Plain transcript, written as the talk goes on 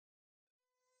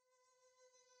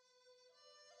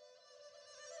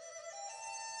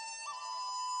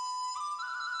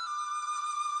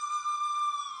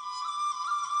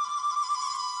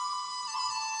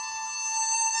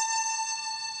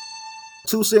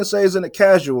Two senseis and a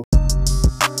casual.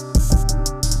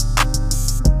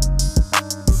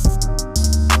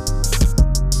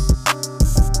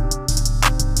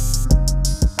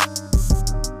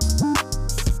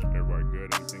 Everybody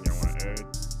good? Anything y'all want to add?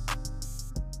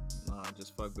 Nah,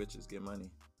 just fuck bitches, get money.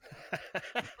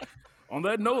 On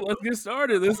that note, let's get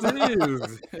started. This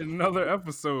is another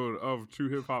episode of Two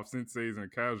Hip Hop Senseis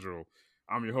and Casual.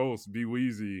 I'm your host, B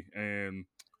Weezy, and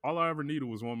all I ever needed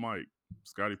was one mic.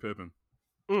 Scottie Pippen.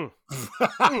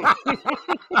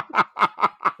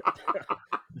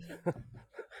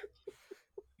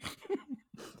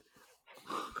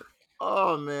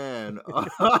 Oh man.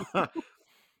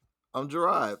 I'm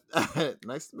Gerard.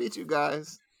 Nice to meet you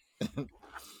guys.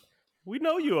 We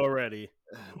know you already.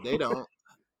 They don't.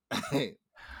 You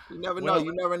never know. Well-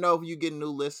 You never know if you get new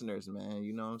listeners, man.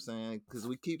 You know what I'm saying? Because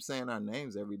we keep saying our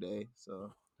names every day.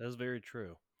 So That's very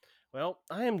true. Well,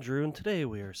 I am Drew, and today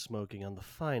we are smoking on the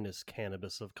finest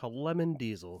cannabis of called Lemon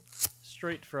Diesel,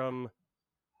 straight from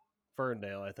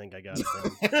Ferndale. I think I got it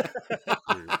from.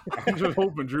 I'm just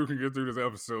hoping Drew can get through this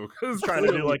episode. trying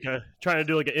to do like an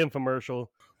infomercial.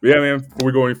 Yeah, man. Before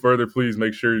we go any further, please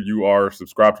make sure you are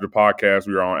subscribed to the podcast.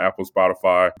 We are on Apple,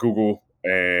 Spotify, Google,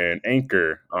 and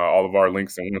Anchor. All of our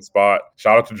links in one spot.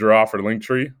 Shout out to Giraffe for the link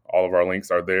tree. All of our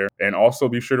links are there. And also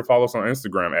be sure to follow us on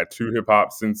Instagram at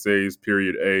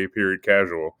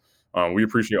 2hiphopsenseis_a_casual. We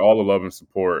appreciate all the love and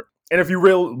support. And if you're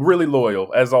really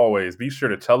loyal, as always, be sure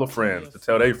to tell a friend to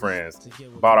tell their friends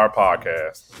about our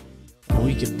podcast.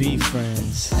 We could be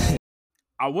friends.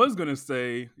 I was going to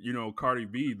say, Cardi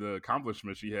B, the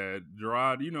accomplishment she had,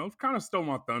 Gerard, kind of stole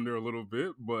my thunder a little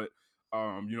bit. But,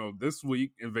 this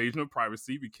week, Invasion of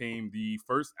Privacy became the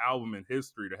first album in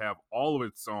history to have all of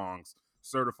its songs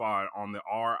certified on the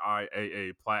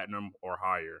RIAA Platinum or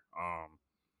higher.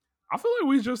 I feel like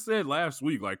we just said last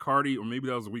week, like Cardi, or maybe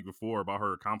that was the week before, about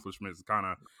her accomplishments, kind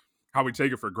of how we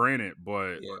take it for granted.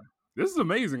 But This is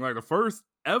amazing. Like the first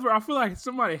ever, I feel like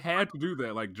somebody had to do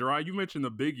that. Like Gerard, you mentioned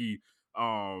the Biggie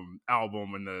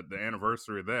album and the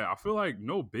anniversary of that. I feel like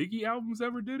no Biggie albums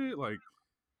ever did it. Like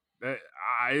that,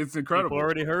 it's incredible. People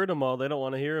already heard them all. They don't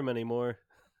want to hear them anymore.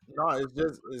 no,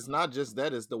 it's not just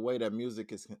that. It's the way that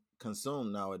music is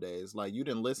consumed nowadays. Like you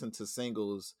didn't listen to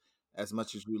singles as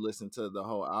much as you listened to the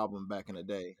whole album back in the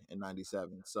day in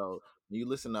 '97. So when you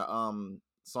listen to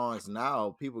songs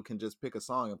now, people can just pick a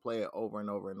song and play it over and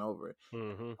over and over.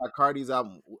 Mm-hmm. Like Cardi's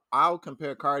album, I'll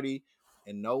compare Cardi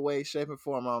in no way, shape, or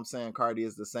form. I'm saying Cardi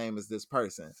is the same as this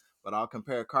person, but I'll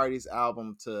compare Cardi's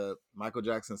album to Michael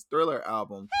Jackson's Thriller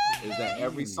album. Is that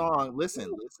every song?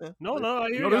 Listen. No, I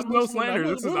hear No, you. there's I'm no listening. slander.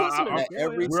 This is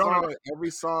That we're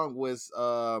every song was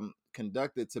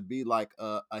conducted to be like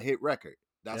a hit record.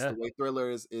 That's the way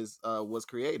Thriller was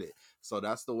created. So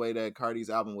that's the way that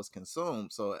Cardi's album was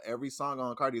consumed. So every song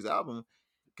on Cardi's album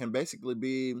can basically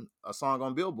be a song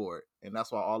on Billboard, and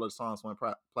that's why all the songs went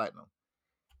platinum.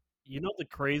 You know the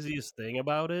craziest thing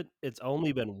about it? It's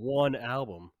only been one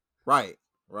album. Right.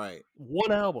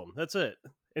 One album. That's it.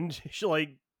 And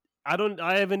I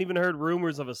haven't even heard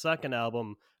rumors of a second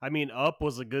album. I mean, Up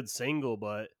was a good single,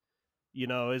 but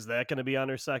is that going to be on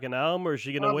her second album, or is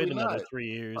she going to wait another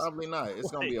 3 years? Probably not. It's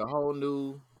going to be a whole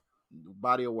new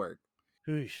body of work.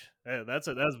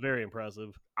 That's very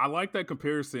impressive. I like that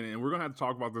comparison, and we're gonna have to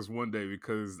talk about this one day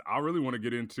because I really want to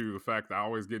get into the fact that I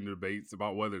always get into debates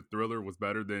about whether Thriller was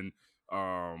better than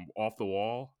Off the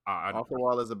Wall. Off the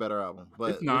Wall is a better album,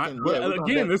 but it's not.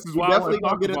 This is we why definitely I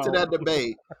gonna get into that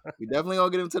debate. We definitely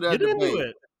gonna get into that Get debate. into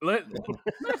it. Not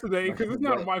today because it's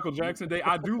not a Michael Jackson day.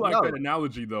 I do like that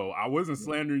analogy though. I wasn't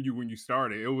slandering you when you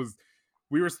started. It was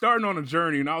we were starting on a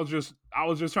journey, and I was just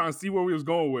trying to see where we was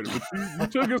going with it.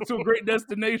 But you took us to a great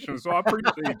destination, so I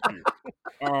appreciate you.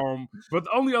 But the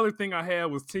only other thing I had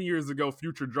was 10 years ago,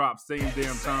 Future dropped same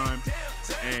damn time,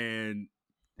 and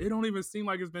it don't even seem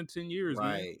like it's been 10 years,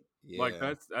 right? Man. Yeah. Like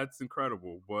that's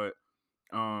incredible. But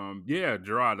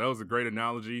Gerard, that was a great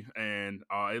analogy, and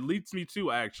it leads me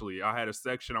to actually, I had a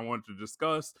section I wanted to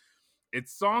discuss.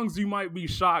 It's songs you might be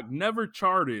shocked never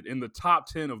charted in the top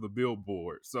 10 of the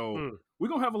Billboard. So we're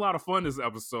going to have a lot of fun this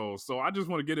episode. So I just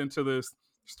want to get into this.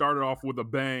 Start it off with a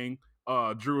bang.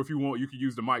 Drew, if you want, you can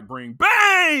use the mic bring.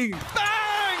 Bang! Bang!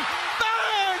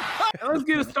 Bang! Let's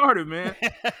get it started, man.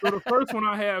 So the first one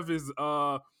I have is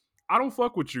I Don't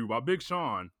Fuck With You by Big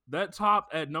Sean. That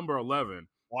topped at number 11.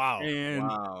 Wow. And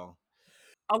wow.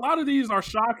 A lot of these are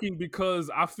shocking because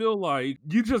I feel like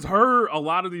you just heard a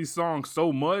lot of these songs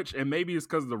so much, and maybe it's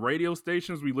because of the radio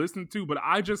stations we listen to, but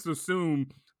I just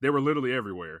assumed they were literally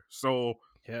everywhere. So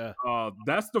yeah,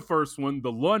 that's the first one.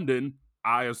 The London,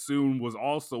 I assume, was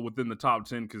also within the top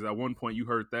 10 because at one point you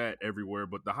heard that everywhere,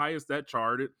 but the highest that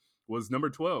charted was number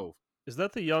 12. Is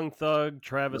that the Young Thug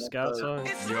Travis Scott song?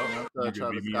 Yup. Young You Thug, can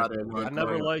Travis beat me Scott, at and that. I Young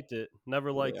never Thug. liked it.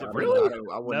 Never liked Yeah, it. I For Really? that.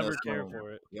 I wouldn't Never cared assume.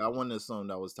 for it. Yeah, I wouldn't assume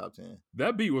that was top 10.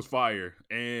 That beat was fire,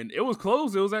 and it was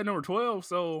close. It was at number 12,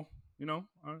 so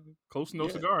close to no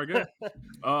Yeah. cigar, I guess.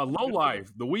 Low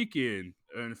Life, The Weeknd,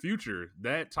 and Future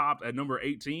that topped at number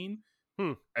 18.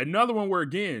 Another one where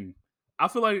again, I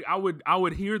feel like I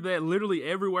would hear that literally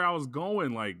everywhere I was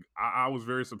going. Like I was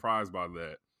very surprised by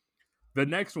that. The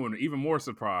next one, even more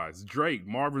surprised. Drake,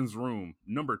 Marvin's Room,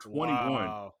 number 21.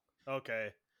 Wow. Okay.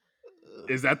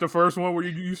 Is that the first one where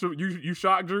you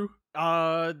shocked, Drew?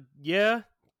 Yeah.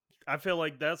 I feel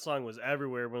like that song was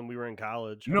everywhere when we were in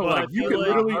college. No, But like, I you feel could like-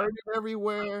 literally- I heard it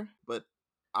everywhere, but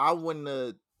I wouldn't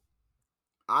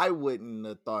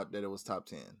have thought that it was top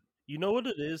 10. You know what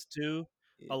it is too?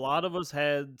 A lot of us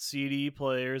had CD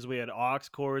players, we had aux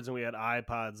cords, and we had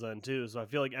iPods then too. So I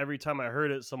feel like every time I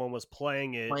heard it, someone was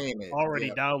playing it already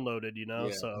yeah. downloaded, Yeah.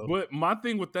 So But my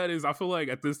thing with that is I feel like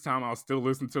at this time I was still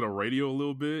listening to the radio a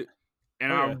little bit.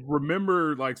 And Oh, I yeah.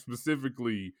 remember like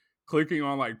specifically clicking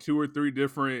on like 2 or 3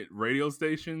 different radio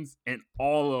stations and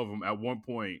all of them at one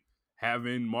point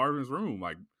having Marvin's Room.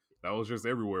 Like that was just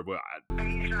everywhere. But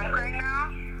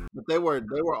But they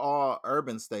were all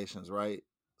urban stations, right?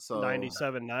 So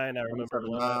 97.9, I remember.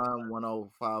 97.9,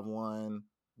 105.1.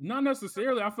 not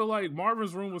necessarily. I feel like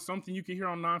Marvin's Room was something you could hear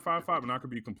on 955, and I could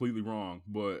be completely wrong.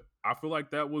 But I feel like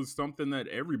that was something that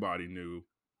everybody knew.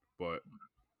 But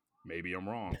maybe I'm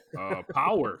wrong.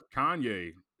 Power,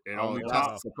 Kanye. It only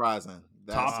That's surprising.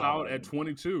 topped out at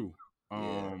 22.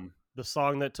 The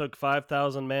song that took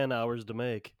 5,000 man hours to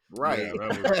make. Right.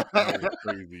 Yeah, that was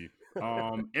crazy.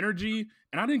 Energy,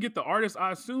 and I didn't get the artist.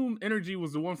 I assume Energy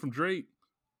was the one from Drake.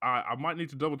 I might need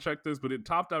to double check this, but it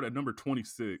topped out at number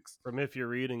 26. From If You're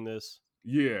Reading This.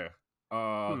 Yeah.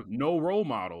 No Role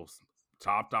Models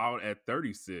topped out at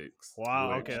 36.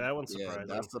 Wow, which- okay, that one's Yeah, surprising.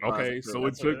 that's surprising. Okay, so it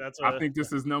That's took. that's I think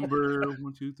this is number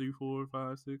 1, 2, 3, 4,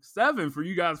 5, 6, 7 for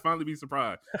you guys to finally be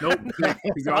surprised. Nope, 6, 'cause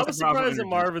y'all I was surprised with surprised at Energy.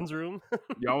 Marvin's Room.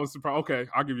 Y'all was surprised. Okay,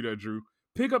 I'll give you that, Drew.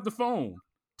 Pick Up the Phone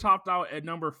topped out at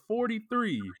number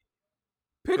 43.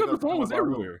 Pick Up the Phone was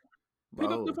everywhere. Pick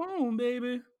Up the Phone,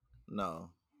 baby. No.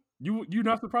 You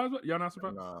not surprised? Y'all not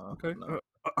surprised? No. Okay. No.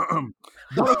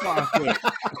 Butterfly Effect.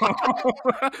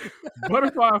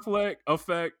 Butterfly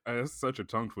Effect. That's such a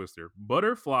tongue twister.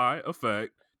 Butterfly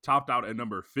Effect topped out at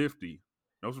number 50.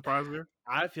 No surprise there?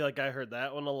 I feel like I heard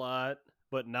that one a lot,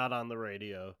 but not on the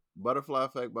radio. Butterfly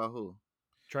Effect by who?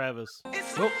 Travis.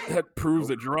 Well, that proves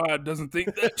that Gerard doesn't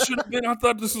think that should have been. I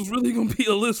thought this was really going to be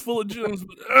a list full of gems.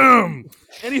 But,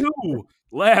 anywho,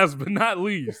 last but not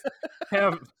least,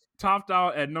 have topped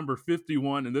out at number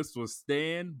 51, and this was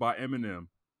Stand by Eminem.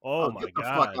 Oh my Get the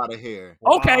god. fuck out of here.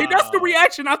 Okay, that's the Wow.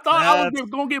 reaction I thought I was That's-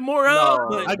 going to get more of. No,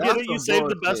 but I get That's it. You some saved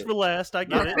the best bullshit. for last. I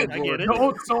get That's it. some I get it.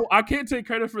 No, so I can't take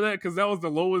credit for that because that was the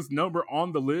lowest number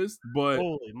on the list. But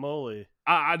Holy moly.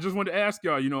 I just wanted to ask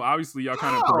y'all. Obviously y'all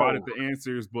kind of provided the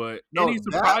answers, but No, any that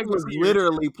surprises was here?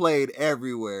 literally played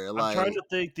everywhere. I'm Like, trying to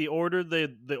think. The order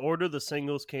the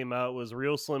singles came out was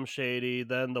Real Slim Shady,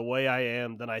 then The Way I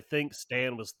Am, then I think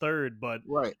Stan was third, but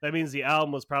right. that means the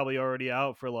album was probably already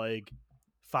out for like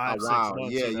 5, Oh, 6 wow.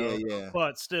 months. Yeah, you know? yeah.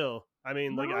 But still, I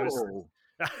mean, like I was, No.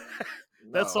 that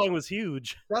No. song was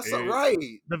huge. That's It- right.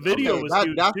 The video Okay, was that-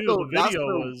 huge that's too. the- The that's video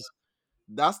the- was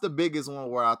That's the biggest one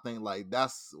where I think like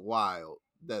that's wild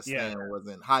that Yeah. Stan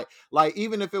wasn't high. Like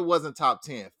even if it wasn't top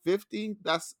 10, 50,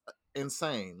 that's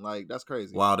insane. Like that's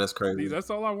crazy. Wow, that's See, crazy. that's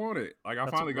all I wanted. Like I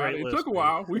That's a finally got it. great It list, took a man.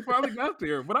 while. We finally got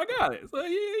there, but I got it. So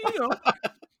yeah.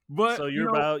 But so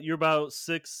you're about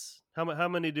 6. How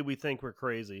many did we think were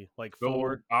crazy? Like so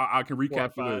 4? I can 4 or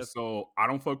recap for 5. this. So I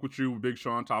don't fuck with you. Big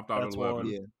Sean topped out That's at 11. one.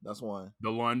 Yeah, that's one. The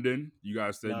London, you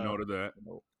guys said No. no to that.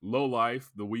 Nope. Low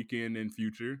Life, The Weeknd and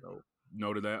Future, Nope.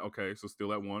 no to that. Okay, so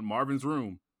still at 1. Marvin's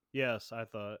Room, Yes, I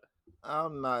thought.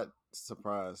 I'm not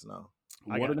surprised. No.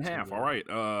 I 1.5. got 2, All right.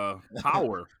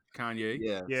 Power, Kanye,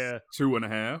 Yeah. Yeah.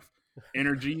 2.5.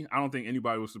 Energy, I don't think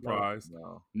anybody was surprised.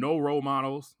 No. No Role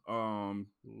Models,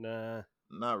 Nah.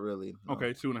 Not really. No.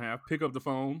 okay, 2.5. Pick Up the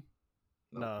Phone,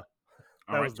 No. all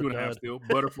That right, was the 2.5 dud. still.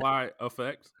 Butterfly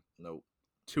Effect, Nope.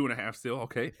 2.5 still.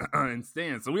 Okay, and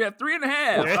Stan. So we had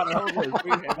 3.5. Yeah. How the hell was it?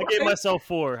 3.5? I gave myself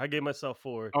 4. I gave myself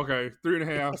 4. Okay,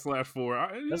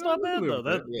 3.5/4. That's not bad though.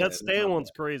 That Yeah, that that's Stan not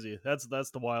one's crazy. That's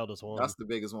the wildest one. That's the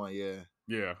biggest one. Yeah.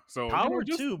 Yeah. So Power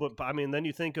just, too, but I mean, then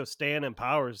you think of Stan and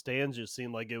Power. Stan just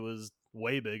seemed like it was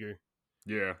way bigger.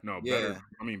 Yeah. No. Yeah. Better.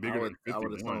 I mean, bigger than I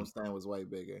would 51. assume Stan was way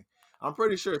bigger. I'm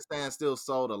pretty sure Stan still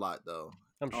sold a lot though.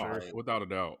 I'm Oh, sure. without a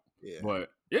doubt. Yeah. But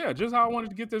yeah, just how I wanted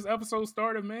to get this episode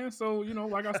started, man. So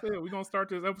like I said, we're gonna start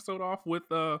this episode off with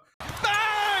Bang!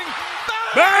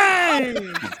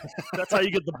 That's how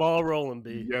you get the ball rolling,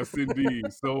 B. Yes, indeed.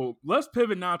 So let's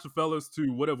pivot now to fellas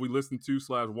to what have we listened to /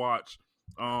 watch.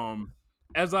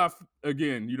 As I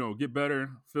again, get better,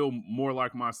 feel more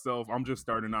like myself. I'm just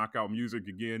starting to knock out music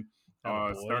again.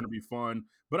 It's starting to be fun.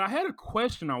 But I had a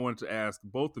question I wanted to ask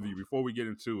both of you before we get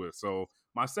into it. So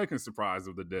my second surprise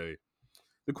of the day.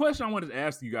 The question I wanted to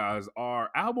ask you guys, are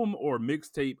album or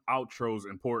mixtape outros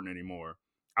important anymore?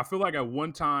 I feel like at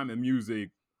one time in music,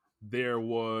 there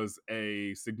was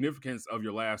a significance of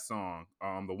your last song.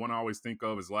 The one I always think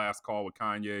of is Last Call with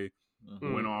Kanye.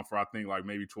 Went on for, I think, like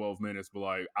maybe 12 minutes, but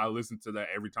like I listen to that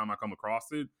every time I come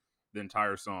across it, the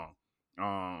entire song.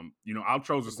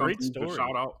 Outros are something to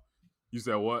shout out. You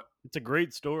said what? It's a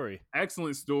great story.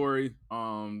 Excellent story.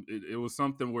 It was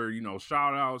something where,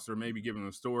 shout outs or maybe giving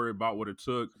a story about what it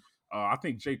took. I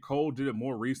think J. Cole did it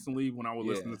more recently when I would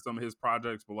listen to some of his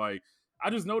projects, but like I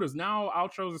just noticed now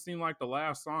outros, it seem like the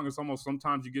last song. It's almost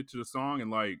sometimes you get to the song and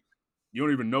like you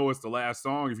don't even know it's the last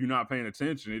song if you're not paying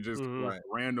attention. It just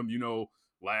random,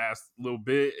 last little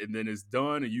bit and then it's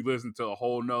done and you listen to a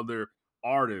whole nother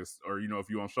artist or, if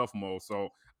you're on shuffle mode. So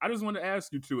I just want to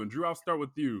ask you two, and Drew, I'll start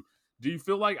with you. Do you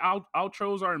feel like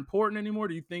outros are important anymore?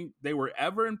 Do you think they were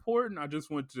ever important? I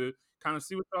just want to kind of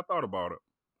see what y'all thought about it.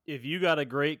 If you got a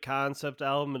great concept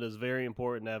album, it is very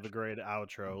important to have a great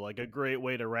outro, like a great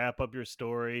way to wrap up your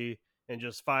story and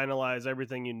just finalize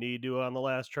everything you need to on the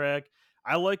last track.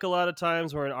 I like a lot of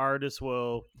times where an artist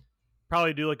will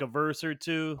probably do like a verse or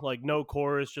two, like no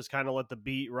chorus, just kind of let the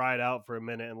beat ride out for a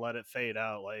minute and let it fade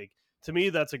out. Like, to me,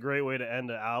 that's a great way to end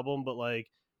an album. But like,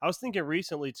 I was thinking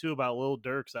recently too about Lil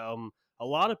Durk's album. A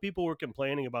lot of people were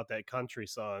complaining about that country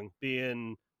song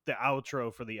being the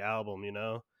outro for the album,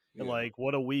 and like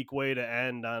what a weak way to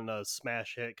end on a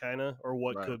smash hit, kind of, or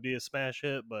what could be a smash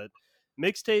hit. But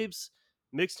mixtapes,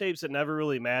 it never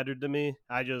really mattered to me.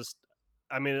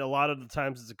 I mean, a lot of the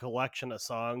times it's a collection of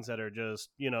songs that are just,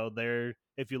 there.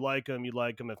 If you like them, you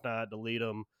like them. If not, delete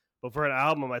them. But for an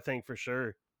album, I think for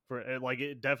sure,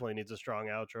 it definitely needs a strong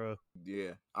outro.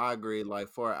 Yeah, I agree. Like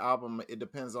for an album, it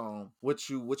depends on what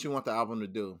you want the album to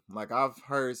do. Like I've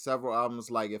heard several albums.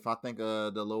 Like if I think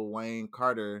of the Lil Wayne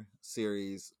Carter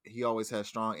series, he always has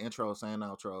strong intros and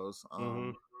outros.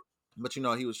 But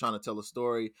he was trying to tell a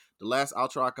story. The last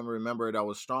outro I can remember that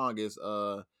was strong is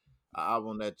an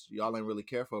album that y'all ain't really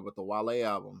care for, but the Wale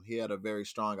album. He had a very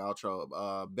strong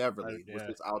outro. Beverly was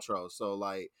his outro. So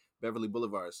like Beverly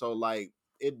Boulevard. So like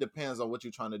it depends on what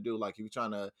you're trying to do. Like if you're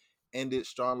trying to end it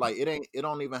strong, like it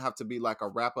don't even have to be like a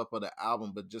wrap up of the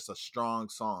album, but just a strong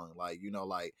song. Like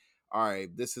like, all right,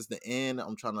 this is the end.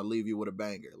 I'm trying to leave you with a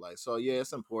banger. Like, so yeah,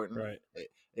 it's important. Right.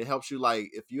 It helps you,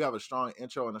 like if you have a strong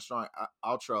intro and a strong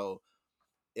outro,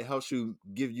 it helps you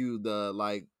give you the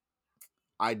like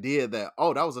idea that,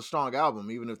 oh, that was a strong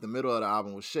album, even if the middle of the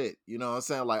album was shit. You know what I'm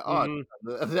saying? Like,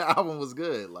 the album was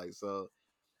good. Like, so.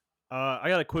 I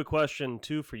got a quick question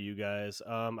too for you guys.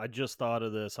 I just thought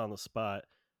of this on the spot.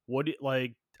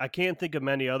 I can't think of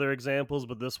many other examples,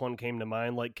 but this one came to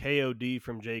mind. Like KOD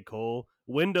from J. Cole.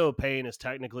 Window Pane is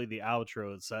technically the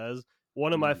outro, it says.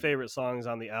 One of my favorite songs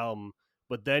on the album.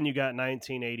 But then you got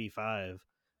 1985.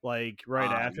 Like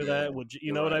right after that, would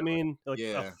you know what I mean? Like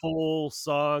a full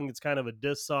song. It's kind of a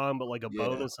diss song, but like a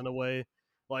bonus in a way.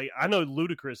 Like I know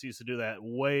Ludacris used to do that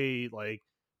way like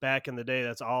back in the day.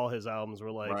 That's all his albums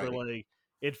were like. Where like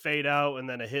it'd fade out and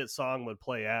then a hit song would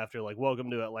play after, like Welcome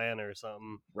to Atlanta or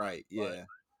something. Right. Yeah. But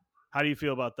how do you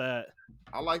feel about that?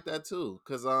 I like that too,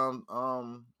 because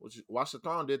Watch the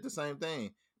Throne did the same thing.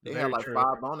 They Very had like true.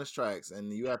 5 bonus tracks,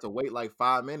 and you had to wait like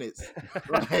 5 minutes,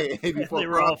 right, before They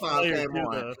were all time flared came too,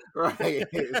 on. though. Right.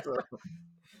 So,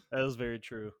 That was very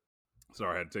true.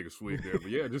 Sorry, I had to take a swig there.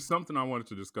 But yeah, just something I wanted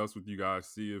to discuss with you guys,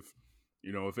 see if,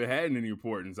 if it had any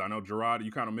importance. I know, Gerard,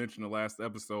 you kind of mentioned the last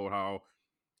episode how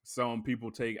some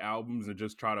people take albums and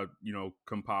just try to,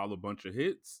 compile a bunch of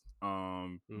hits.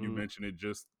 You mentioned it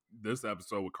just this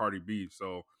episode with Cardi B.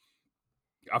 So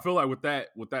I feel like with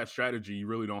that strategy, you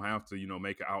really don't have to,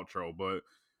 make an outro. But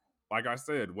like I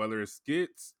said, whether it's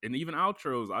skits and even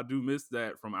outros, I do miss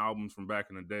that from albums from back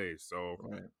in the day. So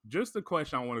just a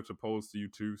question I wanted to pose to you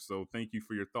two. So thank you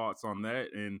for your thoughts on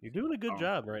that. And you're doing a good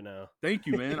job right now. Thank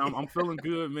you, man. I'm feeling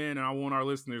good, man. And I want our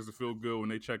listeners to feel good when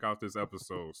they check out this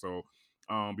episode. So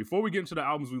before we get into the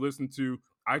albums we listen to,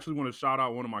 I actually want to shout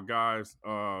out one of my guys,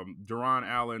 Duron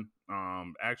Allen,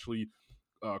 actually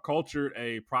cultured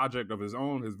a project of his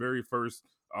own, his very first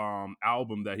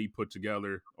album that he put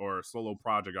together, or solo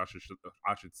project, I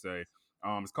should say.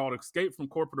 It's called Escape from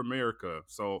Corporate America.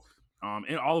 So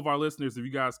and all of our listeners, if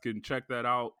you guys can check that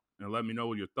out and let me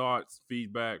know your thoughts,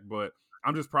 feedback. But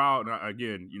I'm just proud.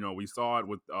 Again, we saw it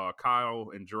with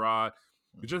Kyle and Gerard.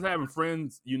 Just having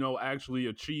friends, actually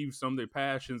achieve some of their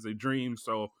passions, their dreams.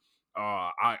 So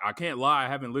I can't lie, I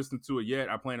haven't listened to it yet.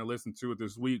 I plan to listen to it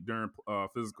this week during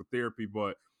physical therapy,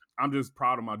 but I'm just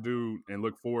proud of my dude and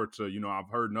look forward to, I've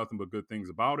heard nothing but good things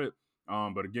about it.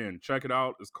 But again, check it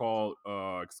out. It's called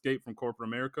Escape from Corporate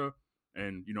America.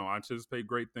 And, I anticipate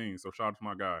great things. So shout out to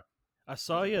my guy. I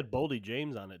saw you had Boldy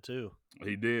James on it too.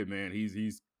 He did, man.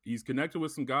 He's connected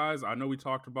with some guys. I know we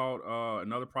talked about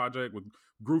another project with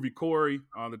Groovy Corey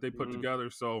that they put together.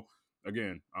 So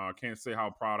again, I can't say how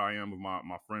proud I am of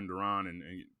my friend Duran. And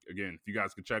again, if you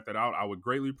guys could check that out, I would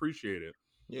greatly appreciate it.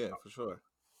 Yeah, for sure.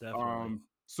 Definitely.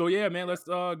 So yeah, man, let's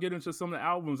get into some of the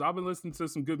albums. I've been listening to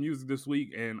some good music this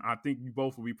week, and I think you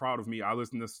both will be proud of me. I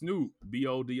listened to Snoop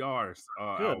BODR's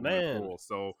good album. Man. Cool.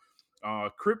 So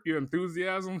Crip Your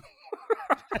Enthusiasm.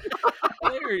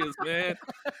 Hilarious, man.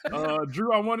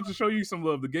 Drew, I wanted to show you some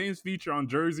love. The game's feature on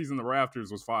Jerseys and the Rafters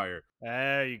was fire.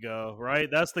 There you go. Right,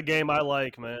 that's the game I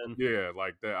like, man. Yeah,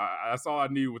 like that. That's all I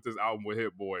need with this album with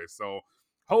Hit Boy. So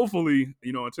hopefully,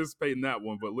 anticipating that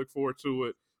one, but look forward to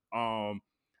it.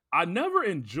 I never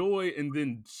enjoy and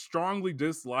then strongly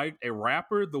dislike a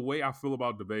rapper the way I feel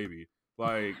about DaBaby.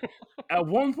 Like, at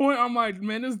one point, I'm like,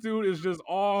 man, this dude is just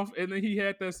off. And then he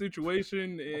had that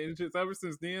situation. And just ever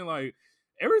since then, like,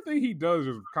 everything he does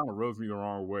just kind of rubs me the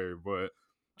wrong way. But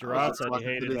Gerard said he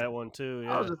hated that one too.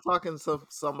 Yeah. I was just talking to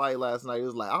somebody last night. He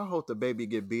was like, I hope DaBaby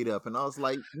get beat up. And I was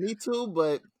like, me too,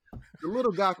 but the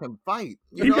little guy can fight.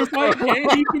 He can fight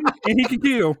and he can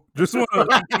kill. Just one.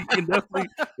 He can definitely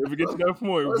never get to that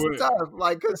point. It's tough.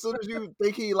 Like, as soon as you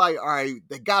think he like, all right,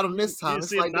 they got him this time.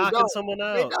 It's like knocking someone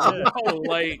out.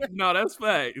 Yeah. No, that's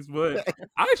facts. But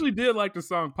I actually did like the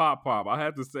song Pop Pop. I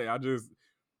have to say,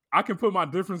 I can put my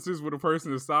differences with a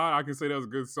person aside. I can say that was a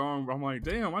good song, but I'm like,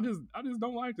 damn, I just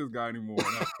don't like this guy anymore.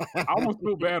 I almost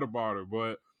feel bad about it.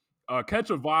 But Catch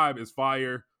a Vibe is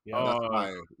fire. Yeah, that's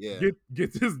fire. Yeah.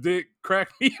 Get this dick,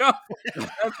 crack me up.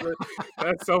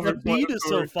 That's so. The beat is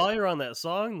so fire on that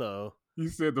song, though. You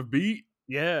said the beat?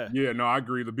 Yeah. Yeah, no, I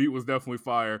agree. The beat was definitely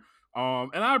fire.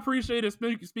 And I appreciate it.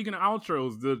 Speaking of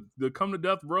outros, the Come to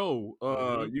Death Row.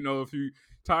 If you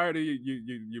tired of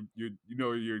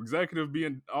your executive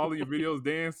being all in your videos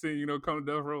dancing, Come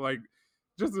to Death Row, like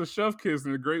just a chef kiss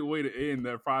and a great way to end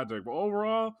that project. But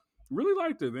overall, really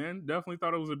liked it, man. Definitely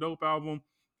thought it was a dope album.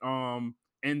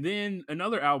 And then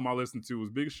another album I listened to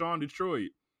was Big Sean Detroit.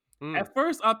 At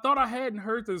first, I thought I hadn't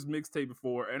heard this mixtape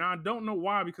before, and I don't know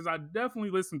why, because I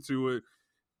definitely listened to it.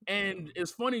 And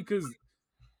it's funny because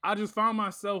I just found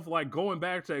myself like going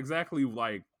back to exactly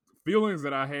like feelings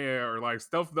that I had or like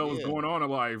stuff that was going on in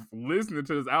life listening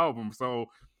to this album. So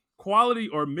quality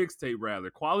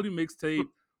mixtape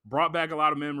brought back a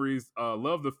lot of memories.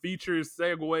 Love the features,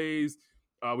 segues.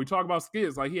 We talk about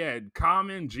skits. Like he had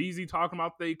Common, Jeezy talking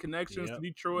about their connections to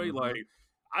Detroit. Like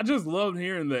I just loved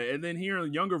hearing that. And then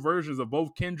hearing younger versions of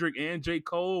both Kendrick and J.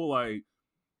 Cole. Like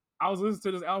I was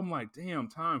listening to this album like, damn,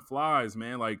 time flies,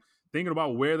 man. Like thinking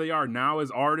about where they are now as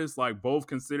artists, like both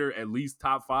considered at least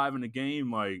top 5 in the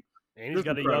game. Like, and he's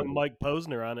got a young Mike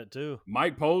Posner on it too.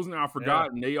 Mike Posner, I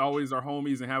forgot, and they always are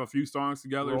homies and have a few songs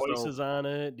together. Royce is on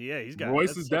it. Yeah, he's got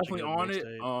Royce is definitely on it.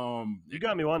 You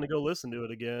got me wanting to go listen to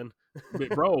it again.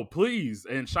 Bro, please.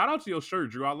 And shout out to your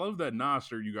shirt, Drew. I love that Nas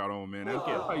shirt you got on, man. That's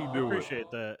how you do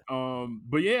appreciate that.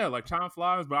 But yeah, like time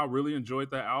flies, but I really enjoyed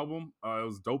that album. It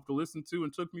was dope to listen to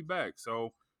and took me back.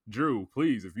 So Drew,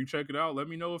 please, if you check it out, let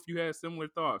me know if you had similar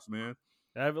thoughts, man.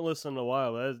 I haven't listened in a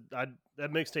while.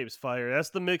 That mixtape's fire.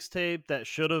 That's the mixtape that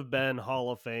should have been Hall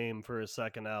of Fame for his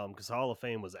second album, because Hall of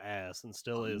Fame was ass and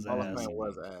still is Hall ass. Hall of Fame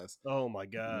was ass. Oh my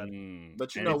god!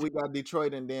 But we got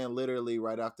Detroit, and then literally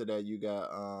right after that, you got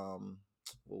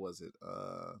what was it?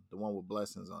 The one with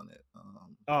Blessings on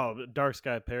it. Dark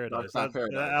Sky Paradise.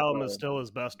 That album is still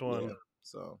his best one.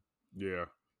 Yeah,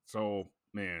 so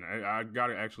man, I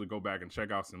gotta actually go back and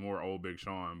check out some more old Big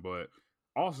Sean, but.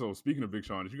 Also, speaking of Big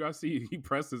Sean, did you guys see he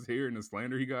pressed his hair in the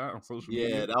slander he got on social media?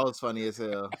 Yeah, that was funny as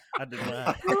hell. I did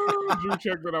not. You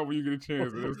check that out when you get a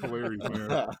chance. It was hilarious,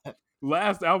 man.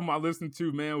 Last album I listened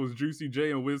to, man, was Juicy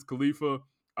J and Wiz Khalifa.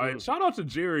 Shout out to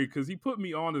Jerry, because he put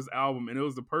me on this album, and it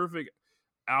was the perfect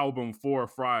album for a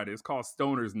Friday. It's called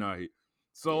Stoner's Night.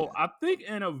 So I think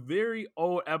in a very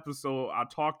old episode, I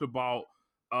talked about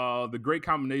the great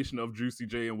combination of Juicy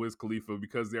J and Wiz Khalifa,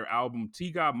 because their album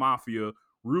T-God Mafia,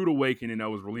 Rude Awakening, that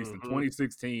was released in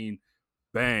 2016,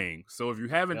 bang. So if you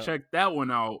haven't checked that one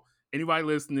out, anybody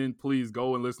listening, please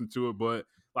go and listen to it. But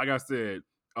like I said,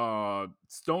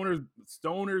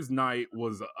 Stoner's Night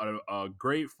was a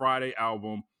great Friday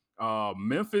album.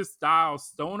 Memphis style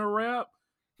stoner rap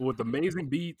with amazing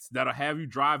beats that'll have you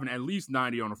driving at least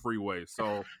 90 on the freeway.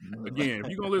 So again, if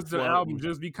you're gonna listen to the album,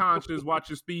 just be conscious, watch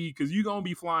your speed, because you're gonna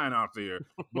be flying out there.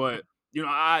 But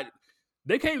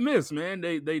they can't miss, man.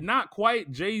 They not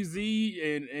quite Jay-Z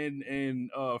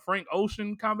and Frank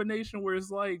Ocean combination where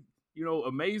it's like,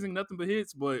 amazing, nothing but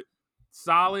hits, but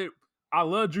solid. I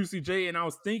love Juicy J, and I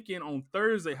was thinking on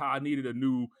Thursday how I needed a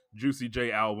new Juicy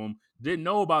J album. Didn't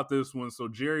know about this one, so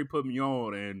Jerry put me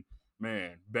on, and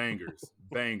man, bangers.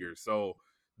 So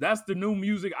that's the new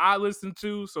music I listen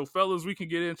to. So fellas, we can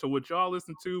get into what y'all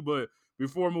listen to, but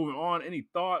before moving on, any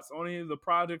thoughts on any of the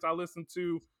projects I listen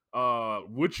to?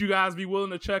 Would you guys be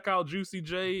willing to check out Juicy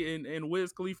J and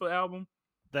Wiz Khalifa album?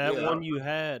 That one you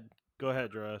had. Go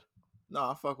ahead, Gerard. No,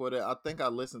 I fuck with it. I think I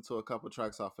listened to a couple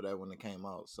tracks off of that when it came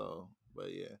out. So,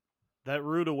 but yeah. That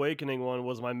Rude Awakening one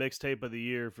was my mixtape of the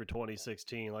year for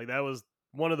 2016. Like, that was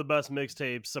one of the best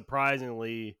mixtapes,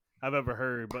 surprisingly, I've ever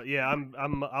heard. But yeah,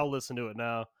 I'll listen to it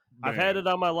now. Damn. I've had it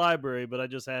on my library, but I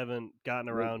just haven't gotten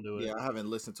around to it. Yeah, I haven't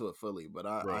listened to it fully, but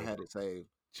I had it saved.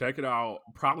 Check it out.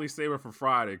 Probably save it for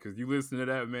Friday, because you listen to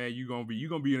that, man, you're gonna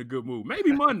be in a good mood.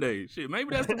 Maybe Monday. Shit, maybe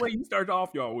that's the way you start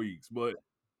off y'all weeks. But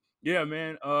yeah,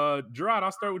 man. Gerard,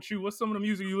 I'll start with you. What's some of the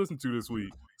music you listened to this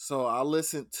week? So I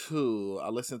listened to I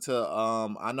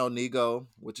Know Nigo,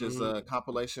 which is a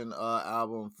compilation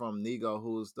album from Nigo,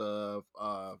 who's the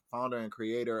founder and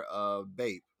creator of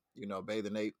Bape. Bae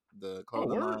the Nape, the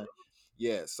clothing line.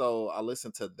 Yeah, so I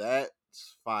listened to that.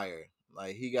 It's fire.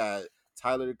 Like, he got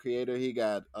Tyler the Creator, he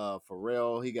got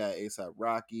Pharrell, he got A$AP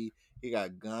Rocky, he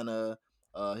got Gunna,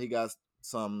 he got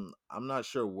some, I'm not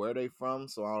sure where they from,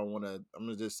 so I'm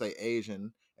gonna just say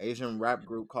Asian rap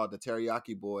group called the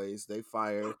Teriyaki Boys. They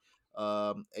fired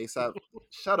A$AP.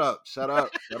 Shut up.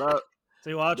 So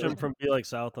you watch them from like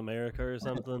South America or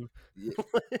something? Yeah.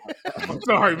 I'm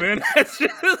sorry, man.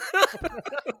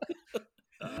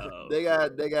 They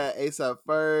got A$AP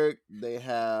Ferg. They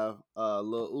have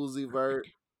Lil Uzi Vert.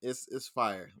 It's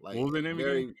fire. Like, what was their name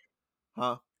again?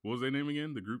 Huh? What was their name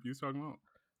again? The group you was talking about?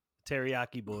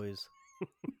 Teriyaki Boys.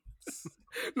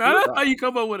 Now that's how you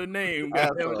come up with a name.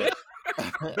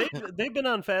 They've been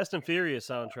on Fast and Furious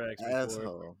soundtracks before.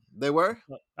 Asshole. They were?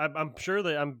 I'm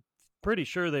pretty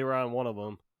sure they were on one of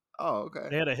them. Oh, okay.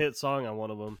 They had a hit song on one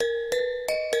of them.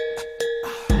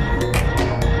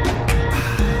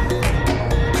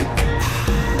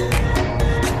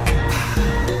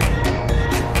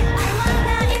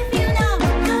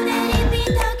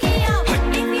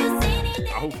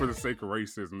 I hope for the sake of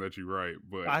racism that you're right,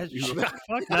 but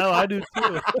fuck no, I do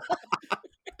too.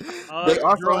 They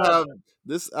also have,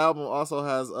 this album also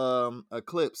has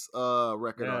Eclipse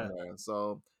record on there.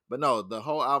 So, but no, the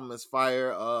whole album is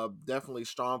fire. Definitely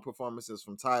strong performances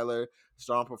from Tyler,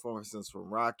 strong performances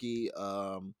from Rocky,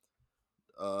 Lil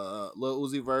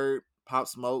Uzi Vert, Pop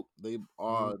Smoke. They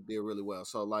all did really well.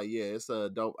 So, like, yeah, it's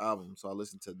a dope album. So I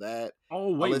listened to that.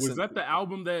 Oh wait, was that the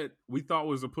album that we thought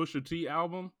was a Pusha T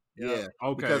album? Yeah.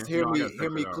 Okay. Because Hear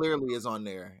Me Clearly is on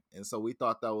there, and so we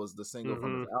thought that was the single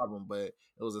from his album, but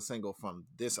it was a single from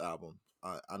this album.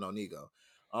 I Know Nigo.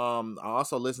 I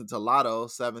also listened to Lotto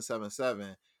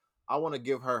 777. I want to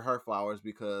give her flowers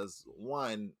because,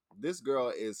 one, this girl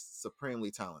is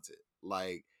supremely talented.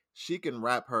 Like, she can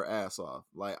rap her ass off.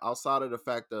 Like, outside of the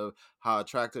fact of how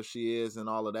attractive she is and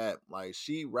all of that, like,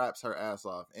 she raps her ass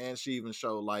off, and she even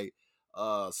showed like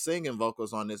singing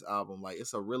vocals on this album. Like,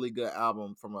 it's a really good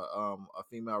album from a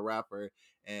female rapper,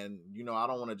 and I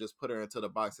don't want to just put her into the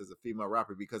box as a female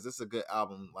rapper because it's a good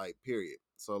album, like, period.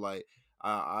 So, like,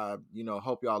 I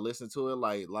hope y'all listen to it.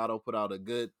 Like, Lotto put out a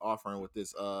good offering with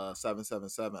this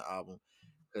 777 album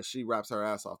because she raps her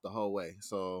ass off the whole way.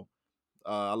 So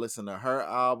I listened to her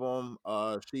album.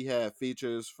 She had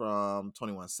features from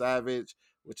 21 Savage,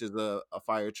 which is a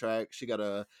fire track. She got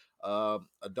a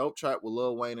dope track with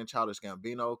Lil Wayne and Childish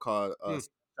Gambino called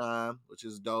Sunshine, which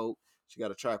is dope. She got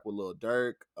a track with Lil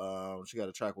Durk. She got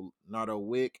a track with Nardo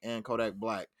Wick and Kodak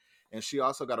Black. And she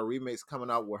also got a remix coming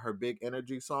out with her Big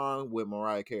Energy song with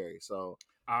Mariah Carey. So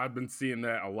I've been seeing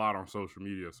that a lot on social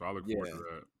media, so I look forward to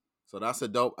that. So that's a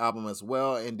dope album as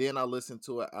well. And then I listened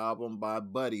to an album by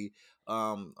Buddy,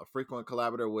 a frequent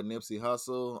collaborator with Nipsey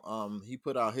Hussle. He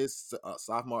put out his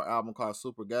sophomore album called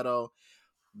Super Ghetto.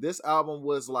 This album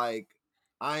was like,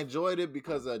 I enjoyed it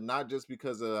because of, not just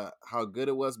because of how good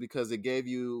it was, because it gave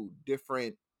you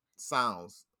different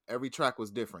sounds. Every track was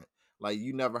different. Like,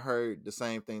 you never heard the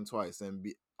same thing twice. And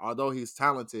although he's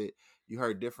talented, you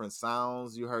heard different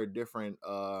sounds. You heard different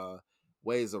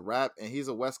ways of rap. And he's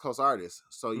a West Coast artist.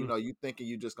 So, you thinking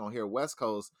you just going to hear West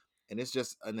Coast. and it's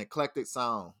just an eclectic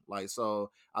sound. Like,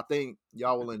 so I think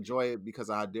y'all will enjoy it because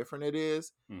of how different it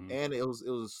is. Mhm. And it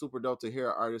was super dope to hear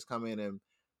artists come in and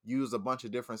use a bunch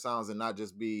of different sounds and not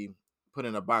just be put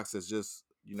in a box as just,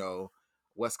 you know,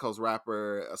 West Coast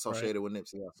rapper associated with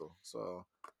Nipsey Hussle. So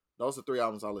those are 3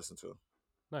 albums I listened to.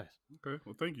 Nice. Okay.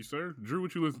 Well, thank you, sir. Drew,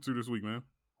 what you listened to this week, man?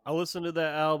 I listened to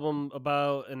that album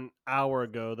about an hour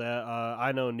ago, that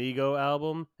I Know Nego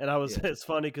album, and I was it's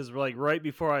funny because like right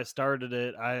before I started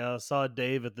it, I saw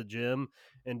Dave at the gym,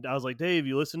 and I was like, Dave,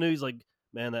 you listen to it? He's like,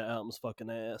 man, that album's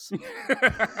fucking ass.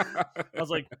 I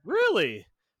was like, really?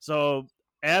 So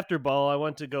after Ball, I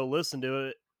went to go listen to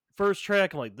it. First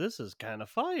track, I'm like, this is kind of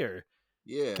fire.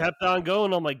 Yeah. Kept on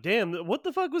going. I'm like, damn, what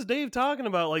the fuck was Dave talking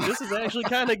about? Like, this is actually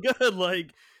kind of good.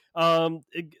 Like,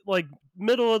 like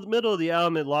middle of the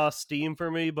album, it lost steam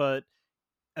for me. But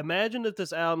imagine if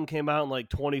this album came out in like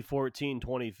 2014,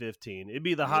 2015. It'd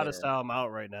be the hottest album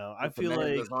out right now. I feel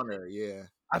like on there. Yeah.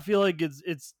 I feel like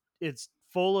it's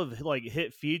full of like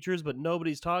hit features, but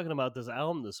nobody's talking about this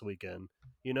album this weekend.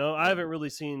 You know, I haven't really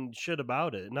seen shit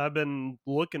about it, and I've been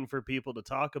looking for people to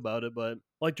talk about it. But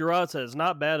like Gerard said, it's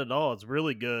not bad at all. It's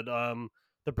really good.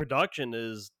 The production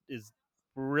is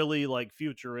really like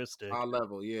futuristic, High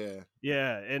level. Yeah.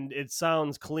 yeah, and it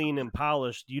sounds clean and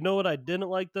polished. You know what I didn't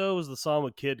like though was the song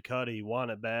with Kid Cudi,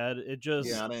 "Want It Bad." It just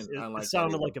I didn't like it that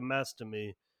sounded either. like a mess to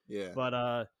me. Yeah.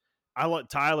 But I let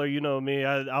Tyler, you know me,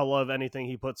 I love anything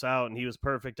he puts out, and he was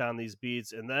perfect on these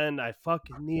beats. And then I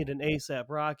fucking need an ASAP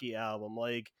Rocky album.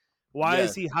 Like, why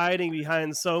is he hiding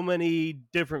behind so many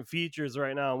different features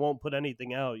right now and won't put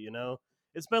anything out, you know?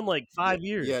 It's been like 5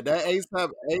 years. Yeah, that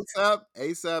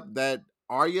ASAP, that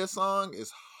Arya song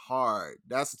is hard.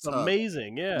 That's It's tough.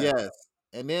 amazing, yeah. Yes.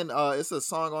 And then it's a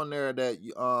song on there that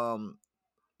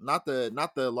not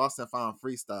the Lost and Found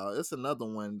freestyle. It's another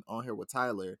one on here with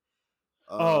Tyler.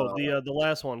 The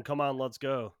last one, Come On, Let's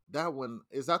Go. That one,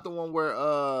 is that the one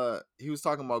where he was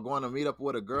talking about going to meet up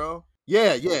with a girl?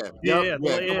 Yeah.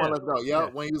 Come on, let's go.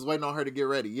 Yep, when he was waiting on her to get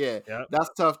ready. Yeah,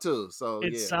 that's tough too. So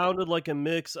it sounded like a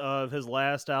mix of his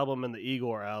last album and the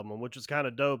Igor album, which is kind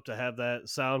of dope to have that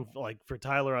sound like for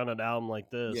Tyler on an album like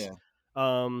this. Yeah.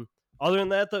 Other than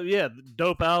that, though, yeah,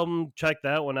 dope album. Check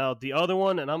that one out. The other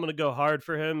one, and I'm gonna go hard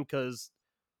for him because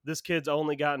this kid's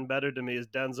only gotten better to me, is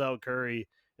Denzel Curry.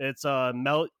 It's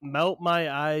Melt My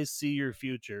Eyes, See Your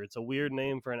Future. It's a weird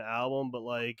name for an album, but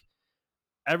like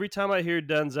every time I hear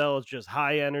Denzel, it's just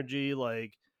high energy,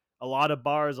 like a lot of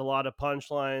bars, a lot of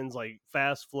punchlines, like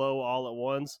fast flow all at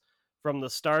once. From the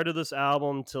start of this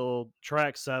album till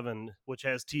track 7, which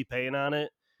has T-Pain on it.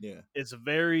 Yeah. It's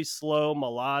very slow,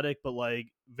 melodic, but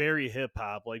like very hip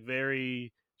hop, like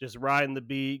very just riding the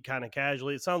beat kind of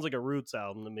casually. It sounds like a Roots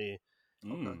album to me.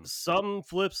 Some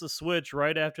flips the switch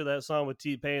right after that song with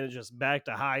T-Pain. It's just back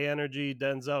to high energy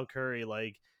Denzel Curry.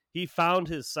 Like, he found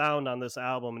his sound on this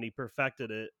album and he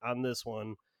perfected it on this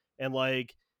one. And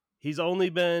like, he's only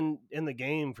been in the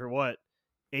game for what,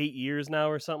 8 years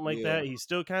now or something like that. He's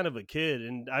still kind of a kid,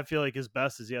 and I feel like his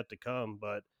best is yet to come.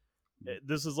 But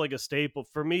this is like a staple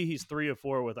for me. He's 3 or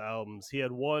 4 with albums. He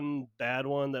had one bad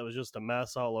one that was just a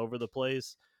mess all over the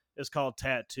place. It's called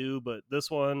Tattoo, but this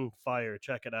one, fire.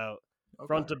 Check it out. Okay.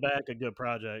 Front to back, a good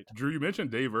project. Drew, you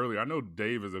mentioned Dave earlier. I know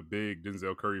Dave is a big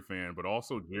Denzel Curry fan, but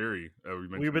also Jerry.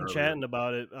 We've been chatting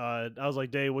about it. I was like,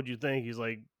 Dave, what'd you think? He's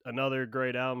like, another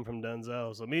great album from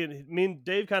Denzel. So me and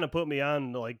Dave kind of put me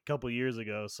on like a couple years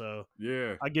ago. So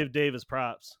yeah, I give Dave his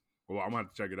props. Well, I'm gonna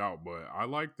have to check it out, but I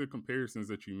like the comparisons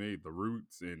that you made, the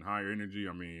Roots and Higher Energy.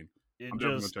 I mean, I'm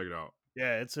definitely gonna check it out.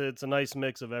 Yeah, it's a nice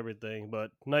mix of everything,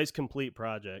 but nice complete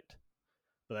project.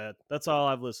 But that's all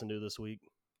I've listened to this week.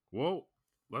 Well,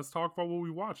 let's talk about what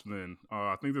we watched then.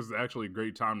 I think this is actually a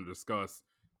great time to discuss.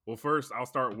 Well, first, I'll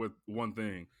start with one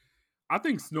thing. I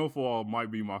think Snowfall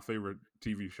might be my favorite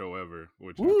TV show ever,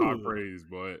 which is high praise.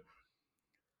 But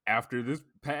after this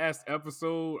past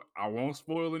episode, I won't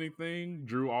spoil anything.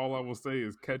 Drew, all I will say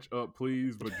is catch up,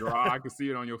 please. But Drew, I can see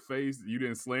it on your face. You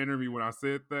didn't slander me when I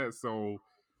said that. So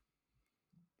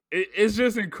it's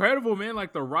just incredible, man.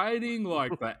 Like the writing,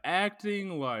 like the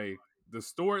acting, like the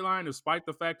storyline, despite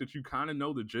the fact that you kind of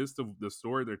know the gist of the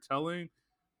story they're telling,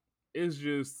 is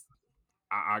just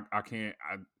I can't.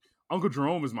 Uncle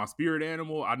Jerome is my spirit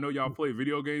animal. I know y'all play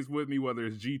video games with me, whether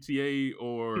it's GTA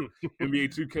or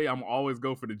NBA 2K. I'm always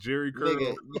go for the Jerry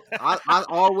curl. I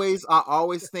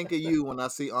always think of you when I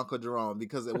see Uncle Jerome,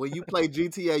 because when you play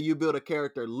GTA, you build a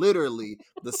character literally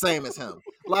the same as him.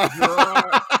 Like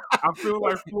I feel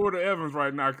like Florida Evans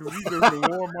right now because you just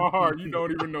warm my heart. You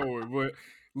don't even know it, but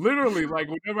Literally, like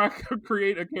whenever I could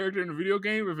create a character in a video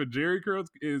game, if a Jerry Curl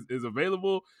is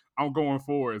available, I'm going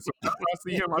for it. So whenever I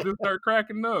see him, I just start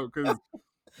cracking up because,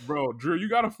 bro, Drew, you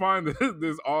got to find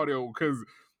this audio because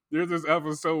there's this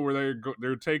episode where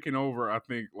they're taking over. I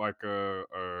think like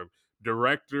a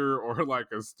director or like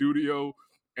a studio,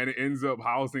 and it ends up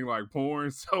housing like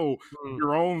porn. So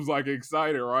Jerome's like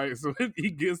excited, right? So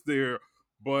he gets there,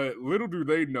 but little do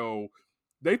they know,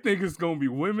 they think it's gonna be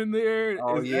women there.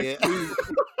 Oh It's yeah. actually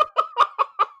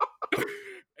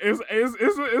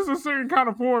it's a certain kind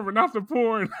of porn, but not the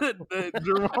porn that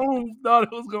Jerome thought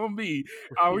it was gonna be.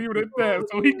 I'll leave it at that.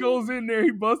 So he goes in there, he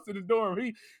busts in the door.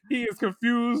 He is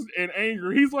confused and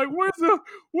angry. He's like, "Where's the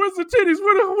titties?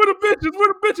 Where the bitches?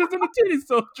 Where the bitches and the titties?"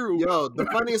 So true. Yo, the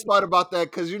funniest part about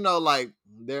that, because like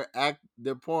they're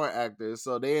porn actors,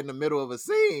 so they're in the middle of a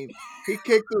scene. He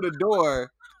kicked through the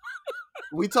door.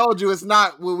 We told you it's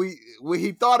not what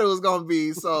he thought it was gonna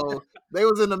be. So they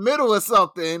was in the middle of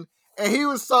something. And he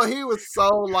was so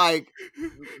like,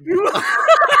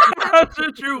 that's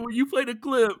so true. When you play the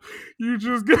clip, you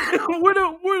just get where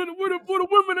the women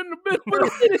in the bitch.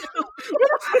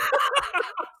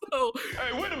 So,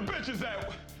 hey, where the bitches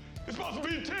at? It's supposed to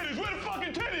be titties. Where the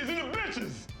fucking titties and the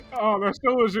bitches? Oh, that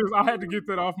show was just, I had to get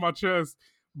that off my chest.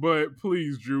 But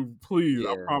please, Drew, please,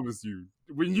 I promise you,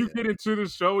 when you get into the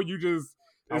show, it's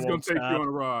gonna take you on a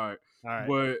ride. All right.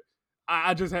 But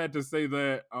I just had to say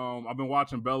that I've been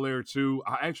watching Bel Air too.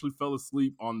 I actually fell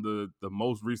asleep on the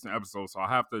most recent episode, so I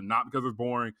have to, not because it's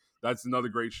boring. That's another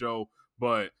great show,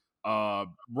 but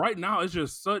right now it's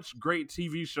just such great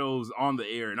TV shows on the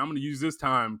air, and I'm going to use this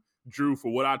time, Drew,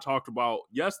 for what I talked about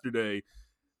yesterday.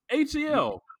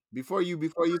 ATL. Before you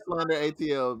slander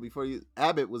ATL,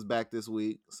 Abbott was back this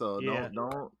week, so don't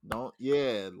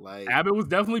like Abbott was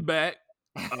definitely back.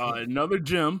 Another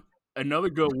gem, another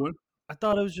good one. I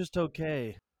thought it was just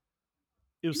okay.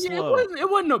 It was slow. It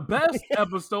wasn't the best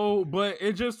episode, but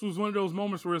it just was one of those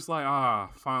moments where it's like,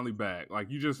 finally back. Like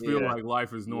you just feel like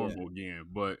life is normal again.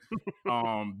 But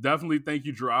definitely thank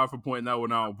you, Gerard, for pointing that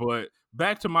one out. But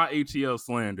back to my ATL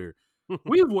slander.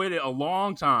 We've waited a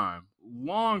long time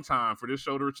for this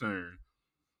show to return.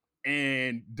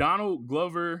 And Donald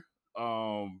Glover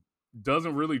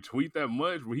doesn't really tweet that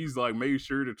much, but he's like made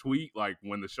sure to tweet like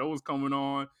when the show was coming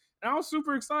on. And I was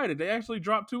super excited. They actually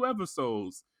dropped 2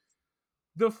 episodes.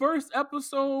 The first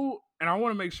episode, and I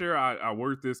want to make sure I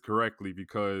word this correctly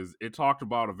because it talked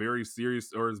about a very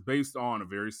serious, or it's based on a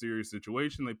very serious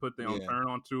situation. They put their own turn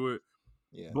onto it.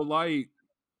 Yeah. But like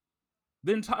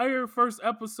the entire first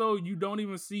episode, you don't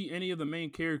even see any of the main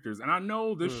characters. And I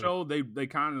know this show, they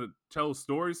kind of tell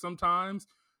stories sometimes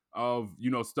of,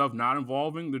 stuff not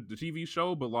involving the TV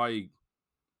show, but like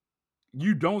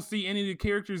you don't see any of the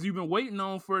characters you've been waiting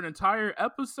on for an entire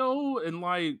episode, and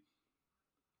like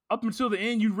up until the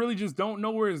end, you really just don't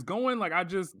know where it's going. Like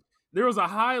there was a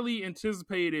highly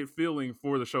anticipated feeling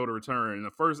for the show to return, and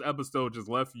the first episode just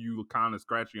left you kind of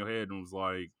scratching your head and was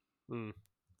like,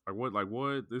 like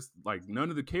what? This, like, none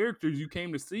of the characters you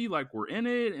came to see like were in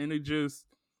it, and it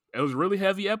was a really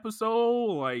heavy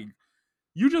episode. Like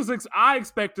I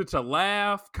expected to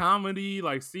laugh, comedy,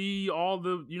 like see all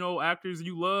the actors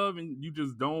you love, and you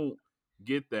just don't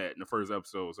get that in the first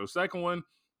episode. So second one,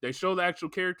 they show the actual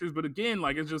characters, but again,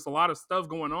 like it's just a lot of stuff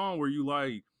going on where you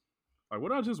like what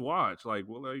did I just watch? Like,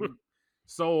 well, like,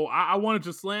 so I wanted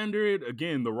to slander it.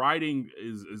 Again, the writing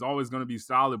is always going to be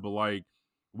solid, but like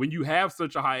when you have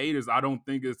such a hiatus, I don't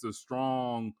think it's a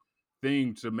strong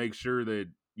thing to make sure that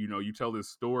you tell this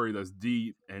story that's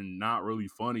deep and not really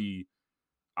funny.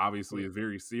 Obviously, it's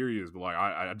very serious, but like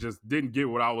I just didn't get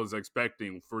what I was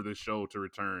expecting for this show to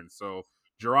return. So,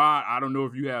 Gerard, I don't know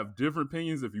if you have different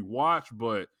opinions if you watch,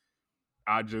 but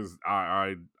I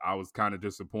was kind of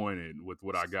disappointed with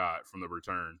what I got from the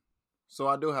return. So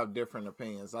I do have different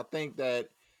opinions. I think that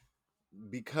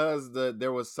because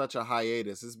there was such a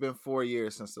hiatus, it's been 4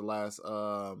 years since the last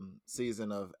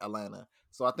season of Atlanta.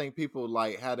 So I think people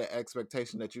like had an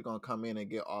expectation that you're gonna come in and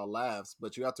get all laughs,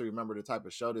 but you have to remember the type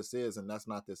of show this is, and that's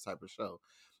not this type of show.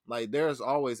 Like there's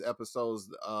always episodes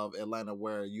of Atlanta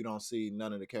where you don't see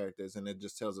none of the characters and it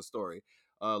just tells a story.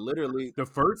 Literally the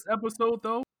first episode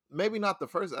though. Maybe not the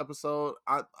first episode.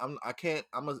 I'm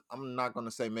not going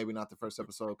to say maybe not the first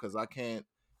episode because I can't.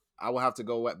 I will have to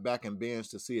go back and binge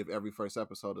to see if every first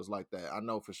episode is like that. I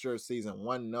know for sure season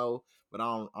 1, no, but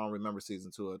I don't remember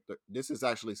season 2. This is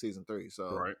actually season 3,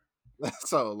 so right.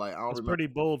 So like I don't remember. Pretty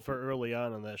bold for early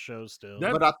on in that show still.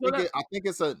 But I think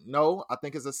it's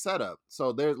a setup.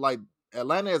 So there's like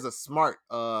Atlanta is a smart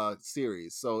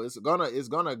series, so it's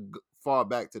gonna fall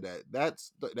back to that.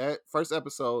 That first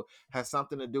episode has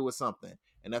something to do with something,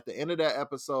 And at the end of that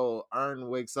episode, Ern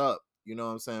wakes up, you know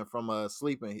what I'm saying, from a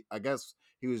sleep, and I guess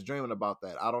he was dreaming about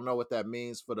that. I don't know what that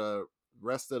means for the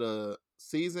rest of the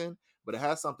season, but it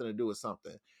has something to do with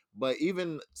something. But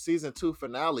even season 2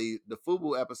 finale, the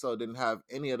FUBU episode didn't have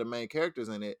any of the main characters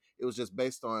in it. It was just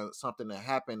based on something that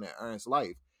happened in Ern's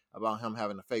life about him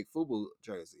having a fake FUBU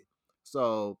jersey.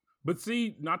 So, but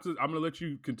see, I'm gonna let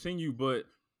you continue, but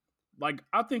like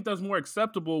I think that's more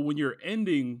acceptable when you're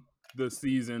ending the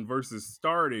season versus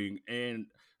starting. And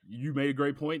you made a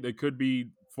great point. They could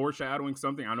be foreshadowing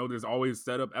something. I know there's always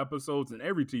setup episodes in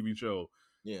every TV show.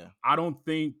 Yeah, I don't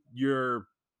think your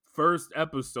first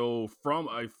episode from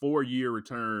a 4-year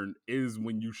return is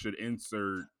when you should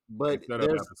insert but a setup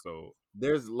episode.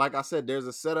 There's, like I said, there's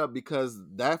a setup, because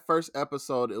that first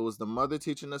episode, it was the mother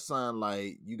teaching the son,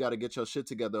 like, you got to get your shit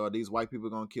together or these white people are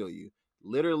going to kill you.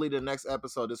 Literally, the next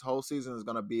episode, this whole season is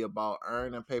going to be about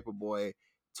Ern and Paperboy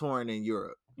touring in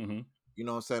Europe. Mm-hmm. You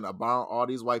know what I'm saying? About all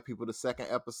these white people. The second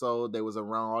episode, they was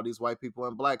around all these white people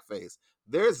in blackface.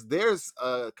 There's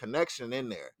a connection in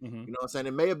there. Mm-hmm. You know what I'm saying?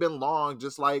 It may have been long,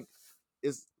 just like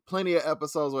it's plenty of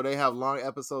episodes where they have long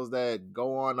episodes that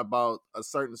go on about a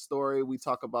certain story. We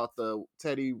talk about the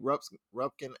Teddy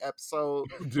Rupkin episode.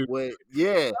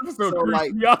 Yeah. So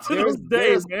like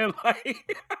there's man. Like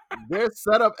there's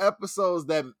setup episodes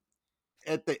that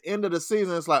at the end of the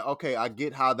season, it's like, okay, I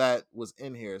get how that was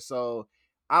in here. So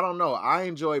I don't know. I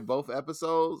enjoyed both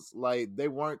episodes. Like, they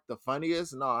weren't the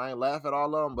funniest. No, I ain't laugh at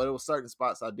all of them, but it was certain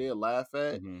spots I did laugh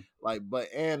at. Mm-hmm. Like,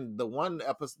 and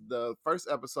the first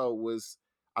episode was,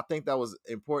 I think that was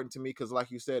important to me because,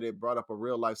 like you said, it brought up a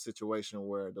real life situation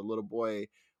where the little boy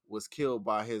was killed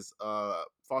by his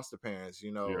foster parents.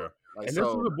 You know, yeah. Like, and this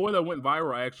was a boy that went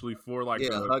viral actually for like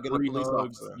hugging a police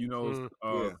officer. You know,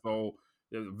 so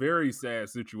it's a very sad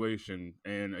situation.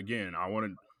 And again, I want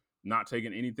to not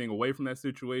taking anything away from that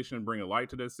situation, bring a light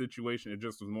to that situation. It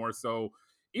just was more so,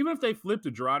 even if they flipped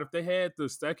it, Gerard, if they had the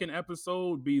second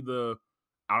episode be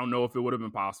I don't know if it would have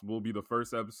been possible, be the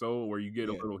first episode where you get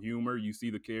a little humor, you see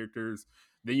the characters,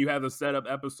 then you have the setup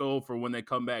episode for when they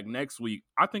come back next week.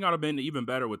 I think I'd have been even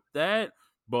better with that,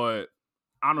 but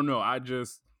I don't know. I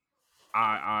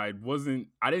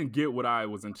didn't get what I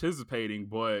was anticipating,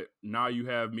 but now you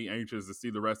have me anxious to see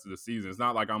the rest of the season. It's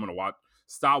not like I'm going to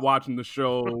stop watching the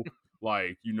show,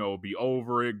 like, you know, be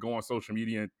over it, go on social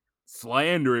media and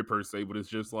slander it per se, but it's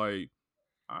just like,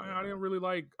 I didn't really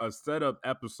like a setup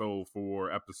episode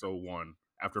for episode 1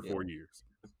 after 4 years.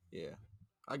 Yeah,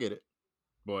 I get it.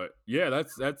 But yeah,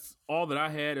 that's all that I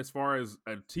had as far as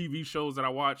TV shows that I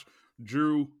watch.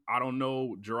 Drew, I don't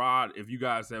know, Gerard, if you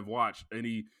guys have watched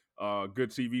any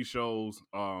good TV shows,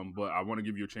 but I want to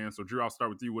give you a chance. So Drew, I'll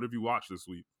start with you. What have you watched this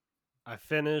week? I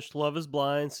finished Love is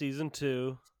Blind season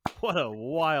 2. What a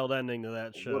wild ending to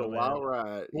that show. What a wild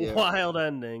ride. Yeah. Wild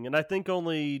ending. And I think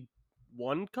only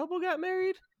one couple got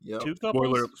married? Yep. 2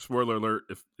 couples? Spoiler alert.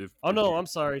 I'm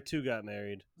sorry. 2 got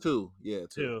married. 2. Yeah,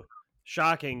 2.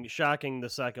 Shocking the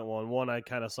second one. One I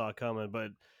kind of saw coming,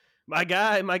 but my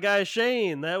guy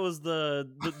Shane, that was the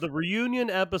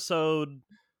reunion episode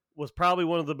was probably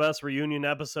one of the best reunion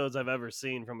episodes I've ever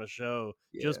seen from a show,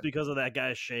 just because of that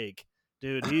guy Shake.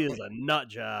 Dude, he is a nut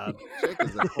job. Shake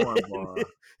is a cornball.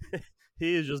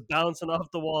 He is just bouncing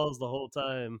off the walls the whole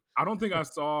time. I don't think I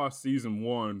saw season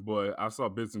 1, but I saw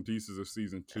bits and pieces of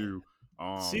season 2.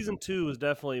 Season 2 is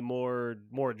definitely more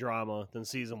drama than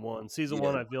season 1. Season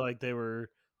 1, I feel like they were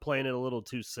playing it a little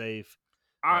too safe.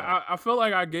 I felt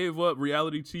like I gave up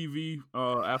reality TV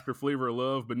after Flavor of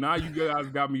Love, but now you guys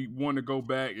got me wanting to go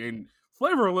back. And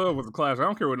Flavor of Love was a classic. I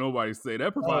don't care what nobody say.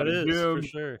 That provided for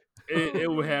sure.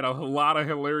 It had a lot of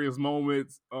hilarious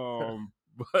moments.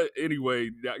 But anyway,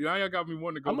 now y'all got me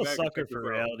wanting to go back. I'm a sucker for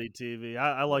reality TV.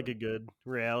 I like a good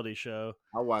reality show.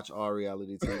 I watch all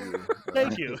reality TV.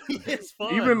 Thank you. It's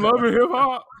fun. Even Love and Hip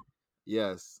Hop?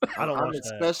 Yes. I don't watch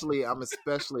that. I'm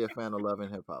especially a fan of Love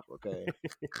and Hip Hop, okay?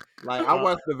 Like, I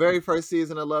watched the very first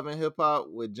season of Love and Hip Hop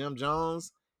with Jim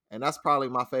Jones, and that's probably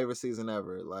my favorite season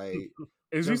ever. Like,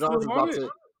 is he still on it?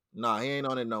 No, he ain't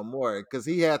on it no more because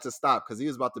he had to stop because he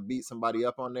was about to beat somebody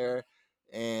up on there.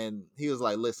 And he was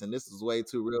like, listen, this is way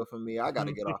too real for me. I got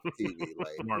to get off the TV.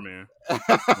 Like, smart man.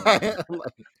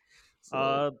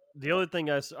 The other thing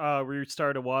we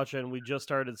started watching, we just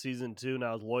started season 2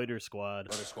 now, is Loiter Squad.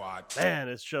 Man,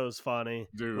 this show's funny.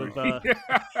 Dude.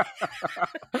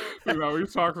 You know,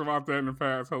 we've talked about that in the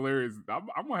past. Hilarious. I'm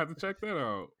going to have to check that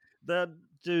out. That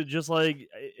dude, just like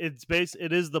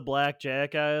it is the Black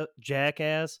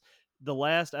Jackass. The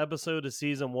last episode of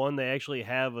season 1, they actually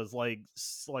have a like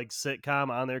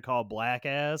sitcom on there called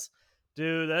Blackass,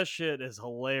 Dude, that shit is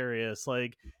hilarious.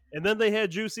 Like, and then they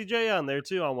had Juicy J on there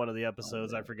too on one of the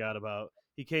episodes. I forgot about.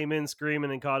 He came in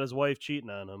screaming and caught his wife cheating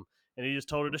on him, and he just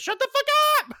told her to shut the fuck up.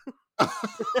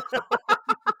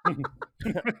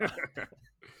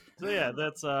 So yeah,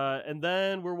 that's and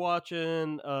then we're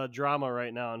watching a drama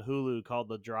right now on Hulu called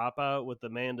The Dropout with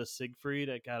Amanda Siegfried.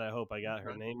 God, I hope I got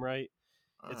her name right.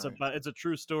 It's a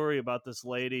true story about this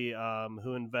lady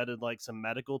who invented like some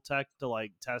medical tech to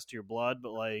like test your blood,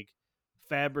 but like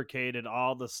fabricated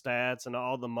all the stats and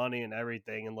all the money and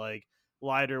everything, and like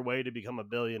lied her way to become a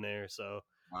billionaire. So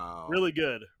really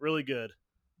good.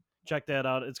 Check that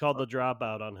out. It's called The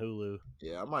Dropout on Hulu.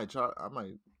 Yeah, I might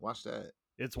watch that.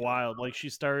 It's wild. Like she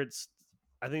starts,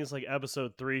 I think it's like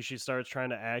episode 3. She starts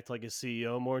trying to act like a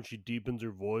CEO more, and she deepens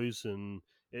her voice, and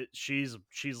she's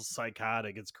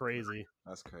psychotic. It's crazy.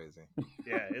 That's crazy.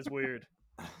 Yeah, it's weird.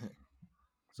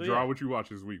 So Draw, what you watch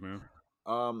this week, man?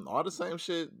 All the same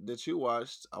shit that you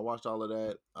watched. I watched all of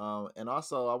that. And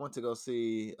also I went to go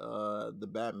see the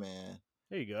Batman.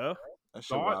 There you go. That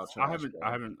shit wild trash.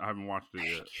 I haven't watched it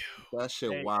yet. That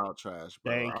shit wild trash,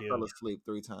 bro. I fell asleep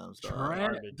 3 times.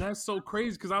 That's so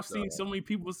crazy because I've seen so many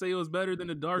people say it was better than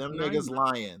the Dark Knight. Them niggas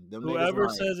lying. Whoever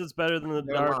says it's better than the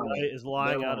Dark Knight is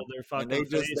lying out of their fucking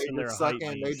face, and they're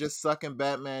sucking. They just sucking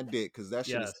Batman dick because that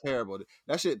shit is terrible.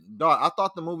 That shit, dog. I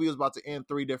thought the movie was about to end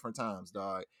 3 different times,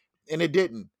 dog, and it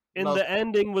didn't. And the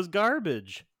ending was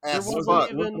garbage. There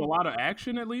wasn't even a lot of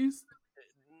action, at least.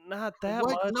 Not that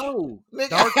much. No,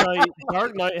 Dark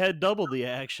Knight had double the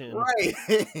action. Right.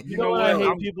 You know what I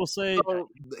hate people say? So,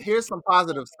 here's some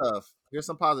positive stuff.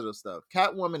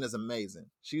 Catwoman is amazing.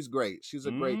 She's great. She's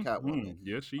a great Catwoman.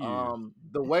 Yes, she is.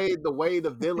 The way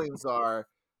the villains are.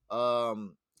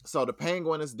 So the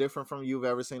Penguin is different from you've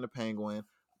ever seen the Penguin.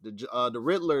 The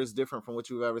Riddler is different from what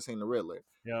you've ever seen the Riddler.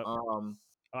 Yeah.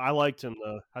 I liked him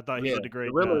though. I thought he did a great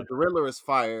job. The Riddler is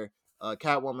fire.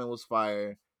 Catwoman was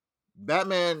fire.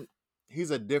 Batman,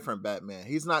 he's a different Batman.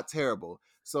 He's not terrible.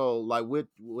 So like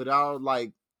without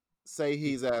like say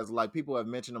he's as like people have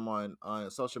mentioned him on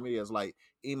social media as like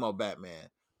emo Batman,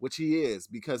 which he is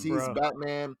because he's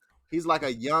Batman. He's like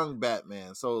a young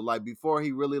Batman. So like before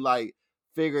he really like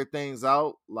figured things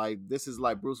out, like this is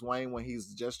like Bruce Wayne when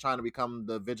he's just trying to become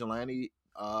the vigilante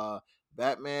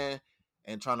Batman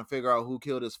and trying to figure out who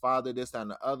killed his father, this, that,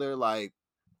 and the other. Like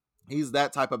he's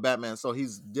that type of Batman, so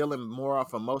he's dealing more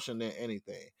off emotion than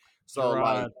anything. So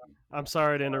like, I'm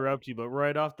sorry to interrupt you, but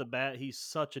right off the bat, he's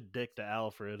such a dick to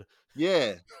Alfred.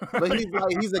 Yeah, but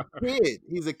he's a kid.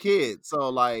 He's a kid, so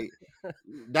like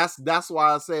that's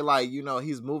why I say like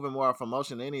he's moving more off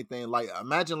emotion than anything. Like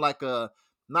imagine like I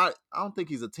don't think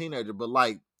he's a teenager, but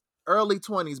like early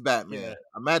 20s Batman. Yeah.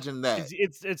 Imagine that.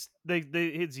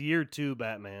 It's year 2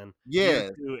 Batman. Yeah,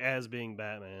 year 2 as being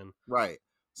Batman. Right.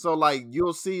 So like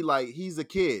you'll see like he's a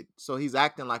kid, so he's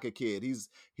acting like a kid. He's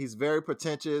very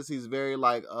pretentious. He's very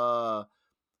like feel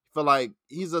like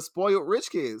he's a spoiled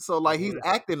rich kid. So like he's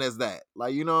acting as that.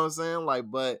 Like you know what I'm saying? Like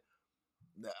but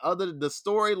the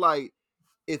story like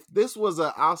if this was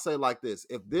I'll say like this,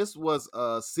 if this was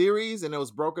a series and it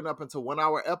was broken up into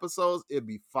 1-hour episodes, it'd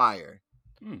be fire.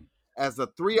 As a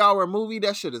 3-hour movie,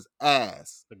 that shit is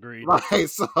ass. Agreed. Like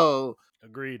so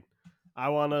agreed. I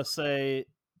want to say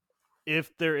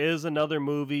if there is another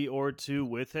movie or 2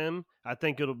 with him, I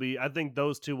think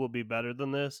those 2 will be better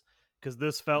than this because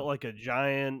this felt like a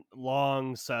giant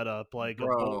long setup, like a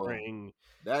boring.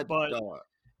 But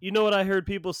you know what I heard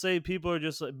people say? People are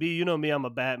just like, you know me, I'm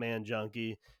a Batman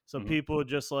junkie. So people are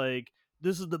just like,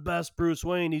 this is the best Bruce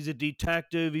Wayne. He's a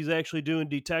detective. He's actually doing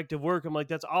detective work. I'm like,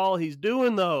 that's all he's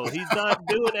doing though. He's not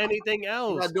doing anything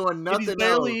else. He's not doing nothing. He's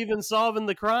barely even solving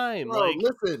the crime. Bro, like,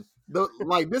 listen.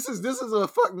 This is what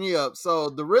fucked me up. So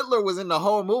the Riddler was in the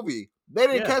whole movie. They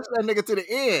didn't catch that nigga to the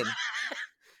end,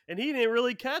 and he didn't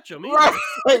really catch him either.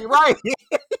 Right.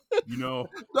 Oh,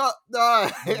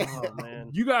 man.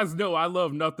 You guys know I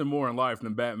love nothing more in life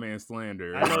than Batman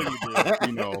slander. I know you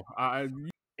do.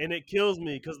 And it kills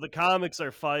me because the comics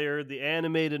are fire, the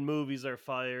animated movies are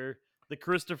fire. The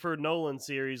Christopher Nolan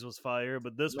series was fire,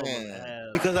 but this one was ass.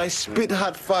 Because I spit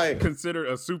hot fire. Considered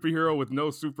a superhero with no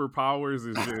superpowers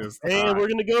is just... And we're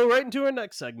going to go right into our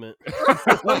next segment. I'm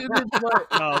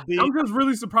just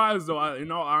really surprised, though,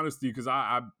 in all honesty, because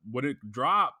I when it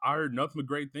dropped, I heard nothing but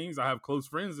great things. I have close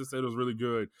friends that said it was really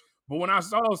good. But when I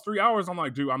saw those 3 hours, I'm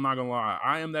like, dude, I'm not going to lie.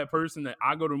 I am that person that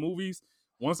I go to movies.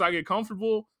 Once I get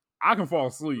comfortable, I can fall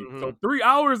asleep. So 3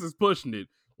 hours is pushing it.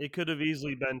 It could have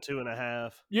easily been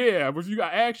 2.5. Yeah, but if you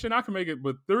got action, I can make it.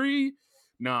 But 3,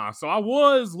 Nah, so I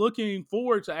was looking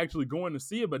forward to actually going to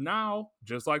see it, but now,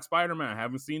 just like Spider-Man, I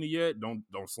haven't seen it yet. Don't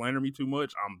slander me too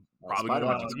much. I'm probably gonna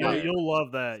Spider-Man watch was it You'll, today. fire. you'll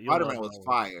love that. You'll Spider-Man love was that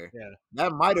one. fire. Yeah.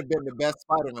 That might have been the best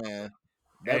Spider-Man.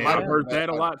 That Hey, might I've have been heard the best that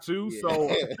a Spider-Man. lot too. Yeah. So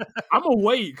I'm gonna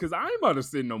wait because I ain't about to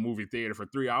sit in no movie theater for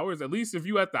 3 hours. At least if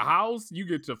you at the house, you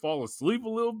get to fall asleep a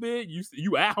little bit.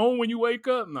 You at home when you wake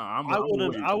up. Nah, I'm gonna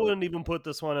wait. I wouldn't even put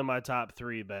this one in my top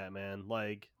 3, Batman.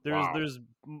 Like there's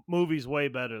movies way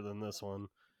better than this one.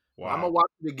 Wow. I'm gonna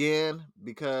watch it again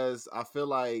because I feel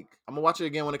like I'm gonna watch it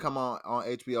again when it come on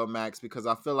HBO Max because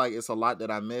I feel like it's a lot that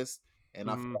I missed,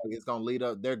 and I feel like it's gonna lead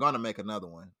up. They're gonna make another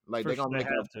one. Like they're gonna They make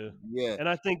have to. Yeah, And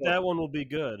I think that one will be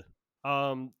good.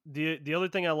 The other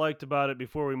thing I liked about it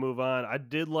before we move on, I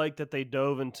did like that they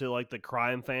dove into like the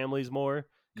crime families more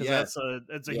because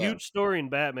that's a huge story in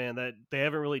Batman that they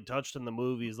haven't really touched in the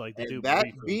movies like they do. That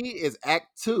briefly. B is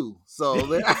Act 2, so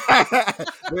there's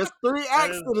 3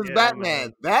 acts to this Batman.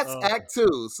 Man. That's Act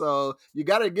 2, so you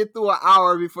got to get through an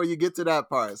hour before you get to that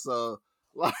part. So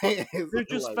like, it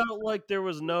just felt like there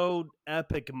was no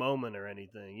epic moment or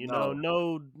anything. You know,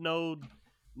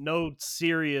 no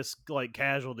serious like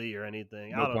casualty or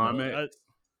anything. No I don't climax.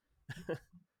 know.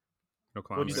 No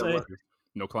climax. What'd you say?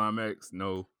 No climax.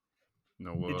 No.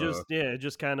 It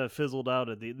just kind of fizzled out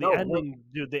at the ending.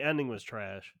 Dude, the ending was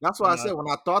trash. That's why I said when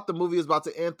I thought the movie was about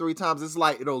to end 3 times, it's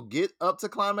like it'll get up to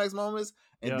climax moments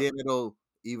and then it'll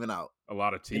even out. A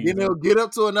lot of teasing. And then it'll get up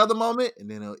to another moment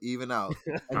and then it'll even out.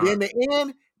 And then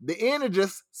the end will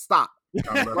just stop.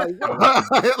 Kind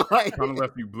of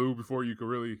left you blue before you could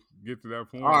really get to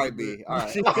that point. All right, B. All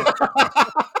right.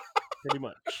 Pretty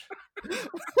much.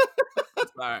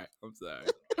 I'm sorry.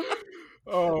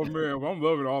 Oh man, well, I'm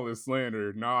loving all this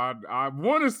slander. Now I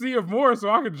want to see if more so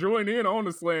I can join in on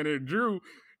the slander. Drew,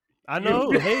 I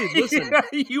know. Hey, listen,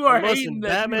 you are hating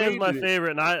that Batman's my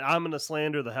favorite, and I'm gonna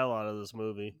slander the hell out of this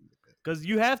movie because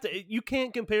you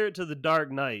can't compare it to The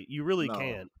Dark Knight. You really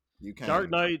can't. You can't.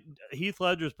 Dark Knight, Heath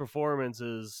Ledger's performance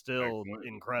is still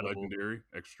incredible, legendary,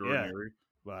 extraordinary. Yeah,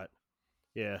 but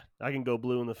yeah, I can go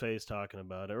blue in the face talking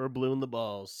about it, or blue in the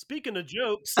balls. Speaking of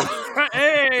jokes,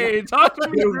 hey, talk to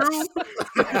me, Drew.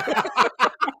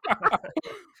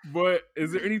 But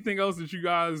is there anything else that you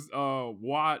guys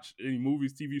watch? Any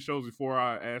movies, TV shows? Before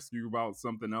I ask you about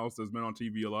something else that's been on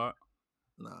TV a lot.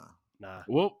 Nah.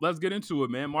 Well, let's get into it,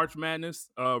 man. March Madness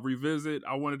revisit.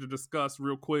 I wanted to discuss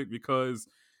real quick because,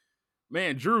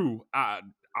 man, Drew, I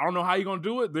don't know how you're going to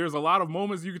do it. There's a lot of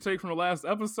moments you can take from the last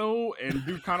episode and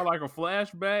do kind of like a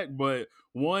flashback. But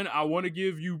one, I want to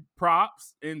give you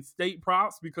props and state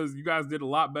props because you guys did a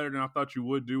lot better than I thought you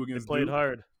would do against Duke. They played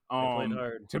hard.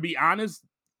 hard. To be honest,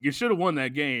 you should have won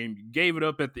that game. You gave it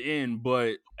up at the end,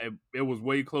 but it was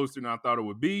way closer than I thought it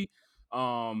would be.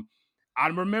 I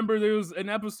remember there was an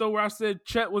episode where I said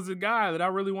Chet was a guy that I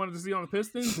really wanted to see on the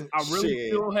Pistons. I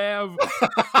really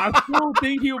I still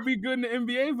think he'll be good in the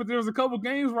NBA, but there was a couple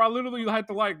games where I literally had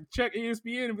to like check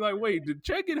ESPN and be like, wait, did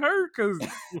Chet get hurt? Because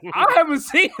I haven't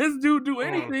seen this dude do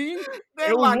anything.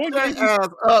 They locked that ass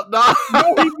up, dog.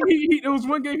 It was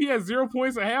one game he had 0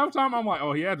 points at halftime. I'm like,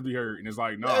 oh, he had to be hurt. And it's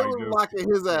like, no, they were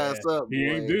locking his ass up. He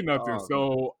ain't did nothing.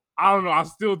 So I don't know. I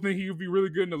still think he could be really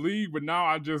good in the league, but now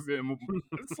I just am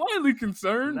slightly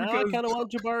concerned. Now because I kind of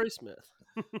want Jabari Smith.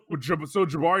 So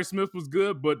Jabari Smith was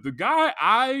good, but the guy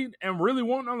I am really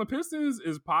wanting on the Pistons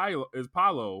is Paolo.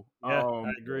 Yeah,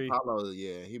 I agree. Paolo,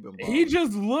 yeah, he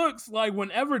just looks like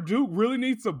whenever Duke really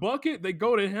needs a bucket, they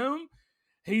go to him.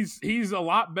 He's a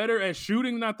lot better at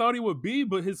shooting than I thought he would be,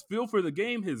 but his feel for the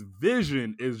game, his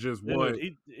vision is just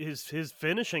his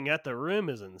finishing at the rim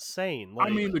is insane. Like,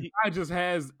 I mean, the guy just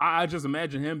has. I just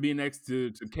imagine him being next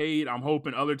to Cade. I'm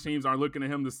hoping other teams aren't looking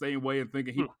at him the same way and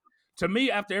thinking he. To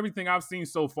me, after everything I've seen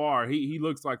so far, he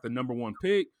looks like the number one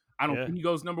pick. I don't think he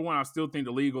goes number one. I still think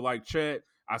the league will like Chet.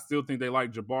 I still think they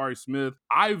like Jabari Smith.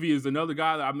 Ivy is another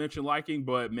guy that I mentioned liking,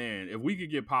 but man, if we could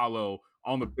get Paolo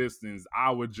on the Pistons,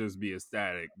 I would just be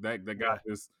ecstatic. That guy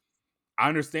I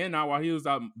understand now why he was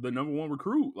the number one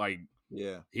recruit. Like,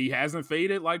 he hasn't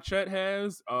faded like Chet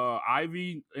has.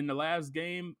 Ivy in the last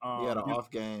game, he had an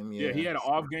off game. Yeah, he had an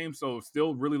off game, so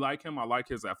still really like him. I like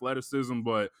his athleticism,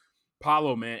 but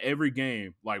Paolo, man, every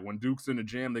game, like when Duke's in the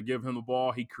jam, they give him the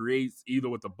ball. He creates either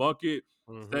with the bucket,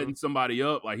 setting somebody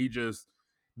up. Like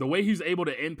the way he's able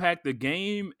to impact the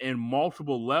game in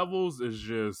multiple levels is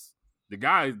just the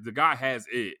guy has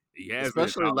it. He has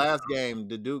especially last game,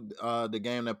 the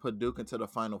game that put Duke into the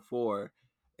Final Four.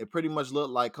 It pretty much looked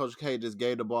like Coach K just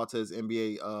gave the ball to his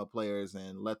NBA players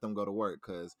and let them go to work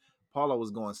because Paulo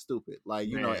was going stupid. Like,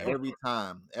 you know,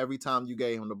 Man. every time you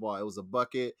gave him the ball, it was a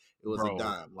bucket, it was Bro. a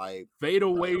dime. Like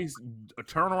fadeaways,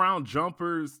 turnaround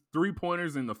jumpers,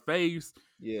 3-pointers in the face.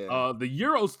 yeah. The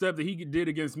Euro step that he did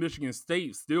against Michigan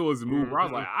State still is a move where I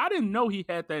was like, I didn't know he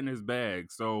had that in his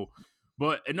bag. So,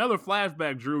 but another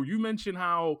flashback, Drew, you mentioned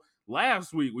how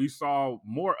last week we saw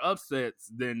more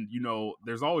upsets than, you know,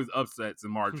 there's always upsets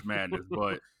in March Madness,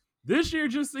 but this year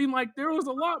just seemed like there was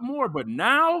a lot more. But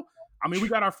now, I mean, we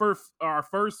got our first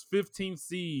 15th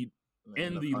seed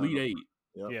in the Elite Eight.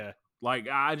 Yep. Yeah. Like,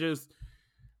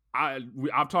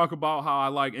 I've talked about how I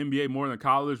like NBA more than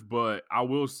college, but I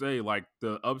will say, like,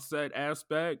 the upset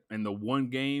aspect and the one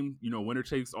game, you know, winner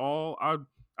takes all, I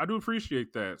do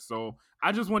appreciate that. So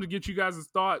I just wanted to get you guys'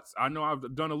 thoughts. I know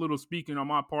I've done a little speaking on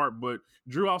my part, but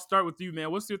Drew, I'll start with you,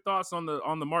 man. What's your thoughts on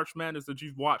the March Madness that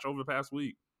you've watched over the past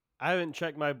week? I haven't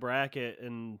checked my bracket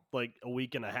in like a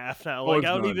week and a half now. Oh, Like it's I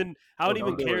don't done.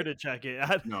 even do care it. to check it.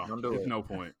 No, Don't do there's it. no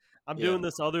point. I'm Yeah. doing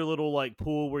this other little like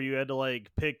pool where you had to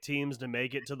like pick teams to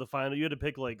make it to the final. You had to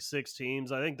pick like 6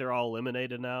 teams. I think they're all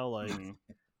eliminated now. Like, Mhm.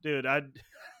 dude,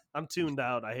 I'm tuned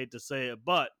out. I hate to say it,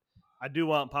 but I do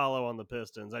want Paulo on the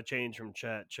Pistons. I changed from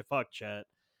Chet. Fuck Chet.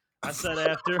 I said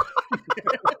after,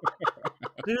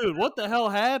 dude, what the hell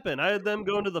happened? I had them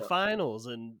going to the finals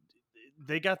and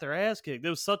they got their ass kicked. It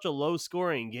was such a low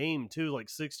scoring game too, like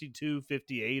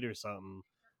 62-58 or something.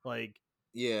 Like,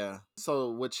 Yeah.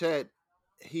 So with Chet,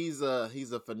 he's a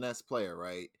finesse player,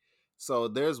 right? So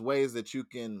there's ways that you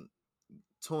can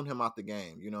tune him out the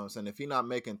game. You know what I'm saying? If he's not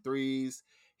making threes,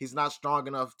 he's not strong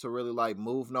enough to really like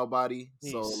move nobody.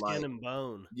 he's So skin like and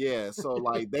bone. yeah, so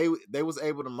like they was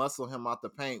able to muscle him out the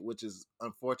paint, which is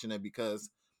unfortunate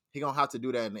because he gonna have to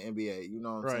do that in the NBA. You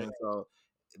know what I'm Right. saying? So,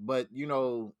 but you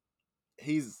know,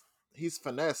 he's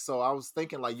finesse. So I was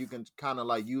thinking like you can kind of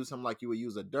like use him like you would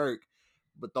use a Dirk,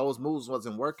 but those moves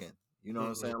wasn't working. You know what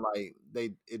I'm saying? Like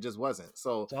it just wasn't.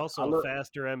 So It's also a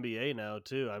faster NBA now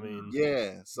too. I mean,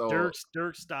 yeah. So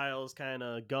Dirk style is kind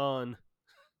of gone.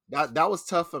 that was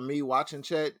tough for me watching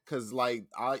Chet because like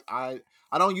I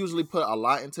don't usually put a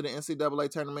lot into the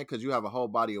NCAA tournament because you have a whole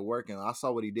body of work and I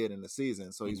saw what he did in the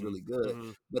season, so he's really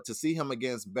good. But to see him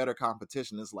against better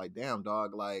competition, it's like damn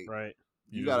dog, like Right.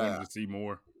 You wanted to see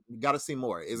more. You got to see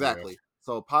more. Exactly.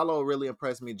 So Paulo really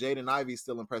impressed me. Jaden Ivey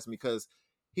still impressed me because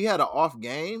he had an off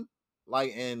game,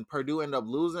 like, and Purdue ended up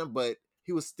losing, but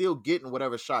he was still getting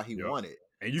whatever shot he wanted.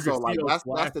 And you so can like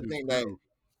see that's the thing that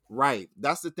right.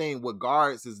 That's the thing with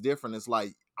guards is different. It's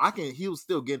like he was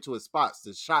still getting to his spots.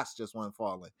 The shots just weren't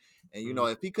falling. And you know,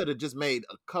 if he could have just made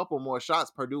a couple more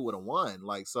shots, Purdue would have won.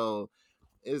 Like so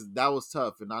that was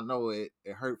tough. And I know it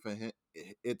hurt for him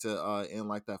it to end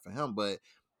like that for him, but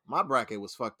my bracket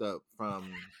was fucked up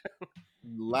from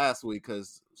last week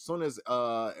because as soon as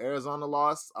Arizona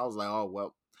lost, I was like, oh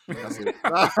well, that's it.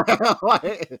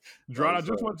 Dron, I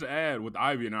just wanted to add with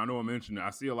Ivy, and I know I mentioned it,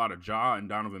 I see a lot of Ja and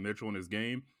Donovan Mitchell in his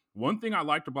game. One thing I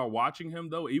liked about watching him,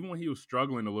 though, even when he was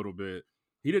struggling a little bit,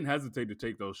 he didn't hesitate to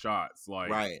take those shots.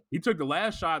 Like he took the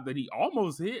last shot that he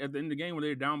almost hit at the end of the game when they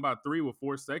were down by 3 with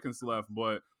 4 seconds left,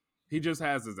 but he just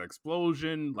has his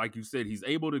explosion. Like you said, he's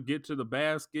able to get to the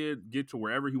basket, get to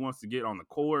wherever he wants to get on the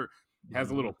court.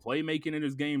 Has a little playmaking in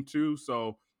his game too.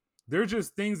 So there's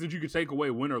just things that you could take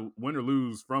away win or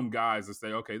lose from guys to say,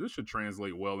 okay, this should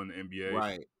translate well in the NBA.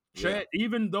 Right. Chet,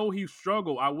 even though he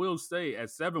struggled, I will say at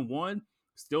 7-1,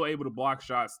 still able to block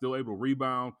shots, still able to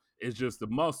rebound. It's just the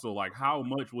muscle. Like how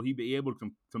much will he be able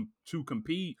to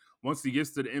compete once he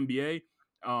gets to the NBA?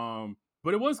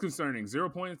 But it was concerning. 0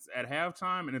 points at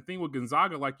halftime. And the thing with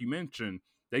Gonzaga, like you mentioned,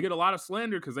 they get a lot of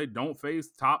slander because they don't face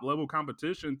top-level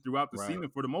competition throughout the season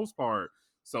for the most part.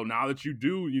 So now that you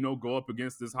do, go up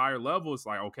against this higher level, it's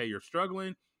like, okay, you're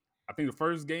struggling. I think the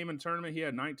first game in the tournament, he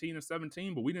had 19 or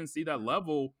 17, but we didn't see that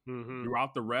level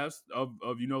throughout the rest of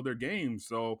their games.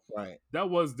 So that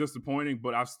was disappointing,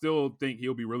 but I still think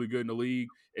he'll be really good in the league.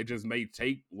 It just may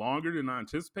take longer than I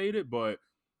anticipated, but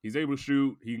he's able to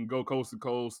shoot. He can go coast to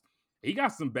coast. He got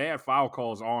some bad foul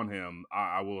calls on him,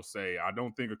 I will say. I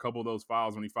don't think a couple of those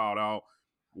fouls when he fouled out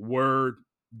were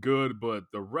good, but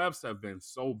the refs have been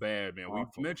so bad, man. We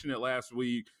mentioned it last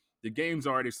week. The game's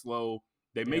already slow.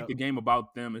 They make the game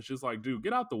about them. It's just like, dude,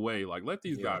 get out the way. Like, let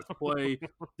these guys play.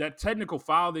 That technical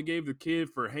foul they gave the kid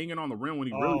for hanging on the rim when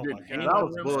he really didn't hang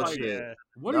on the rim. Bullshit. Like,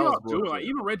 what are y'all doing? Like,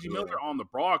 even Reggie Miller on the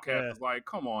broadcast was like,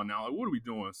 come on now. Like, what are we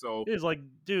doing? So it's like,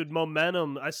 dude,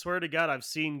 momentum. I swear to God, I've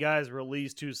seen guys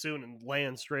release too soon and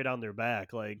land straight on their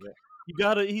back. Like, you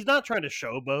gotta, he's not trying to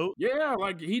showboat. Yeah,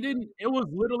 like he didn't, it was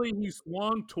literally he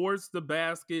swung towards the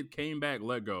basket, came back,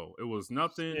 let go. It was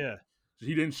nothing. Yeah.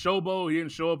 he didn't showboat. He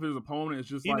didn't show up his opponent. It's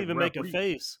just he didn't even ref, make a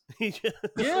face.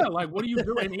 Yeah, like what are you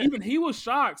doing? And even he was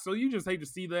shocked. So you just hate to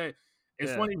see that.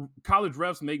 It's funny. College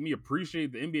refs make me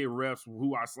appreciate the NBA refs,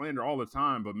 who I slander all the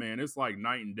time. But man, it's like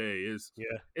night and day.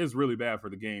 It's really bad for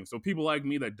the game. So people like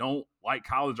me that don't like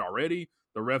college already,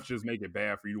 the refs just make it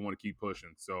bad for you to want to keep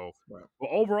pushing. So, but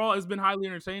overall, it's been highly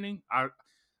entertaining. I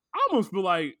almost feel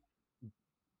like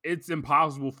it's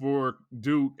impossible for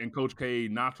Duke and Coach K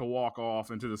not to walk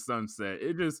off into the sunset.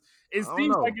 It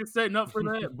seems like it's setting up for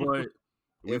that. But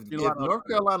if North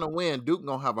Carolina win, Duke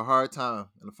gonna have a hard time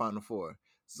in the Final Four.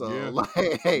 So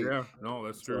no,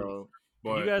 that's true. So,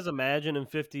 but can you guys imagine in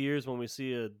 50 years when we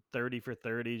see a 30 for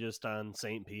 30 just on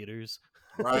St. Peter's?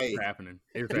 Right, it's happening.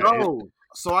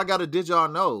 So I got a did y'all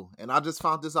know, and I just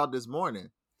found this out this morning.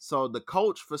 So the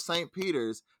coach for St.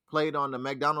 Peter's played on the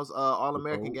McDonald's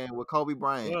All-American game with Kobe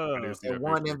Bryant and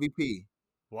won MVP.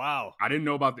 Wow. I didn't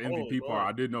know about the MVP part.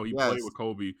 I did know he played with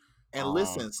Kobe. And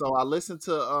listen, so I listened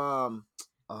to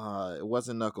it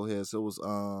wasn't Knuckleheads, it was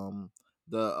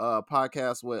the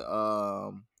podcast with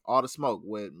All the Smoke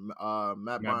with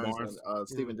Matt Barnes and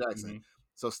Steven Jackson. Mm-hmm.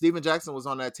 So Steven Jackson was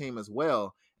on that team as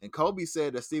well, and Kobe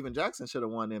said that Steven Jackson should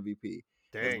have won MVP.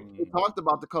 Dang. He talked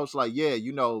about the coach like,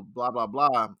 blah blah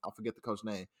blah. I forget the coach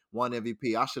name. Won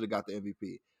MVP. I should have got the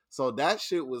MVP. So that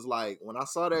shit was like, when I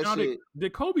saw that shit.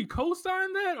 Did Kobe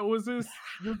co-sign that, or was this?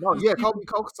 No, Kobe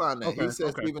co-signed that. Okay, he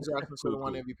said Steven Jackson should have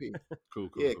won MVP. Cool.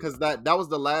 Yeah, because that was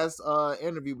the last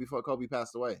interview before Kobe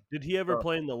passed away. Did he ever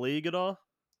play in the league at all?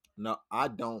 No, I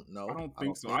don't know. I don't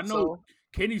think so. I know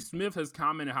Kenny Smith has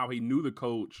commented how he knew the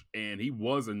coach and he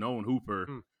was a known hooper.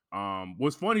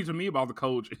 What's funny to me about the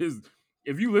coach is,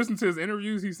 if you listen to his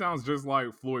interviews, he sounds just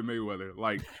like Floyd Mayweather.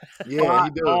 Like, he does.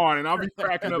 And I'll be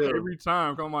cracking up every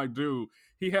time. I'm like, dude,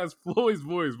 he has Floyd's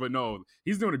voice, but no,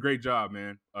 he's doing a great job,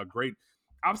 man.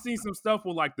 I've seen some stuff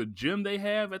with like the gym they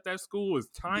have at that school is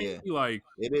tiny. Like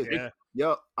it is. Yeah.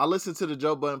 Yo, I listened to the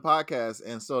Joe Budden podcast,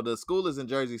 and so the school is in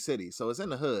Jersey City, so it's in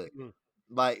the hood.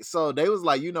 Like, so they was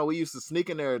like, we used to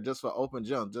sneak in there just for open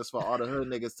gym, just for all the hood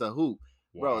niggas to hoop.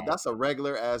 Bro, that's a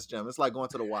regular ass gym. It's like going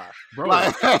to the Y. Bro,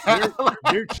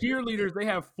 they're cheerleaders. They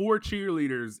have 4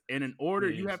 cheerleaders, and in order,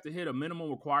 you have to hit a minimum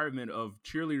requirement of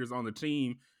cheerleaders on the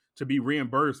team to be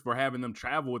reimbursed for having them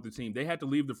travel with the team. They had to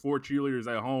leave the 4 cheerleaders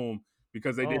at home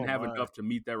because they didn't have enough to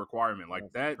meet that requirement. Like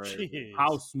that's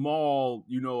how small,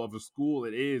 of a school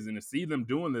it is. And to see them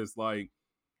doing this, like,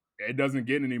 it doesn't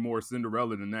get any more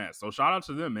Cinderella than that. So shout out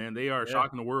to them, man. They are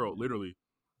shocking the world, literally.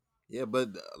 Yeah, but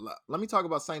let me talk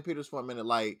about St. Peter's for a minute.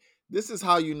 Like, this is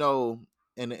how in the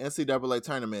NCAA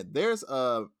tournament, there's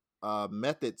a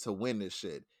method to win this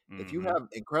shit. Mm-hmm. If you have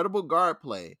incredible guard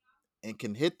play and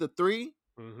can hit the 3,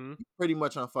 you're pretty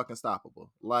much unfucking stoppable.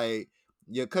 Like,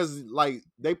 because like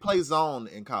they play zone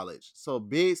in college, so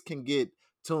bigs can get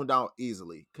tuned out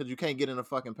easily because you can't get in the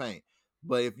fucking paint.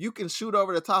 But if you can shoot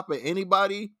over the top of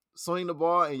anybody, swing the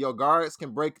ball, and your guards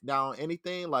can break down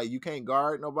anything, like you can't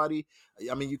guard nobody.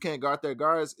 I mean, you can't guard their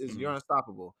guards. You're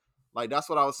unstoppable. Like, that's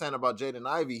what I was saying about Jaden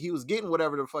Ivey. He was getting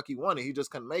whatever the fuck he wanted. He just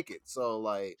couldn't make it. So,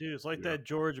 like, dude, it's like that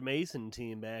George Mason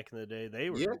team back in the day. They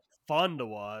were fun to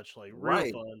watch, like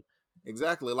real fun.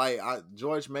 Exactly. Like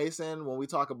George Mason, when we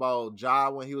talk about Ja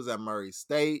when he was at Murray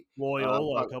State.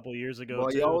 Loyola a couple years ago.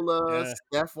 Loyola,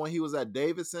 Steph when he was at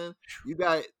Davidson. You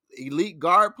got elite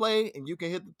guard play and you can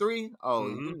hit the 3. Oh,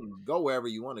 you can go wherever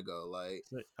you want to go. Like,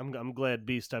 I'm glad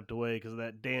B stepped away because of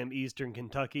that damn Eastern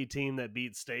Kentucky team that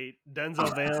beat State.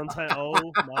 Denzel Valentine.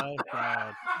 Oh my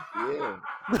God. Yeah.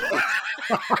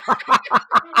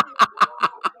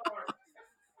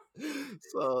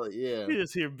 So yeah, you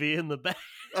just hear B in the back.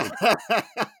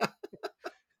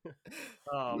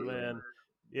 Oh man,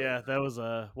 yeah, that was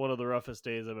one of the roughest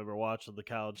days I've ever watched of the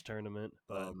college tournament.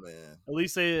 But man, at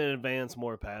least they didn't advance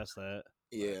more past that.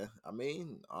 Yeah, I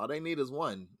mean, all they need is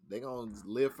one. They gonna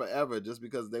live forever just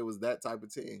because they was that type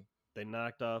of team. They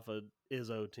knocked off a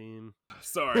Izzo team.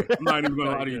 Sorry, I'm not even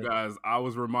gonna lie to you guys. I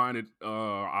was reminded.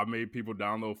 I made people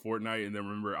download Fortnite, and then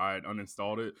remember I had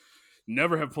uninstalled it.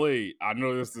 Never have played. I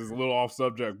know this is a little off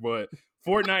subject, but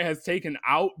Fortnite has taken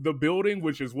out the building,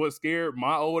 which is what scared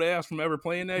my old ass from ever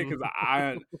playing that, because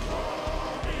I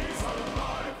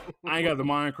ain't got the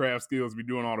Minecraft skills to be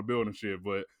doing all the building shit.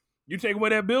 But you take away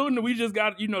that building and we just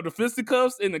got, the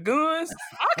fisticuffs and the guns,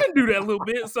 I can do that a little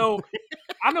bit. So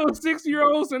I know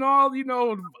 6-year-olds and all,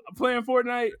 playing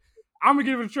Fortnite. I'm going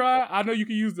to give it a try. I know you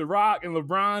can use The Rock and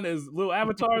LeBron as little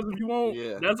avatars if you want.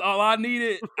 Yeah. That's all I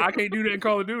needed. I can't do that in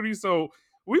Call of Duty. So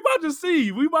we about to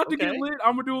see. We about to get lit.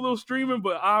 I'm going to do a little streaming,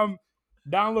 but I'm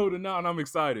downloading now and I'm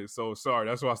excited. So sorry.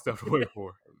 That's what I stepped away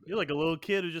for. You're like a little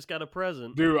kid who just got a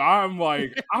present. Dude, I'm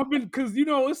like, I've been, because, you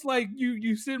know, it's like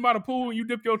you sitting by the pool and you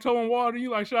dip your toe in water and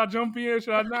you like, should I jump in?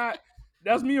 Should I not?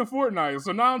 That's me in Fortnite.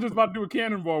 So now I'm just about to do a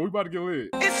cannonball. We about to get lit.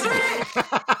 There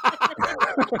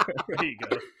you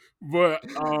go. But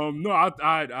no,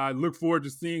 I look forward to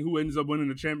seeing who ends up winning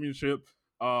the championship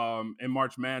in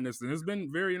March Madness, and it's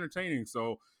been very entertaining.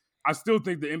 So I still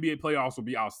think the NBA playoffs will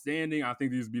be outstanding. I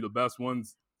think these will be the best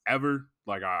ones ever.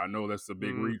 Like, I know that's a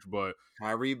big reach, but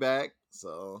Kyrie back,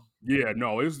 so yeah,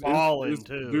 no, it's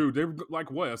too. Dude, they're like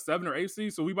what, a 7 or 8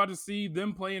 seed, so we about to see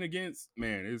them playing against,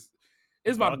 man,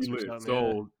 it's about to be lit.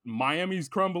 So Miami's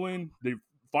crumbling. They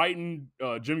fighting.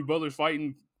 Jimmy Butler's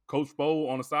fighting Coach Spo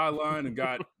on the sideline and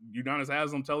got Udonis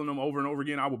Haslem telling them over and over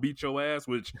again, "I will beat your ass."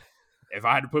 Which, if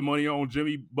I had to put money on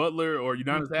Jimmy Butler or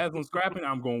Udonis Haslem scrapping,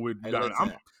 I'm going with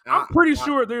Udonis. I'm pretty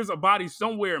sure there's a body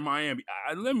somewhere in Miami.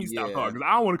 Let me stop talking because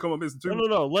I don't want to come up missing too.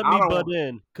 No. Let me butt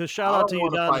in because shout out to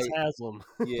Udonis Haslem.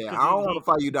 Yeah, I don't want to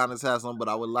fight Udonis Haslem, but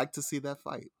I would like to see that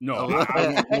fight. No, I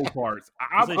want no parts.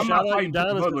 I'm shout not out fighting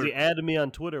Udonis Butler. because he added me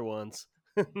on Twitter once.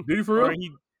 Did he for real?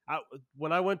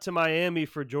 When I went to Miami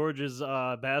for George's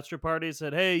bachelor party, he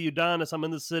said, "Hey, Udonis, I'm in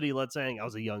the city. Let's hang." I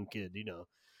was a young kid, you know,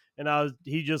 and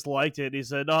he just liked it. He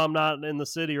said, "No, I'm not in the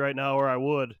city right now, or I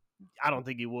would." I don't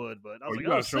think he would, but I was I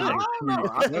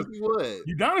think he would.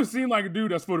 Udonis seemed like a dude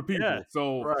that's for the people. Yeah,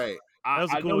 so right.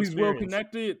 I know he's well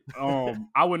connected.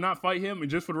 I would not fight him,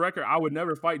 and just for the record, I would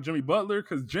never fight Jimmy Butler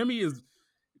because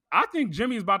I think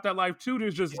Jimmy is about that life too.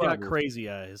 There's just he's got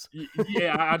crazy eyes.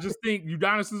 Yeah, I just think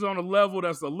Udonis is on a level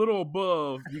that's a little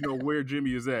above, where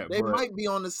Jimmy is at. They might be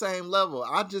on the same level.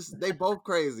 They both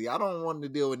crazy. I don't want to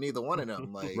deal with neither one of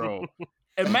them. Like, bro,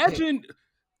 imagine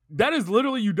that is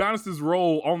literally Udonis's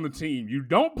role on the team. You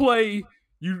don't play.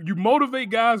 You motivate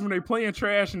guys when they playing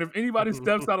trash, and if anybody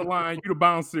steps out of line, you the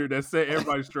bouncer that set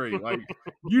everybody straight. Like,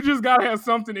 you just gotta have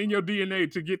something in your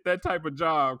DNA to get that type of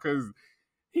job because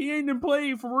he ain't been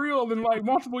played for real in like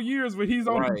multiple years, but he's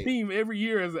on the team every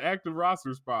year as an active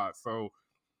roster spot. So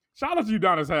shout out to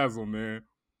Udonis Haslem, man.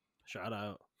 Shout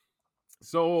out.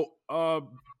 So I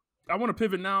want to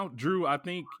pivot now. Drew, I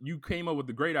think you came up with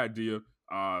a great idea.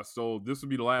 So this will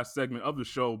be the last segment of the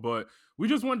show, but we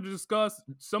just wanted to discuss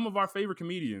some of our favorite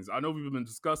comedians. I know we've been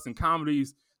discussing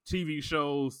comedies, TV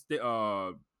shows,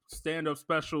 stand-up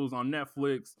specials on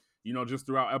Netflix, just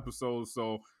throughout episodes.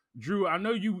 So Drew, I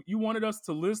know you wanted us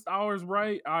to list ours,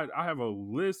 right? I have a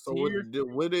list here.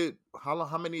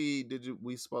 How many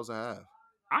we supposed to have?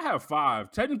 I have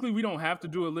 5. Technically, we don't have to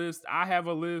do a list. I have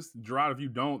a list. Gerard, if you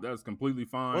don't, that's completely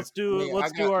fine. Let's do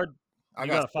our. I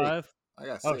got 5. I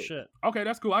got 6. Oh shit. Okay,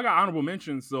 that's cool. I got honorable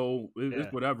mentions, so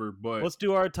it's whatever. But let's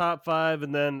do our top 5,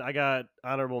 and then I got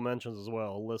honorable mentions as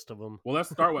well. A list of them. Well, let's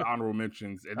start with honorable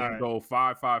mentions, and then go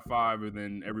 5, 5, 5, and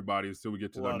then everybody until we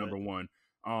get to our number 1.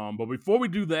 But before we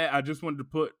do that, I just wanted to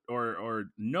put or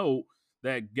note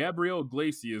that Gabriel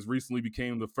Iglesias recently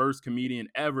became the first comedian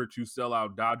ever to sell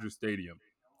out Dodger Stadium.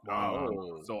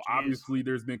 So obviously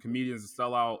there's been comedians that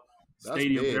sell out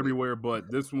stadiums everywhere,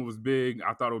 but this one was big.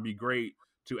 I thought it would be great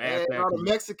to add that. All the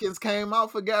Mexicans came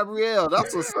out for Gabriel.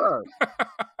 That's what's up.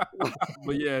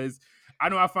 But yeah, I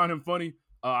know I found him funny.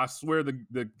 I swear the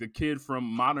kid from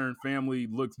Modern Family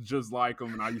looks just like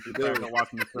him, and I used to crack up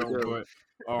watching the film. But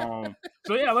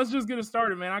so yeah, let's just get it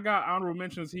started, man. I got honorable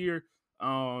mentions here.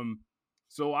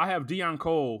 So I have Deon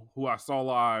Cole, who I saw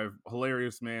live,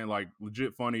 hilarious, man, like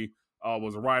legit funny.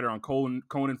 Was a writer on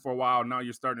Conan for a while. Now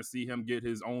you're starting to see him get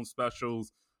his own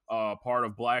specials. Part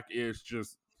of Black-ish,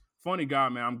 just funny guy,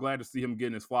 man. I'm glad to see him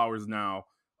getting his flowers now.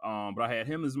 But I had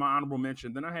him as my honorable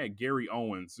mention. Then I had Gary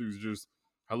Owens, who's just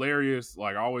hilarious.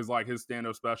 Like, I always like his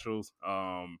stand-up specials.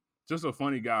 Just a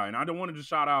funny guy. And I don't want to just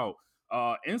shout out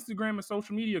Instagram and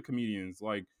social media comedians.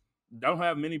 Like, don't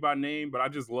have many by name, but I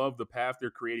just love the path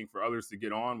they're creating for others to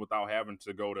get on without having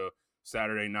to go to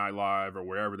Saturday Night Live or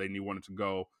wherever they wanted to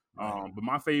go. But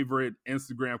my favorite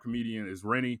Instagram comedian is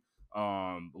Rennie.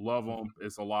 Love him.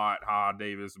 It's a lot. Ha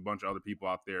Davis, a bunch of other people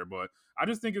out there. But I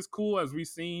just think it's cool as we've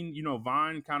seen,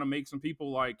 Vine kind of make some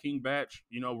people like King Batch,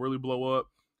 really blow up.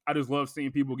 I just love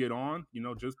seeing people get on,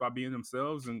 just by being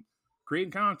themselves and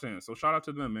creating content. So shout out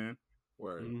to them, man.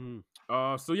 Word.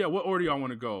 Mm-hmm. So yeah, what order y'all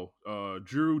want to go?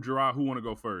 Drew, Gerard, who want to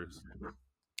go first?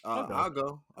 I'll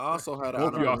go. I also had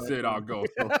both of y'all said I'll go.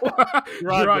 So.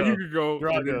 Gerard, you can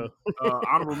go.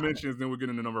 Honorable mentions, then we'll get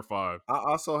into number 5. I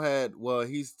also had,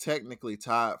 he's technically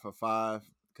tied for 5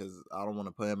 because I don't want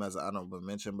to put him as an honorable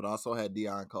mention, but I also had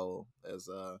Deon Cole as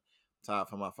tied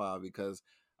for my 5 because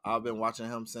I've been watching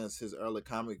him since his early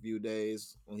Comic View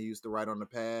days when he used to write on the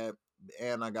pad,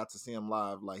 and I got to see him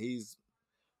live. Like, he's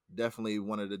definitely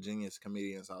one of the genius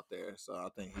comedians out there, so I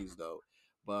think he's dope.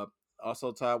 But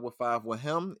also tied with 5 with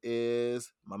him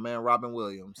is my man Robin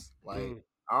Williams. Like,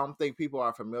 I don't think people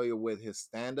are familiar with his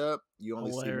stand-up. You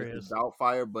only see Mr.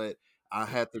 Doubtfire, but I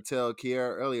had to tell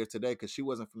Kiara earlier today because she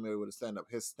wasn't familiar with his stand-up.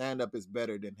 His stand-up is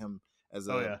better than him as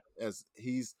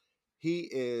he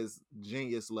is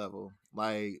genius level.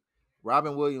 Like,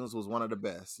 Robin Williams was one of the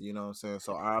best, you know what I'm saying?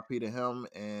 So RIP to him,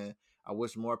 and I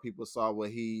wish more people saw what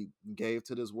he gave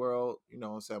to this world, you know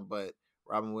what I'm saying? But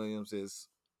Robin Williams is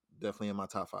definitely in my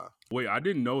top 5. Wait, I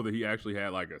didn't know that he actually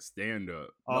had like a stand-up.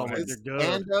 Oh,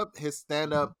 No, his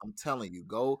stand-up, I'm telling you,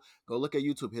 go look at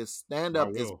YouTube. His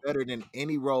stand-up is better than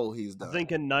any role he's done. I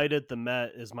think A Night at the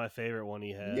Met is my favorite one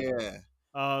he had. Yeah.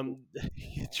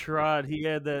 Trod, he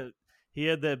had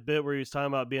that bit where he was talking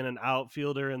about being an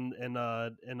outfielder in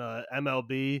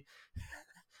MLB.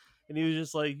 And he was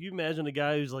just like, you imagine a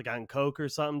guy who's like on coke or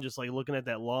something, just like looking at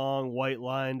that long white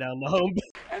line down the home.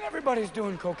 And everybody's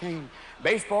doing cocaine.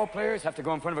 Baseball players have to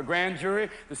go in front of a grand jury.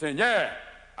 They're saying, yeah,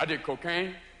 I did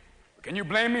cocaine. Can you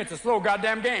blame me? It's a slow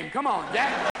goddamn game. Come on,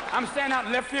 Jack. I'm standing out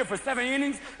in left field for 7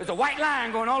 innings. There's a white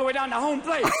line going all the way down to home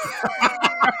plate.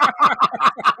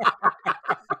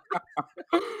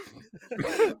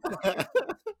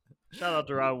 Shout out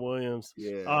to Rob Williams.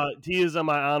 Yeah. He is on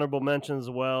my honorable mentions as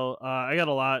well. I got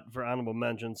a lot for honorable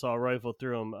mentions, so I'll rifle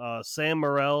through them. Sam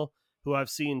Morril, who I've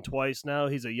seen twice now.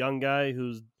 He's a young guy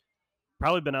who's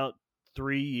probably been out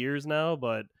 3 years now,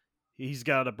 but he's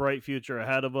got a bright future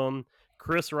ahead of him.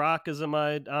 Chris Rock is in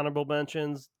my honorable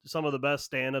mentions. Some of the best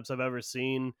stand-ups I've ever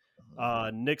seen.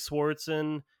 Nick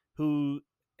Swartzen, who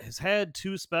has had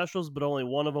 2 specials, but only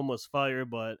one of them was fire,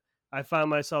 but I find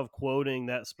myself quoting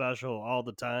that special all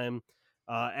the time.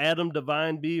 Adam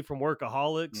Devine B from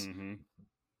Workaholics. Mm-hmm.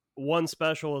 One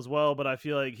special as well, but I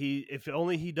feel like if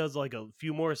only he does like a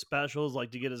few more specials,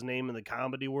 like to get his name in the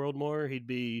comedy world more, he'd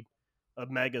be a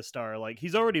mega star. Like,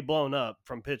 he's already blown up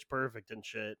from Pitch Perfect and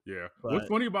shit. Yeah. But What's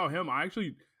funny about him, I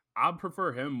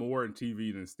prefer him more in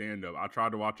TV than stand-up. I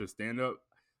tried to watch his stand-up.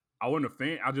 I wasn't a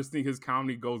fan. I just think his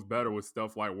comedy goes better with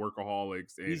stuff like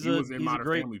Workaholics, and he was in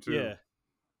Modern Family too. Yeah.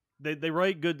 They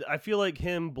write good. I feel like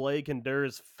him, Blake, and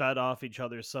Durs fed off each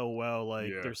other so well,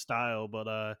 their style.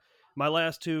 But my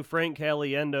last 2, Frank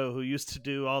Caliendo, who used to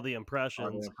do all the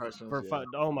impressions.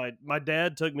 My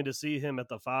dad took me to see him at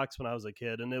the Fox when I was a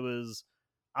kid, and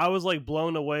I was like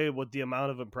blown away with the amount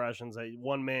of impressions that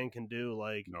one man can do,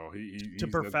 like he's to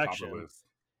perfection.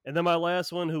 And then my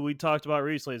last one, who we talked about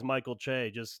recently, is Michael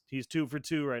Che. He's 2 for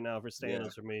 2 right now for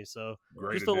stand-ups for me. So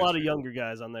just a lot of younger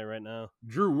guys on there right now.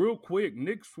 Drew, real quick,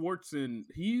 Nick Swartzen,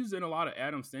 he's in a lot of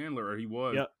Adam Sandler, or he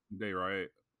was today, right?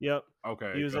 Yep.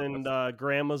 Okay. He was in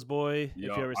Grandma's Boy.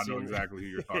 Yep, if you ever I seen know exactly who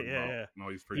you're talking about. No,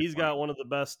 he's pretty. He's got one of the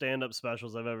best stand-up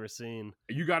specials I've ever seen.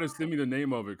 You got to send me the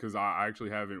name of it because I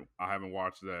actually haven't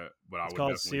watched that. But it's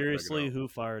called Seriously, Who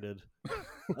Farted?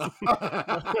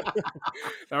 That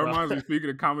reminds me,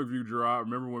 speaking of Comic View, Gerard,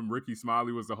 remember when Ricky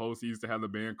Smiley was the host? He used to have the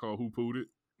band called Who Pooed It?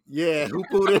 Yeah, Who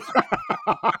Pooed It?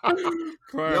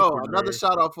 Yo, another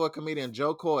shout out for a comedian,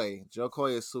 Joe Coy. Joe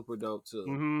Coy is super dope too.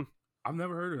 Mm-hmm. I've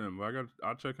never heard of him, but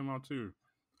I'll check him out too.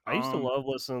 I used to love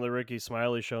listening to the Ricky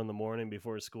Smiley show in the morning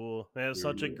before school. Man, it's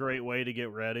such a great way to get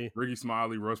ready. Ricky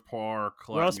Smiley, Russ Parr,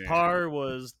 Russ Parr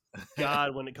was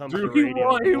God when it comes to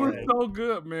radio. He was so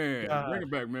good, man. Bringing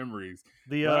back memories.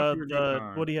 What do you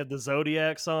have? The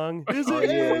Zodiac song? Is it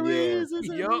Aries?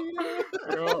 Yep.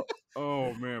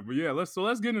 Oh man, but yeah, let's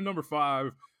get into number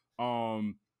 5.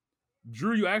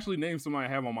 Drew, you actually named somebody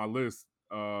I have on my list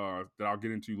that I'll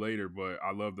get into later, but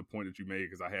I love the point that you made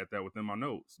because I had that within my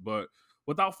notes. But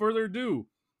without further ado,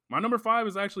 my number 5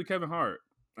 is actually Kevin Hart.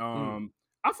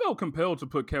 I felt compelled to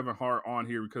put Kevin Hart on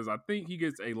here because I think he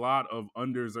gets a lot of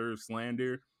undeserved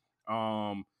slander.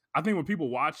 I think when people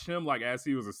watched him, like as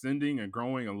he was ascending and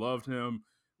growing and loved him,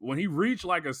 when he reached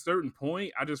like a certain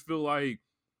point, I just feel like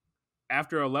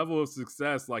after a level of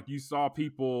success, like you saw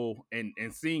people and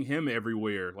seeing him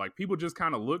everywhere, like people just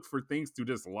kind of looked for things to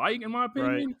dislike, in my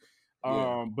opinion.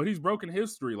 Right. But he's broken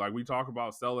history. Like we talk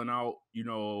about selling out,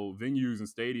 venues and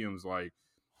stadiums. Like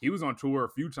he was on tour a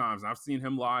few times. And I've seen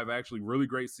him live, actually really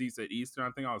great seats at Eastern. I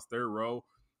think I was 3rd row.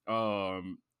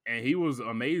 And he was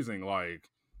amazing. Like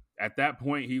at that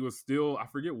point, he was still, I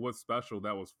forget what special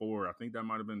that was for. I think that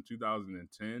might've been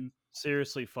 2010.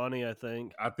 Seriously Funny, I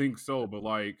think. I think so. But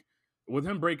like with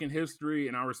him breaking history,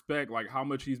 and I respect like how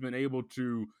much he's been able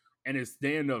to, and his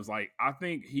stand-ups, like I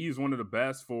think he's one of the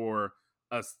best for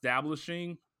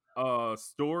establishing a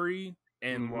story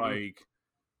and like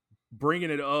bringing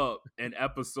it up an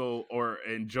episode or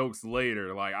in jokes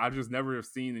later. Like I just never have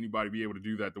seen anybody be able to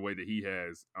do that the way that he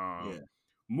has.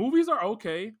 Movies are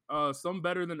okay. Some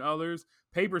better than others.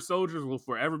 Paper Soldiers will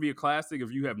forever be a classic.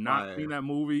 If you have not seen that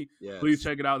movie, please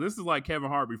check it out. This is like Kevin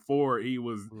Hart before he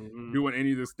was doing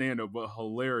any of this stand-up, but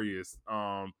hilarious.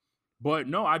 But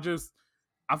no, I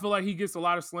feel like he gets a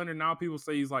lot of slander now. People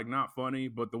say he's like not funny,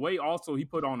 but the way also he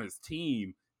put on his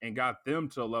team and got them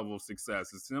to a level of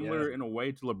success is similar in a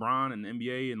way to LeBron and the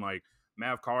NBA and like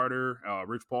Mav Carter,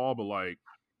 Rich Paul, but like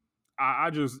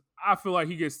I feel like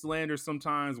he gets slandered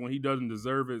sometimes when he doesn't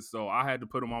deserve it. So I had to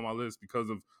put him on my list because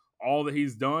of all that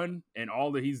he's done and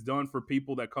all that he's done for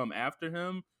people that come after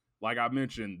him. Like I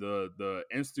mentioned, the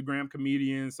Instagram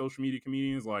comedians, social media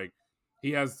comedians, like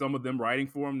he has some of them writing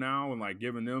for him now and like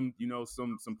giving them, you know,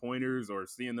 some pointers or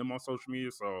seeing them on social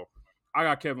media. So I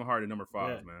got Kevin Hart at number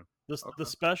 5, man. The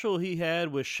special he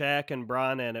had with Shaq and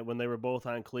Bron in it when they were both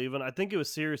on Cleveland, I think it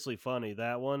was seriously funny.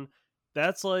 That one.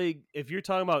 That's like, if you're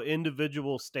talking about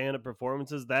individual stand-up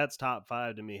performances, that's top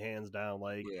 5 to me, hands down.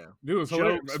 Like, dude,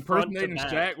 so impersonating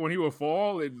Shaq when he would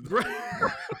fall. What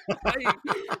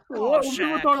Shaq,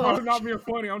 people talking about him not being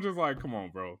funny? I'm just like, come on,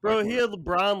 bro. Bro, he had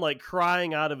LeBron like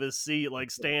crying out of his seat, like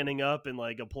standing up and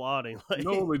like applauding. Like,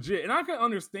 no, legit. And I can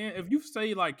understand if you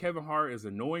say like Kevin Hart is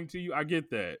annoying to you, I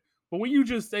get that. But when you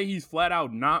just say he's flat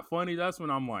out not funny, that's when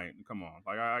I'm like, come on.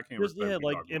 Like, I can't respect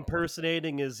like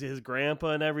impersonating his grandpa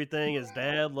and everything, his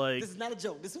dad. Like, this is not a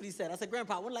joke. This is what he said. I said,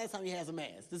 Grandpa, when the last time you had some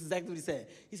ass? This is exactly what he said.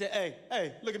 He said,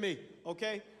 hey, look at me,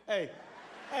 okay? Hey,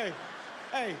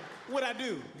 what'd I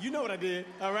do? You know what I did,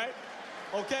 all right?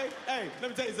 Okay? Hey,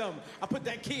 let me tell you something. I put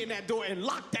that key in that door and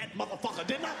locked that motherfucker,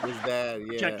 didn't I? His dad,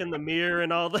 checking the mirror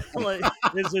and all that. Like,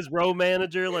 is his row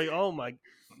manager. Like, oh my.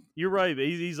 You're right.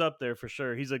 He's up there for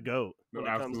sure. He's a GOAT when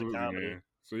it comes to comedy. Man.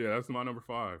 So yeah, that's my number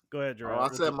 5. Go ahead,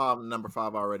 Gerard. I said my number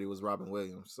 5 already was Robin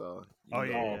Williams. So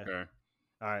okay.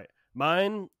 All right,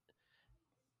 mine.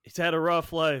 He's had a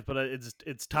rough life, but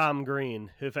it's Tom Green.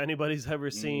 If anybody's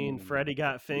ever seen Freddie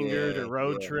Got Fingered or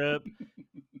Road Trip,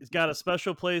 he's got a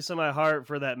special place in my heart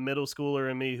for that middle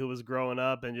schooler in me who was growing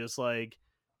up and just like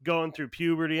going through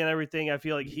puberty and everything. I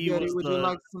feel like he was. Would you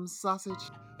like some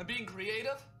sausage? I'm being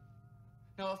creative.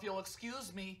 Now, if you'll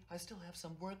excuse me, I still have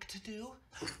some work to do.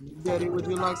 Daddy, would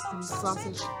you like some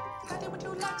sausage? Daddy, would you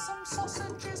like some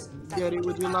sausages? Daddy,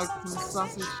 would you like some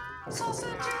sausage?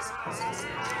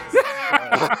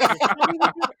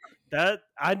 That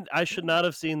I should not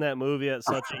have seen that movie at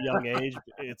such a young age.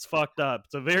 It's fucked up.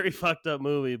 It's a very fucked up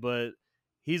movie, but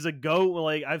he's a GOAT.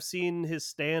 Like, I've seen his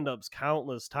stand-ups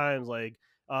countless times. Like,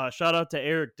 shout out to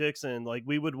Eric Dixon. Like,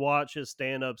 we would watch his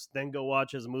stand-ups, then go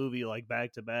watch his movie like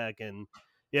back to back, and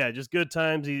yeah, just good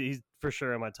times. He's for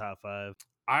sure in my top 5.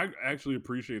 I actually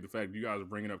appreciate the fact you guys are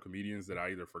bringing up comedians that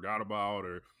I either forgot about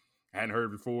or hadn't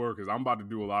heard before, because I'm about to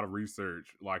do a lot of research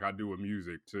like I do with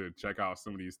music to check out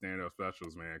some of these stand-up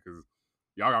specials, man, because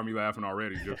y'all got me laughing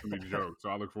already just from these jokes, so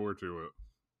I look forward to it.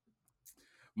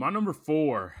 My number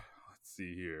 4, let's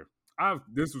see here.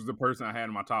 This was the person I had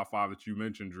in my top 5 that you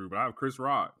mentioned, Drew, but I have Chris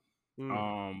Rock.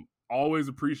 Always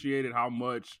appreciated how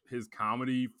much his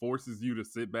comedy forces you to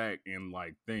sit back and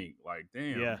like think, like,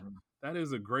 damn, that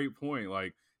is a great point.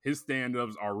 Like, his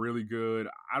stand-ups are really good.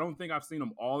 I don't think I've seen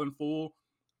them all in full.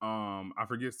 I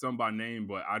forget some by name,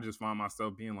 but I just find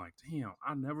myself being like, damn,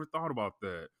 I never thought about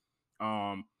that.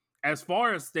 As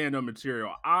far as stand-up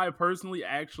material, I personally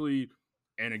actually,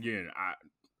 and again,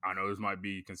 I know this might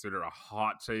be considered a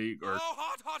hot take or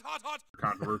hot.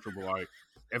 Controversial, but like,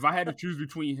 if I had to choose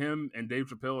between him and Dave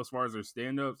Chappelle as far as their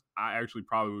stand-ups, I actually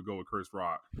probably would go with Chris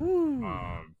Rock.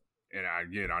 And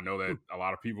again, I know that a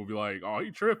lot of people be like, oh,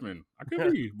 he tripping. I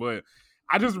could be, but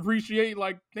I just appreciate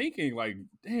like thinking like,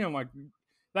 damn, like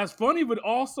that's funny, but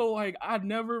also like I'd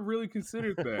never really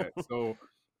considered that. So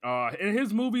and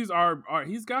his movies are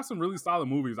he's got some really solid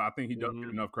movies I think he doesn't get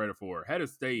enough credit for. Head of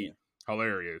State,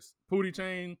 hilarious. Pootie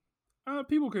Tang,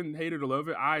 people can hate it or love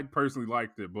it. I personally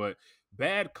liked it, but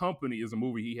Bad Company is a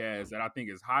movie he has that I think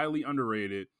is highly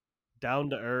underrated. Down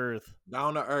to Earth.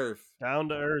 Down to Earth. Down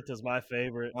to Earth is my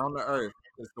favorite. Down to Earth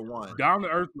is the one. Down to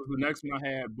Earth was the next one I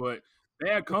had, but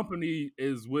Bad Company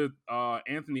is with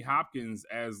Anthony Hopkins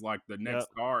as like the next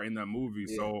star in that movie.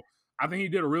 Yeah. So I think he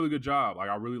did a really good job. Like,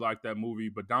 I really liked that movie,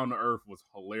 but Down to Earth was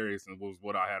hilarious and was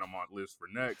what I had on my list for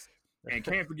next. And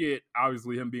can't forget,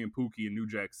 obviously, him being Pookie in New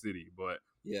Jack City. But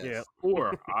yes.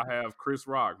 Or I have Chris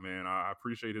Rock, man. I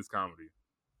appreciate his comedy.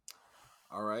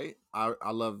 All right.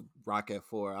 I love Rock at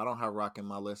 4. I don't have Rock in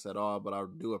my list at all, but I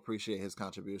do appreciate his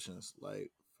contributions.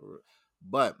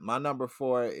 But my number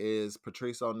 4 is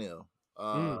Patrice O'Neal.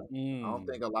 I don't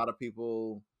think a lot of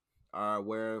people are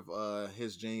aware of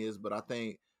his genius, but I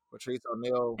think Patrice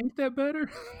O'Neal. Ain't that better?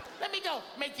 Let me go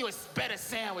make you a better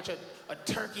sandwich, a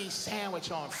turkey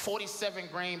sandwich on 47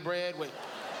 grain bread with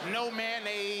no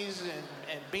mayonnaise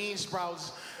and bean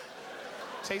sprouts.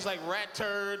 Tastes like rat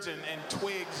turds and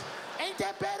twigs. Ain't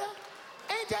that better?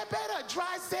 Ain't that better? A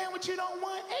dry sandwich you don't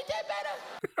want? Ain't that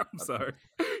better? I'm sorry.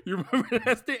 You remember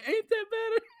that thing? Ain't that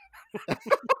better?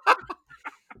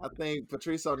 I think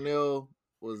Patrice O'Neal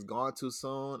was gone too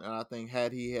soon, and I think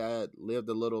had he lived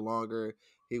a little longer,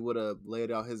 he would have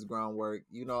laid out his groundwork.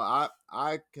 You know,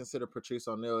 I consider Patrice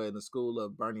O'Neal in the school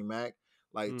of Bernie Mac,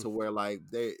 like to where like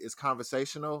it's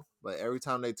conversational, but every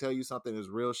time they tell you something is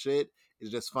real shit,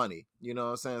 it's just funny. You know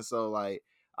what I'm saying? So like,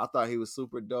 I thought he was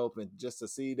super dope, and just to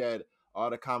see that all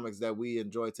the comics that we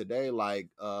enjoy today, like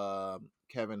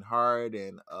Kevin Hart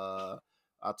and I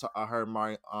heard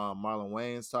Marlon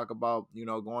Wayans talk about, you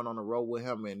know, going on the road with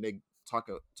him, and they talk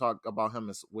about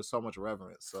him with so much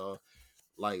reverence. So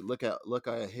like look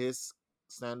at his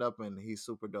stand up, and he's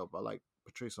super dope. I like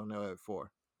Patrice O'Neal at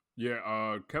 4.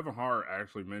 Yeah, Kevin Hart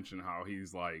actually mentioned how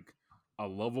he's like a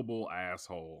lovable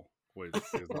asshole, which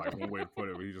is like one way to put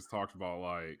it. But he just talked about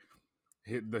like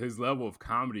his level of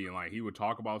comedy, and like he would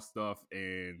talk about stuff,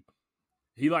 and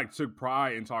he like took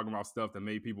pride in talking about stuff that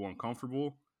made people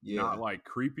uncomfortable. Yeah. Not like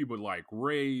creepy, but like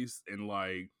raised, and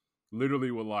like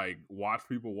literally would like watch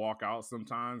people walk out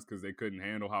sometimes because they couldn't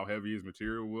handle how heavy his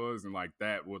material was, and like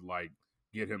that would like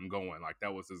get him going. Like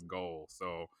that was his goal.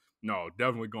 So no,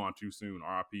 definitely gone too soon.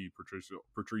 R.I.P.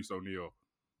 Patrice O'Neal.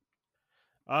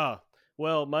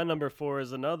 Well, my number 4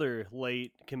 is another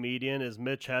late comedian, is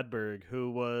Mitch Hedberg,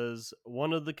 who was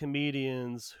one of the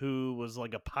comedians who was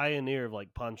like a pioneer of like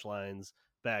punchlines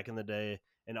back in the day.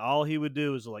 And all he would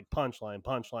do was like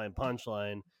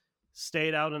punchline,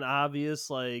 stayed out an obvious,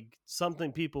 like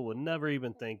something people would never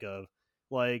even think of.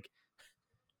 Like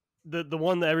the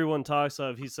one that everyone talks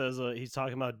of, he says he's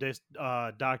talking about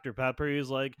Dr. Pepper. He's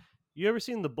like, you ever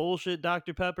seen the bullshit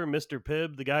Dr. Pepper, Mr.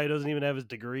 Pibb, the guy who doesn't even have his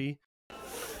degree?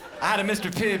 I had a Mr.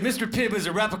 Pibb. Mr. Pibb is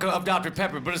a replica of Dr.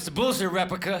 Pepper, but it's a bullshit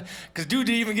replica because dude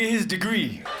didn't even get his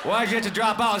degree. Why'd you have to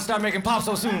drop out and start making pop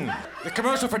so soon? The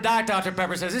commercial for Diet Dr.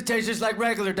 Pepper says it tastes just like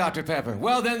regular Dr. Pepper.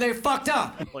 Well, then they fucked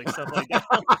up. Like stuff like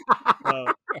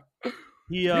that.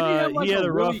 He had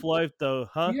a rough life though,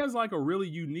 huh? He has like a really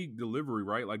unique delivery,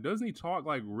 right? Like, doesn't he talk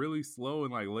like really slow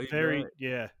and like laid Very, back?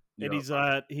 yeah.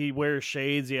 And he wears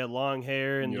shades. He had long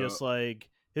hair, and just like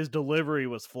his delivery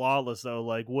was flawless though.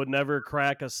 Like would never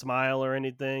crack a smile or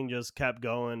anything. Just kept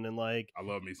going, and like I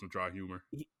love me some dry humor.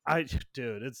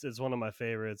 Dude, it's one of my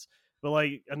favorites. But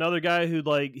like another guy who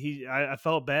like I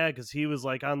felt bad because he was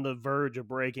like on the verge of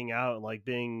breaking out and like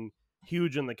being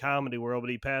huge in the comedy world, but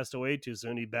he passed away too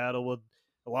soon. He battled with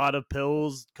a lot of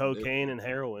pills, cocaine, and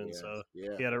heroin. So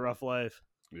he had a rough life.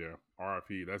 Yeah,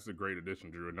 R.I.P. That's a great addition,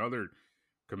 Drew. Another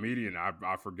comedian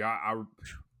I forgot.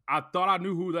 I thought I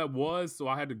knew who that was, so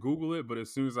I had to Google it. But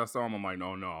as soon as I saw him, I'm like,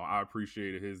 no. I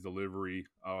appreciated his delivery,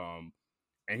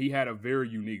 and he had a very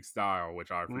unique style,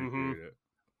 which I appreciated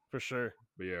for sure.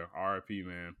 But yeah, R.I.P.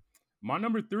 man. My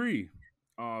number 3,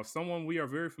 someone we are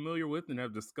very familiar with and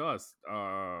have discussed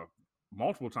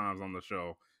multiple times on the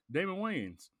show, Damon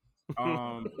Wayans.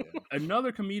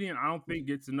 Another comedian I don't think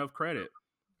gets enough credit.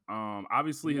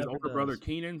 Obviously his older brother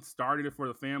Keenan started it for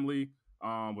the family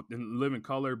with Living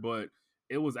Color, but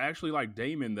it was actually like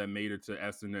Damon that made it to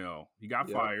SNL. He got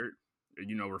fired,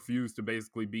 refused to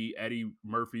basically be Eddie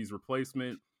Murphy's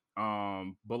replacement.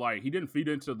 But like he didn't feed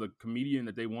into the comedian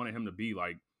that they wanted him to be.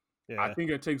 Like I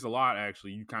think it takes a lot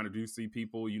actually. You kind of do see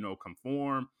people,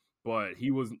 conform, but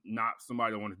he was not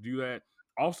somebody that wanted to do that.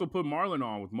 Also put Marlon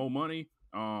on with Mo Money.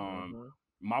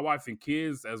 My Wife and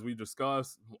Kids, as we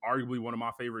discussed, arguably one of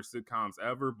my favorite sitcoms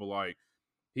ever, but like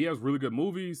he has really good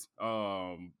movies.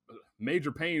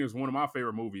 Major Payne is one of my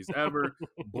favorite movies ever.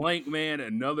 Blank Man,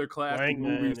 another classic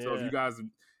movie. So if you guys,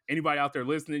 anybody out there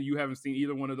listening, you haven't seen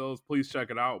either one of those, please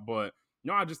check it out. But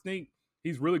I just think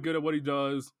he's really good at what he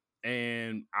does,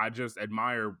 and I just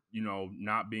admire,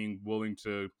 not being willing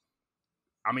to.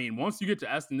 I mean, once you get to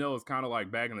SNL, it's kind of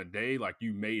like back in the day, like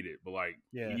you made it, but like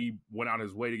he went out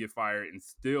his way to get fired and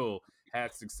still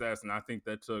had success, and I think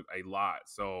that took a lot.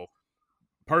 So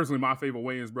personally, my favorite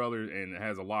Wayans brother, and it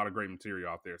has a lot of great material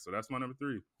out there. So that's my number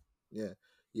 3. Yeah.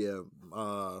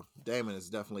 Damon is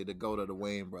definitely the GOAT of the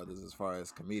Wayans brothers as far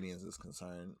as comedians is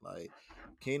concerned. Like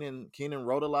Keenan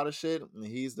wrote a lot of shit, and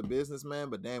he's the businessman,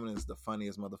 but Damon is the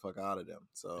funniest motherfucker out of them.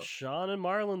 So Sean and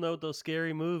Marlon though, those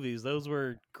scary movies, those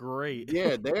were great.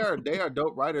 Yeah, they are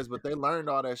dope writers, but they learned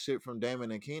all that shit from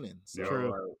Damon and Keenan. So,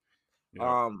 true.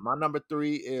 My number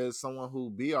 3 is someone who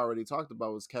B already talked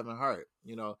about, was Kevin Hart.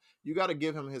 You know, you got to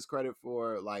give him his credit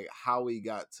for like how he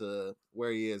got to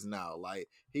where he is now. Like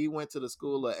he went to the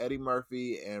school of Eddie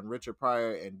Murphy and Richard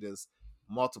Pryor and just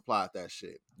multiplied that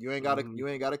shit. You ain't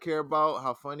gotta care about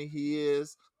how funny he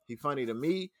is. He funny to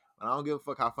me, and I don't give a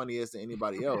fuck how funny he is to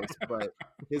anybody else. But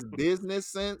his business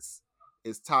sense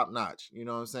is top notch. You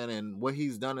know what I'm saying? And what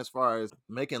he's done as far as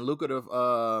making lucrative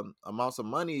amounts of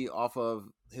money off of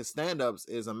his stand-ups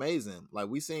is amazing. Like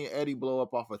we seen Eddie blow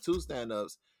up off of 2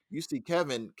 stand-ups. You see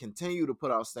Kevin continue to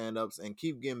put out stand-ups and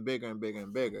keep getting bigger and bigger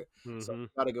and bigger. So you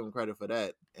gotta give him credit for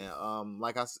that. And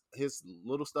his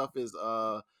little stuff is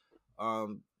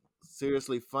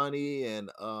seriously funny, and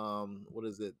what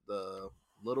is it, the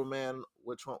Little Man,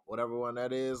 which one, whatever one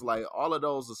that is, like all of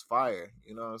those is fire.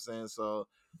 You know what I'm saying? So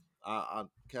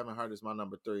Kevin Hart is my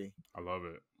number 3. I love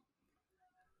it.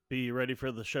 Be you ready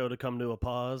for the show to come to a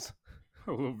pause?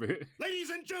 A little bit.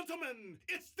 Ladies and gentlemen,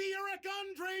 it's the Eric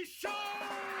Andre Show!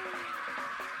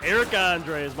 Eric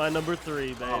Andre is my number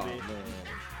 3, baby. Oh,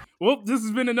 well, this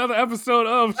has been another episode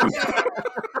of...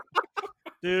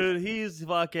 Dude, he's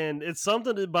fucking... It's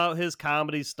something about his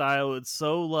comedy style. It's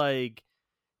so, like...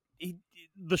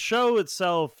 The show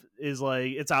itself is,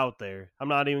 like, it's out there. I'm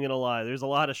not even gonna lie. There's a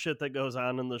lot of shit that goes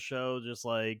on in the show, just,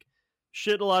 like,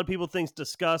 shit a lot of people think's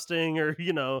disgusting or,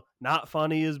 you know, not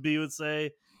funny, as B would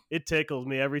say. It tickles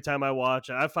me every time I watch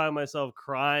it. I find myself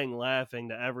crying, laughing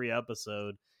to every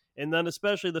episode. And then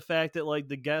especially the fact that, like,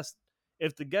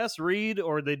 if the guests read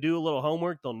or they do a little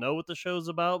homework, they'll know what the show's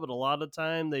about, but a lot of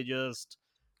time they just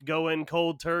go in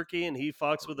cold turkey and he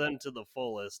fucks with them to the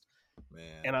fullest. Man.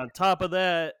 And on top of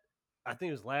that, I think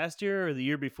it was last year or the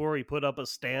year before, he put up a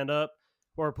stand-up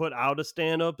or put out a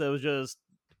stand-up that was just,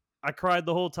 I cried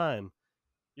the whole time.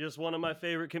 Just one of my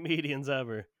favorite comedians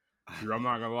ever. Dude, I'm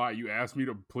not gonna lie. You asked me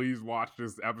to please watch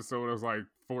this episode. It was like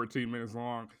 14 minutes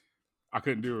long. I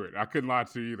couldn't do it. I couldn't lie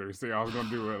to you either. Say I was gonna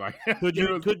do it. Like,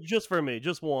 could just for me,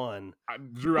 just one.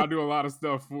 Drew, I do a lot of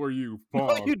stuff for you.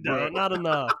 Pause, no, you don't. Not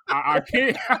enough. I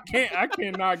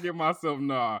cannot get myself.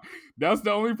 Nah, that's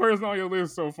the only person on your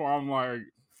list so far. I'm like,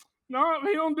 no,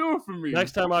 he don't do it for me.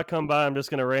 Next time I come by, I'm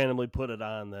just gonna randomly put it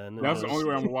on. Then that's the only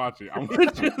way I'm gonna watch it. I'm gonna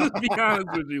just be honest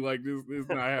with you, like this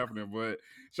not happening. But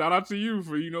shout out to you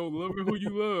for loving who you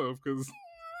love, because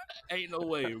ain't no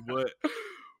way. But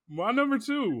my number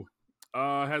 2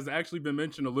 has actually been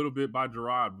mentioned a little bit by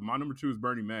Gerard. But my number 2 is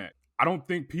Bernie Mac. I don't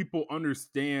think people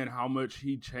understand how much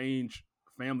he changed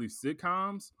family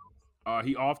sitcoms.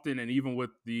 He often, and even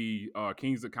with the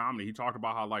Kings of Comedy, he talked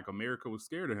about how like America was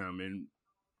scared of him, and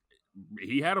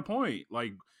he had a point.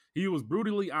 Like, he was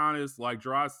brutally honest, like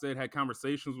Gerard said, had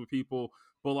conversations with people,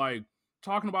 but like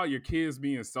talking about your kids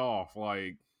being soft,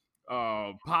 like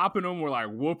popping them or like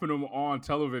whooping them on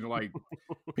television, like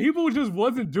people just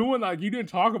wasn't doing, like, you didn't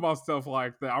talk about stuff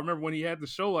like that. I remember when he had the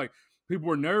show, like people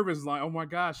were nervous, like, oh my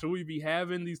gosh, should we be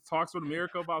having these talks with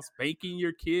America about spanking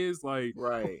your kids? Like,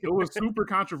 right. It was super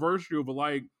controversial, but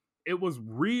like it was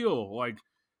real. Like,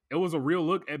 it was a real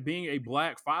look at being a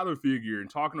black father figure and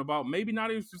talking about, maybe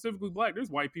not even specifically black. There's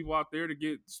white people out there to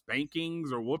get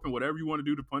spankings or whooping, whatever you want to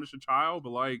do to punish a child.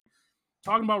 But like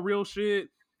talking about real shit.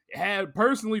 It had,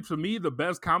 personally, to me, the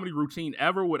best comedy routine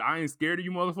ever with I Ain't Scared of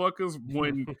You Motherfuckers.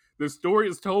 When the story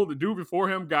is told, the dude before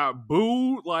him got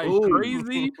booed like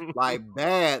crazy. Like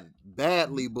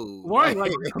badly booed. Right,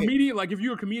 like a comedian, like if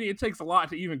you're a comedian, it takes a lot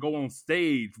to even go on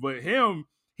stage. But him,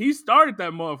 he started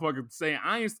that motherfucker saying,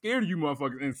 I ain't scared of you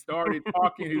motherfuckers, and started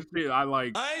talking his shit. I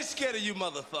ain't scared of you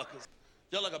motherfuckers.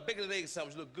 Y'all like a bacon and egg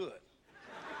sandwich, look good.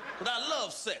 But I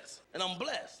love sex, and I'm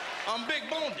blessed. I'm big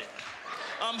boned.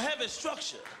 I'm heavy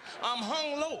structured. I'm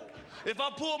hung low. If I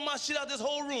pull my shit out, this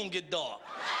whole room get dark.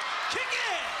 Kick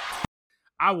it!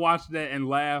 I watch that and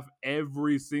laugh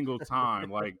every single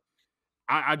time. Like,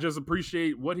 I just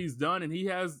appreciate what he's done, and he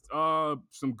has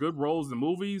some good roles in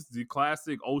movies. The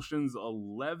classic Ocean's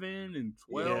 11 and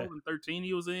 12 and 13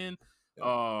 he was in.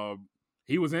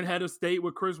 He was in Head of State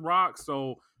with Chris Rock.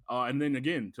 So, and then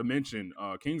again, to mention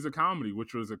Kings of Comedy,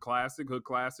 which was a classic, hood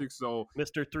classic. So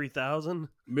Mr. 3000,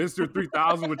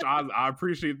 which I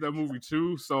appreciate that movie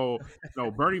too. So,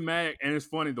 no, Bernie Mac, and it's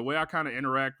funny the way I kind of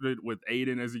interacted with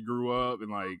Aiden as he grew up,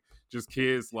 and like just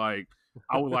kids, like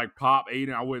I would like pop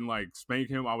Aiden. I wouldn't like spank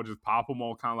him. I would just pop him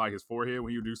on kind of like his forehead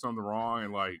when he would do something wrong,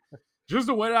 and like just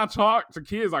the way that I talk to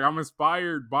kids, like I'm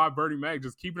inspired by Bernie Mac.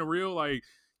 Just keeping it real, like.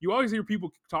 You always hear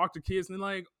people talk to kids and they're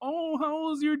like, oh, how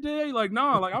was your day? Like,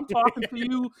 nah, like I'm talking to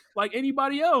you like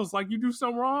anybody else. Like, you do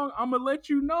something wrong, I'm going to let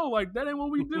you know. Like, that ain't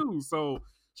what we do. So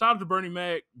shout out to Bernie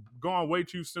Mac, gone way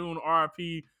too soon,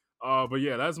 RIP. But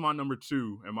yeah, that's my number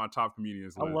 2 and my top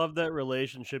comedians I list. love that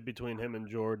relationship between him and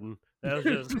Jordan. That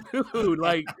was just Dude,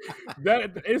 like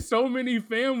that. It's so many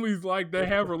families like that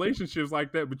have relationships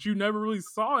like that, but you never really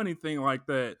saw anything like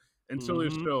that until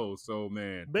this show. So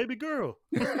man, baby girl.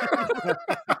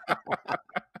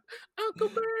 Uncle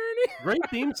Bernie. Great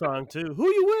theme song too. Who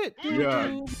you with?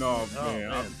 Yeah, no Oh,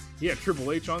 man. He had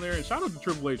Triple H on there, and shout out to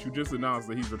Triple H who just announced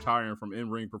that he's retiring from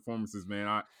in-ring performances. Man,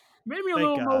 I made me a Thank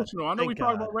little God. emotional. I know Thank we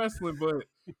talk God. about wrestling, but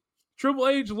Triple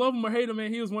H, love him or hate him,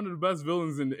 man, he was one of the best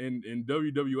villains in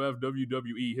WWF,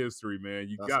 WWE history, man.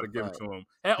 You got to give it to him.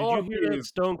 At Did all you hear that kids,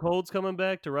 Stone Cold's coming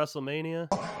back to WrestleMania?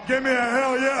 Give me a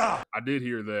hell yeah. I did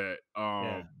hear that.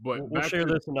 Yeah. But We'll back share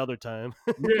to- this another time.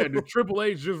 yeah, the Triple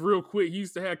H, just real quick, he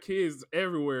used to have kids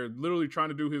everywhere, literally trying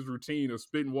to do his routine of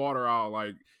spitting water out.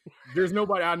 Like, there's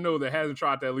nobody I know that hasn't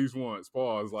tried that at least once.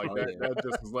 Pause. Like, that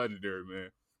just was legendary, man.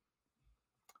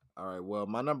 All right. Well,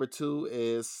 my number 2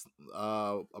 is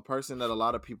a person that a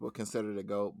lot of people consider the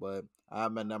GOAT, but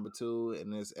I'm at number 2,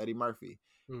 and it's Eddie Murphy.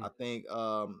 I think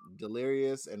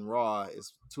Delirious and Raw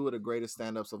is 2 of the greatest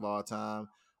stand-ups of all time.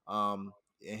 And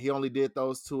he only did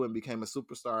those 2 and became a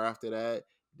superstar after that.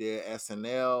 Did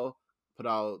SNL, put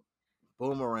out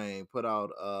Boomerang, put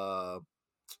out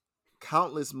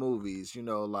countless movies,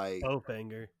 like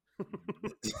Bowfinger.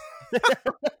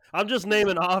 I'm just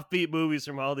naming offbeat movies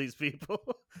from all these people.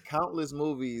 countless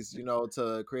movies,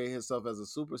 to create himself as a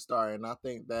superstar. And I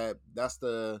think that's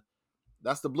the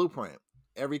blueprint.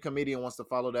 Every comedian wants to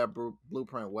follow that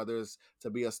blueprint, whether it's to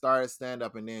be a star at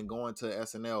stand-up and then going to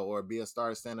SNL, or be a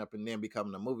star at stand-up and then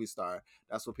becoming a movie star.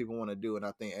 That's what people want to do. And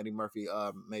I think Eddie Murphy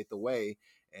made the way,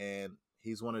 and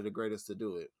he's one of the greatest to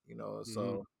do it,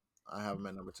 so I have him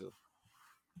at number 2.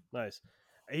 Nice.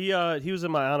 He was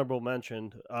in my honorable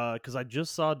mention because I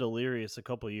just saw Delirious a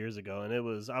couple years ago, and I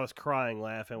was crying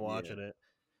laughing watching it.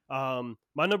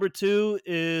 My number 2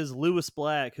 is Louis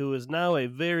Black, who is now a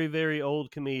very, very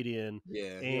old comedian.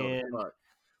 Yeah, and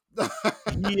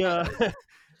he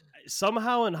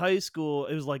somehow in high school,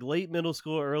 it was like late middle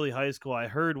school, early high school, I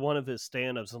heard one of his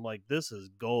stand-ups. I'm like, this is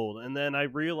gold. And then I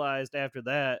realized after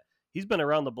that, he's been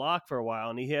around the block for a while,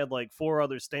 and he had like 4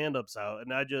 other stand-ups out,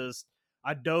 and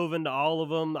I dove into all of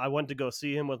them. I went to go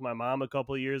see him with my mom a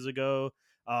couple of years ago.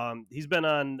 He's been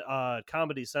on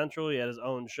Comedy Central. He had his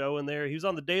own show in there. He was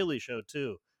on The Daily Show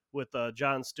too with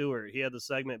Jon Stewart. He had the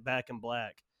segment Back in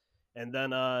Black. And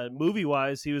then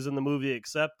movie-wise, he was in the movie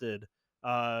Accepted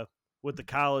with the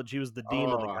college. He was the dean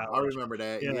of the college. I remember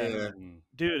that. Yeah.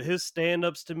 Dude, his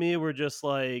stand-ups to me were just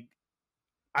like,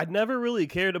 I'd never really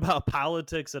cared about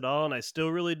politics at all, and I still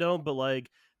really don't, but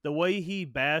like the way he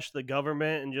bashed the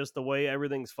government and just the way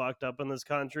everything's fucked up in this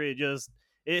country,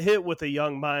 it hit with a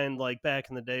young mind like back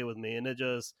in the day with me. And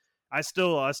I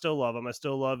still love him. I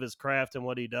still love his craft and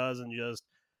what he does, and just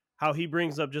how he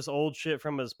brings up just old shit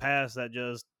from his past that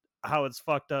just how it's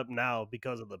fucked up now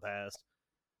because of the past.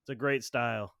 It's a great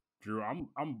style. Drew, I'm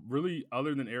really,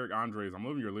 other than Eric Andres, I'm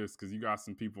loving your list because you got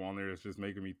some people on there that's just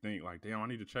making me think like, damn, I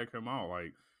need to check him out.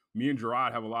 Like, me and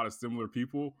Gerard have a lot of similar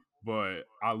people, but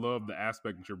I love the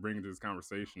aspect that you're bringing to this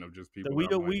conversation of just people.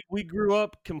 We grew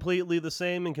up completely the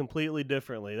same and completely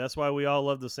differently. That's why we all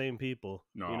love the same people.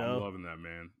 No, I'm loving that,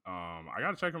 man. I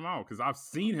gotta check him out because I've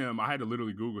seen him. I had to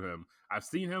literally Google him. I've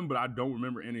seen him, but I don't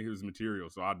remember any of his material,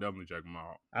 so I'll definitely check him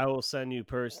out. I will send you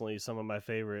personally some of my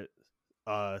favorite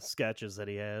sketches that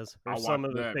he has, or some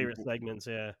of his favorite segments.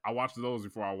 Yeah, I watched those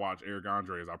before I watched Eric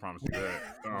Andres. I promise you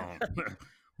that.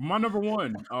 My number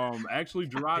 1, actually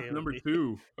Gerard's number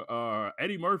 2.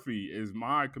 Eddie Murphy is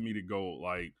my comedic gold.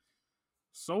 Like,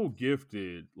 so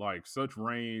gifted, like such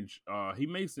range. He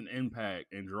makes an impact.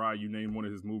 And Gerard, you named one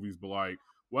of his movies, but like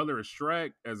whether it's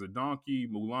Shrek as a donkey,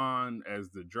 Mulan as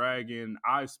the dragon,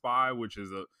 I Spy, which is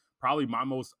probably my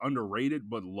most underrated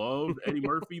but loved Eddie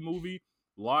Murphy movie.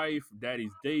 Life,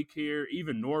 Daddy's Daycare,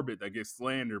 even Norbit that gets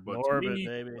slandered, but to me,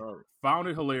 found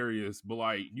it hilarious. But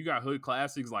like, you got hood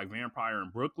classics like Vampire in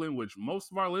Brooklyn, which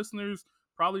most of our listeners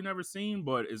probably never seen,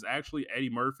 but is actually Eddie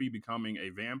Murphy becoming a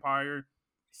vampire.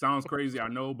 Sounds crazy, I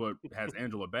know, but has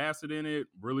Angela Bassett in it.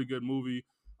 Really good movie.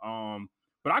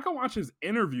 But I can watch his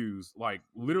interviews, like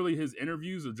literally his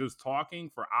interviews of just talking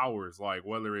for hours. Like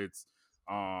whether it's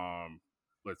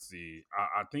let's see,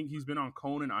 I think he's been on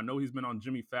Conan. I know he's been on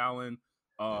Jimmy Fallon.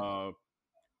 What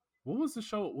was the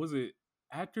show? Was it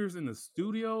Actors in the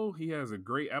Studio? He has a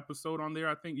great episode on there.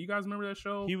 I think you guys remember that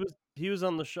show. He was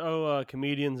on the show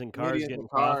Comedians in Cars Getting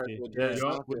Coffee with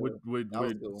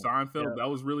Seinfeld. That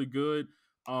was really good.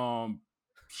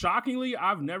 Shockingly,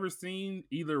 I've never seen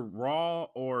either Raw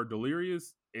or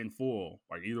Delirious in full,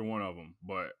 like either one of them,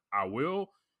 but I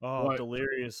will. Oh, But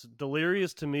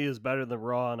Delirious to me is better than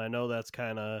Raw, and I know that's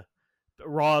kind of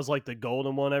Raw is like the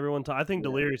golden one. I think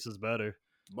Delirious is better.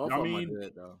 Both I of them are mean,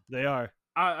 good though. They are.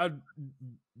 I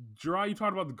Gerard, you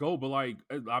talked about the GOAT, but like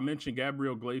I mentioned,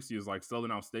 Gabriel Iglesias like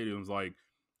selling out stadiums. Like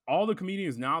all the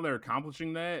comedians now that are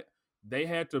accomplishing that, they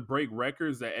had to break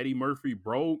records that Eddie Murphy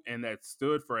broke and that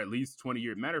stood for at least 20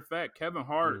 years. Matter of fact, Kevin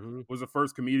Hart was the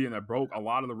first comedian that broke a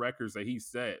lot of the records that he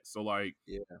set. So like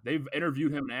they've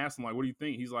interviewed him and asked him like, what do you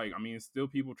think? He's like, I mean, it's still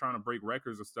people trying to break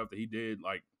records of stuff that he did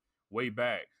like way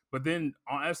back. But then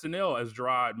on SNL, as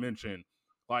Gerard mentioned,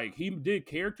 like he did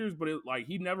characters, but like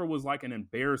he never was like an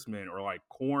embarrassment or like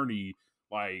corny,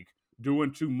 like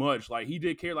doing too much. Like he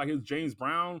did care, like his James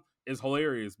Brown is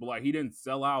hilarious, but like he didn't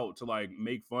sell out to like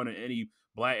make fun of any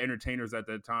black entertainers at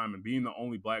that time and being the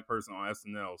only black person on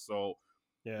SNL. So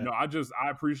you know, I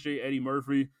appreciate Eddie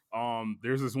Murphy.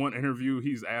 There's this one interview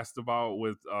he's asked about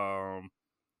with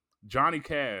Johnny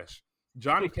Cash.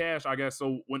 Johnny Cash, I guess.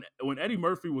 So when Eddie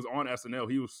Murphy was on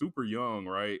SNL, he was super young,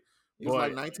 right? He was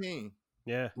like 19.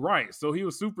 Yeah. Right. So he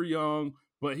was super young,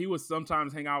 but he would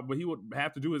sometimes hang out, but he would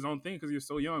have to do his own thing because he was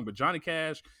so young. But Johnny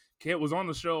Cash was on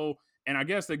the show, and I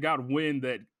guess they got wind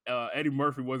that Eddie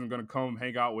Murphy wasn't going to come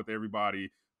hang out with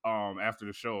everybody after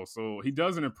the show. So he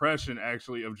does an impression,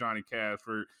 actually, of Johnny Cash.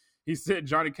 He said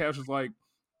Johnny Cash was like,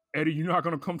 Eddie, you're not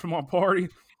going to come to my party?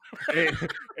 and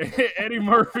Eddie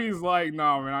Murphy's like,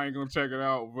 no, man, I ain't going to check it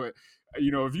out. But,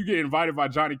 you know, if you get invited by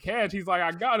Johnny Cash, he's like,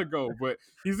 I got to go. But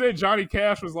he said Johnny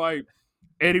Cash was like,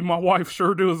 Eddie, my wife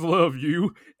sure does love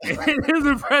you. And his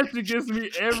impression gets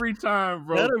me every time,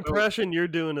 bro. That impression you're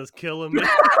doing is killing me.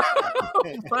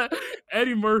 But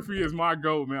Eddie Murphy is my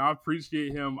GOAT, man. I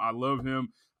appreciate him. I love him.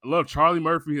 I love Charlie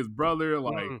Murphy, his brother.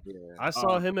 Like I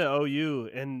saw him at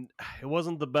OU, and it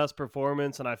wasn't the best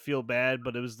performance, and I feel bad,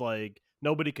 but it was like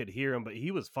nobody could hear him, but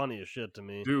he was funny as shit to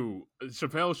me. Dude,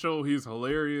 Chappelle Show, he's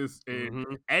hilarious. And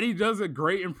Eddie does a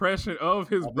great impression of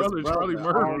his brother, Charlie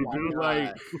Murphy, dude.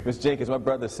 Like Miss Jenkins, my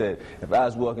brother said, if I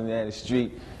was walking down the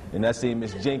street and I see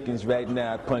Miss Jenkins right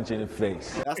now, I'd punch her in the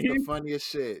face. That's the funniest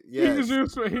shit. Yeah.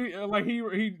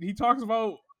 He talks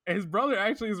about his brother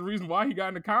actually is the reason why he got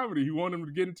into comedy. He wanted him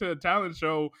to get into a talent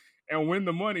show and win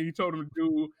the money. He told him to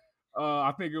do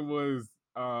I think it was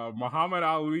Muhammad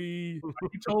Ali.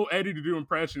 He told Eddie to do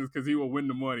impressions because he will win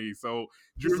the money. So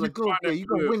He's like, okay, you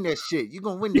gonna win that shit. You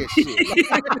gonna win that shit.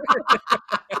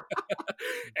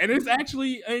 And it's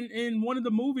actually in one of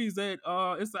the movies that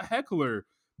it's a heckler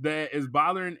that is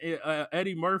bothering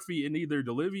Eddie Murphy in either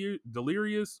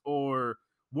Delirious or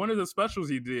one of the specials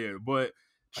he did. But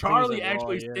Charlie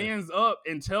actually stands up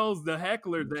and tells the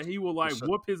heckler that he will like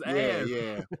whoop his ass.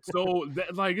 Yeah. So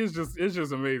that, like it's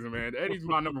just amazing, man. Eddie's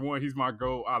my number one. He's my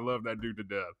GOAT. I love that dude to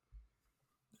death.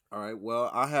 All right. Well,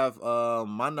 I have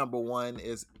my number one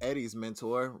is Eddie's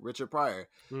mentor, Richard Pryor.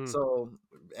 So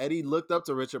Eddie looked up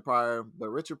to Richard Pryor, but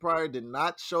Richard Pryor did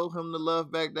not show him the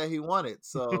love back that he wanted.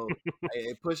 So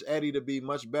it pushed Eddie to be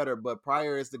much better. But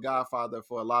Pryor is the godfather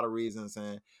for a lot of reasons,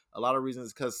 and a lot of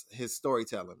reasons because his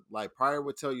storytelling. Like Pryor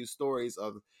would tell you stories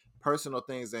of personal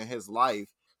things in his life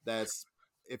that's,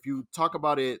 if you talk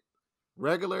about it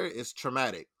regular, it's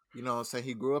traumatic. You know what I'm saying?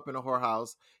 He grew up in a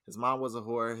whorehouse. His mom was a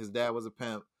whore. His dad was a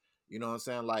pimp. You know what I'm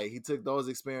saying? Like he took those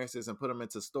experiences and put them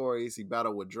into stories. He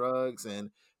battled with drugs and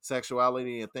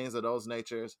sexuality and things of those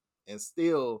natures and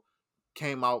still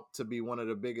came out to be one of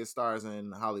the biggest stars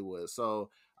in Hollywood. So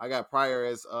I got Pryor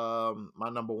as my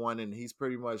number one, and he's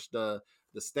pretty much the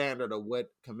standard of what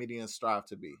comedians strive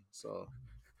to be. So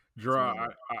I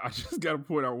just got to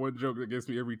point out one joke that gets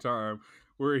me every time,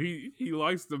 where he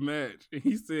likes the match. And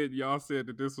he said, y'all said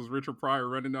that this was Richard Pryor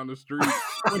running down the street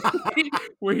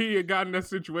when he had gotten that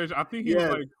situation. I think he was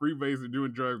like freebasing,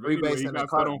 doing drugs. But anyway, he got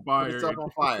set on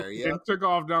fire. And took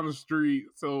off down the street.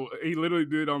 So he literally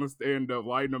did on the stand-up,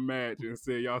 lighting a match and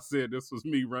said, y'all said this was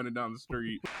me running down the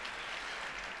street.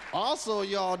 Also,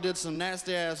 y'all did some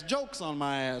nasty-ass jokes on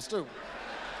my ass, too.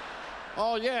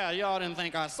 Oh, yeah, y'all didn't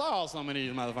think I saw some of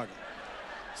these motherfuckers.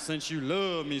 Since you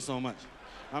love me so much.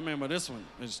 I remember this one.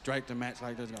 It strike the match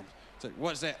like this. Say,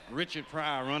 what's that? Richard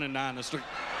Pryor running down the street.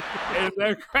 And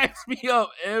that cracks me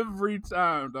up every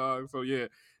time, dog. So, yeah,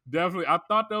 definitely. I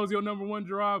thought that was your number one,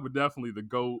 Gerard, but definitely the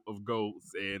GOAT of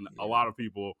GOATs. And a lot of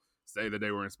people say that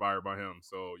they were inspired by him.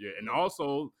 So, yeah. And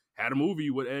also had a movie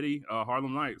with Eddie,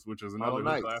 Harlem Nights, which is another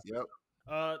classic. Yep.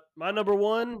 My number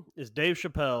one is Dave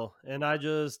Chappelle. And I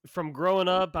just, from growing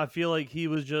up, I feel like he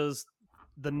was just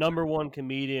the number one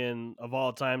comedian of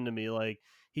all time to me. Like,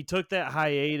 he took that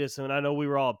hiatus, and I know we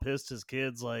were all pissed as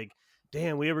kids, like,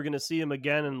 damn, we ever going to see him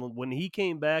again? And when he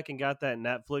came back and got that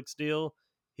Netflix deal,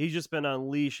 he's just been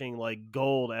unleashing, like,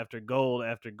 gold after gold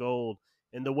after gold.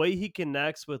 and the way he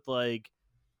connects with like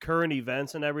current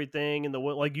events and everything, and the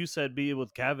like you said, be it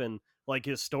with Kevin, like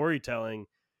his storytelling,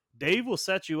 Dave will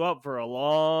set you up for a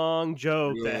long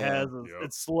joke that has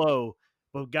it's slow,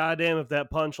 but goddamn if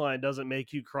that punchline doesn't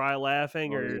make you cry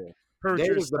laughing or hurt Dave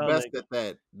your is the stomach. best at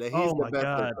that. He's Oh the my best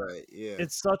God. at that. Yeah,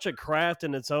 it's such a craft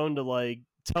in its own to like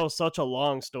tell such a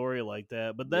long story like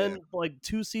that. But then like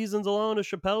 2 seasons alone of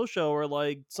Chappelle Show are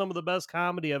like some of the best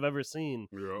comedy I've ever seen.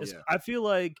 I feel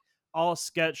like all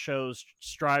sketch shows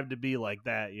strive to be like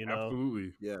that, you know?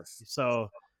 Absolutely. Yes. So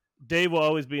Dave will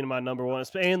always be my number one.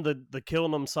 And the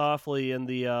Killing Them Softly and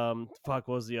the what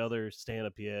was the other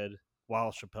stand-up he had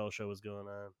while Chappelle Show was going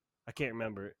on? I can't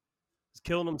remember it. It's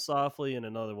Killing Them Softly and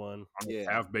another one.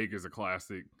 Half Baked is a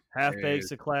classic. Half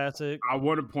Baked's a classic. I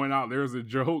want to point out there's a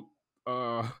joke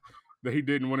that he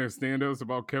did in one of his stand-ups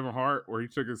about Kevin Hart, where he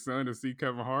took his son to see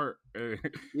Kevin Hart. And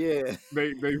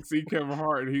they see Kevin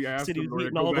Hart, and he asked him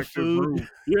to go back to his room.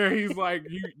 Yeah, he's like,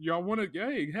 y'all want to,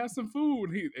 hey, have some food?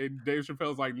 And Dave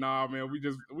Chappelle's like, nah, man, we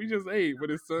just ate. But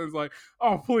his son's like,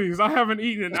 oh, please, I haven't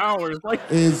eaten in hours. Like,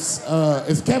 is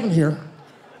Kevin here?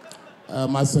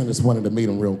 My son just wanted to meet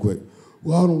him real quick.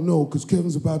 Well, I don't know, because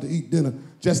Kevin's about to eat dinner.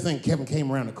 Just think Kevin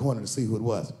came around the corner to see who it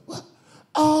was. What?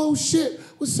 Oh, shit.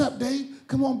 What's up, Dave?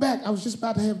 Come on back. I was just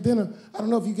about to have dinner. I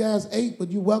don't know if you guys ate, but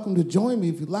you're welcome to join me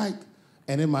if you like.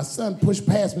 And then my son pushed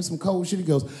past me some cold shit. He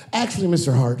goes, actually,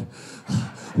 Mr. Hart,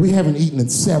 we haven't eaten in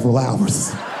several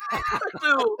hours.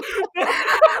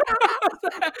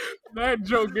 That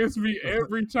joke gets me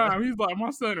every time. He's like, my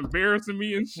son embarrassing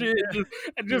me and shit.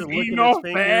 Just eating off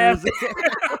fast.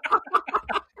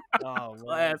 Oh,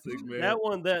 classic, man. That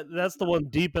one, that's the one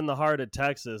deep in the heart of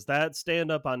Texas. That stand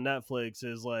up on Netflix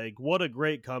is like, what a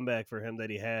great comeback for him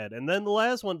that he had. And then the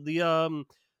last one, the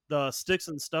Sticks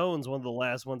and Stones, one of the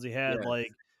last ones he had, like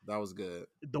that was good.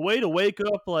 The way to wake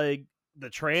up like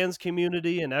the trans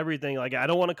community and everything. Like, I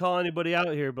don't want to call anybody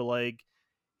out here, but like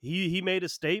he made a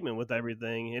statement with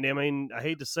everything. And I mean, I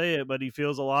hate to say it, but he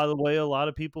feels a lot of the way a lot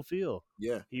of people feel.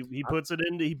 Yeah. He puts it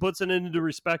into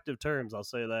respective terms. I'll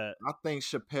say that. I think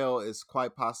Chappelle is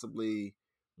quite possibly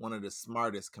one of the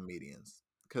smartest comedians.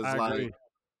 Cause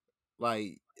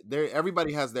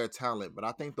everybody has their talent, but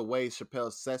I think the way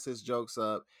Chappelle sets his jokes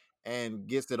up and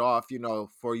gets it off, you know,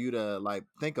 for you to like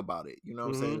think about it. You know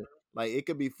what I'm saying? Like, it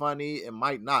could be funny, it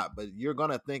might not, but you're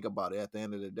gonna think about it at the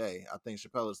end of the day. I think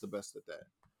Chappelle is the best at that.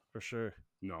 For sure.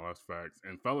 No, that's facts.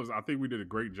 And fellas, I think we did a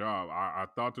great job. I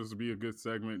thought this would be a good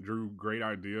segment. Drew, great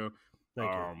idea. Thank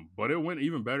you. But it went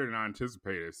even better than I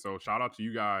anticipated. So shout out to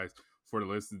you guys for the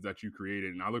listens that you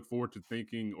created. And I look forward to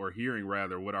thinking, or hearing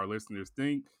rather, what our listeners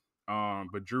think.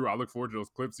 But Drew, I look forward to those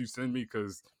clips you send me,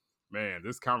 because man,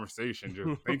 this conversation,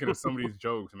 just thinking of some of these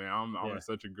jokes, man, I'm in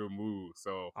such a good mood.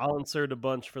 So I'll insert a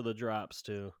bunch for the drops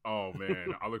too. Oh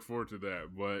man, I look forward to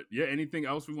that. But yeah, anything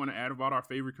else we want to add about our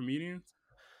favorite comedians?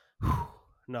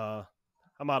 No,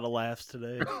 I'm out of laughs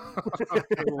today.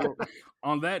 Well,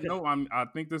 on that note, I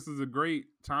think this is a great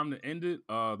time to end it.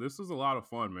 This was a lot of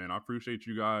fun, man. I appreciate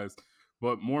you guys,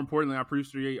 but more importantly, I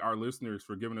appreciate our listeners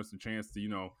for giving us a chance to,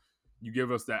 you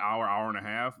give us that hour and a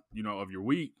half, of your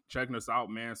week, checking us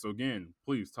out, man. So again,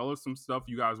 please tell us some stuff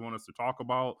you guys want us to talk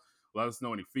about. Let us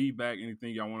know any feedback,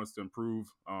 anything y'all want us to improve.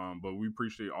 But we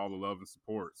appreciate all the love and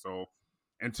support. So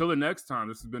until the next time,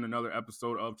 this has been another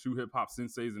episode of Two Hip Hop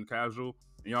Senseis and Casual.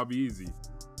 And y'all be easy.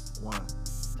 One.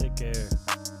 Take care.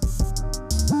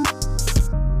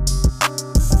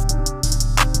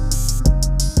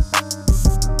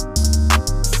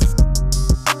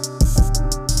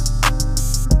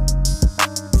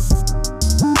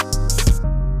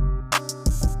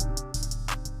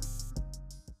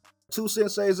 Two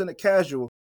Senseis and a Casual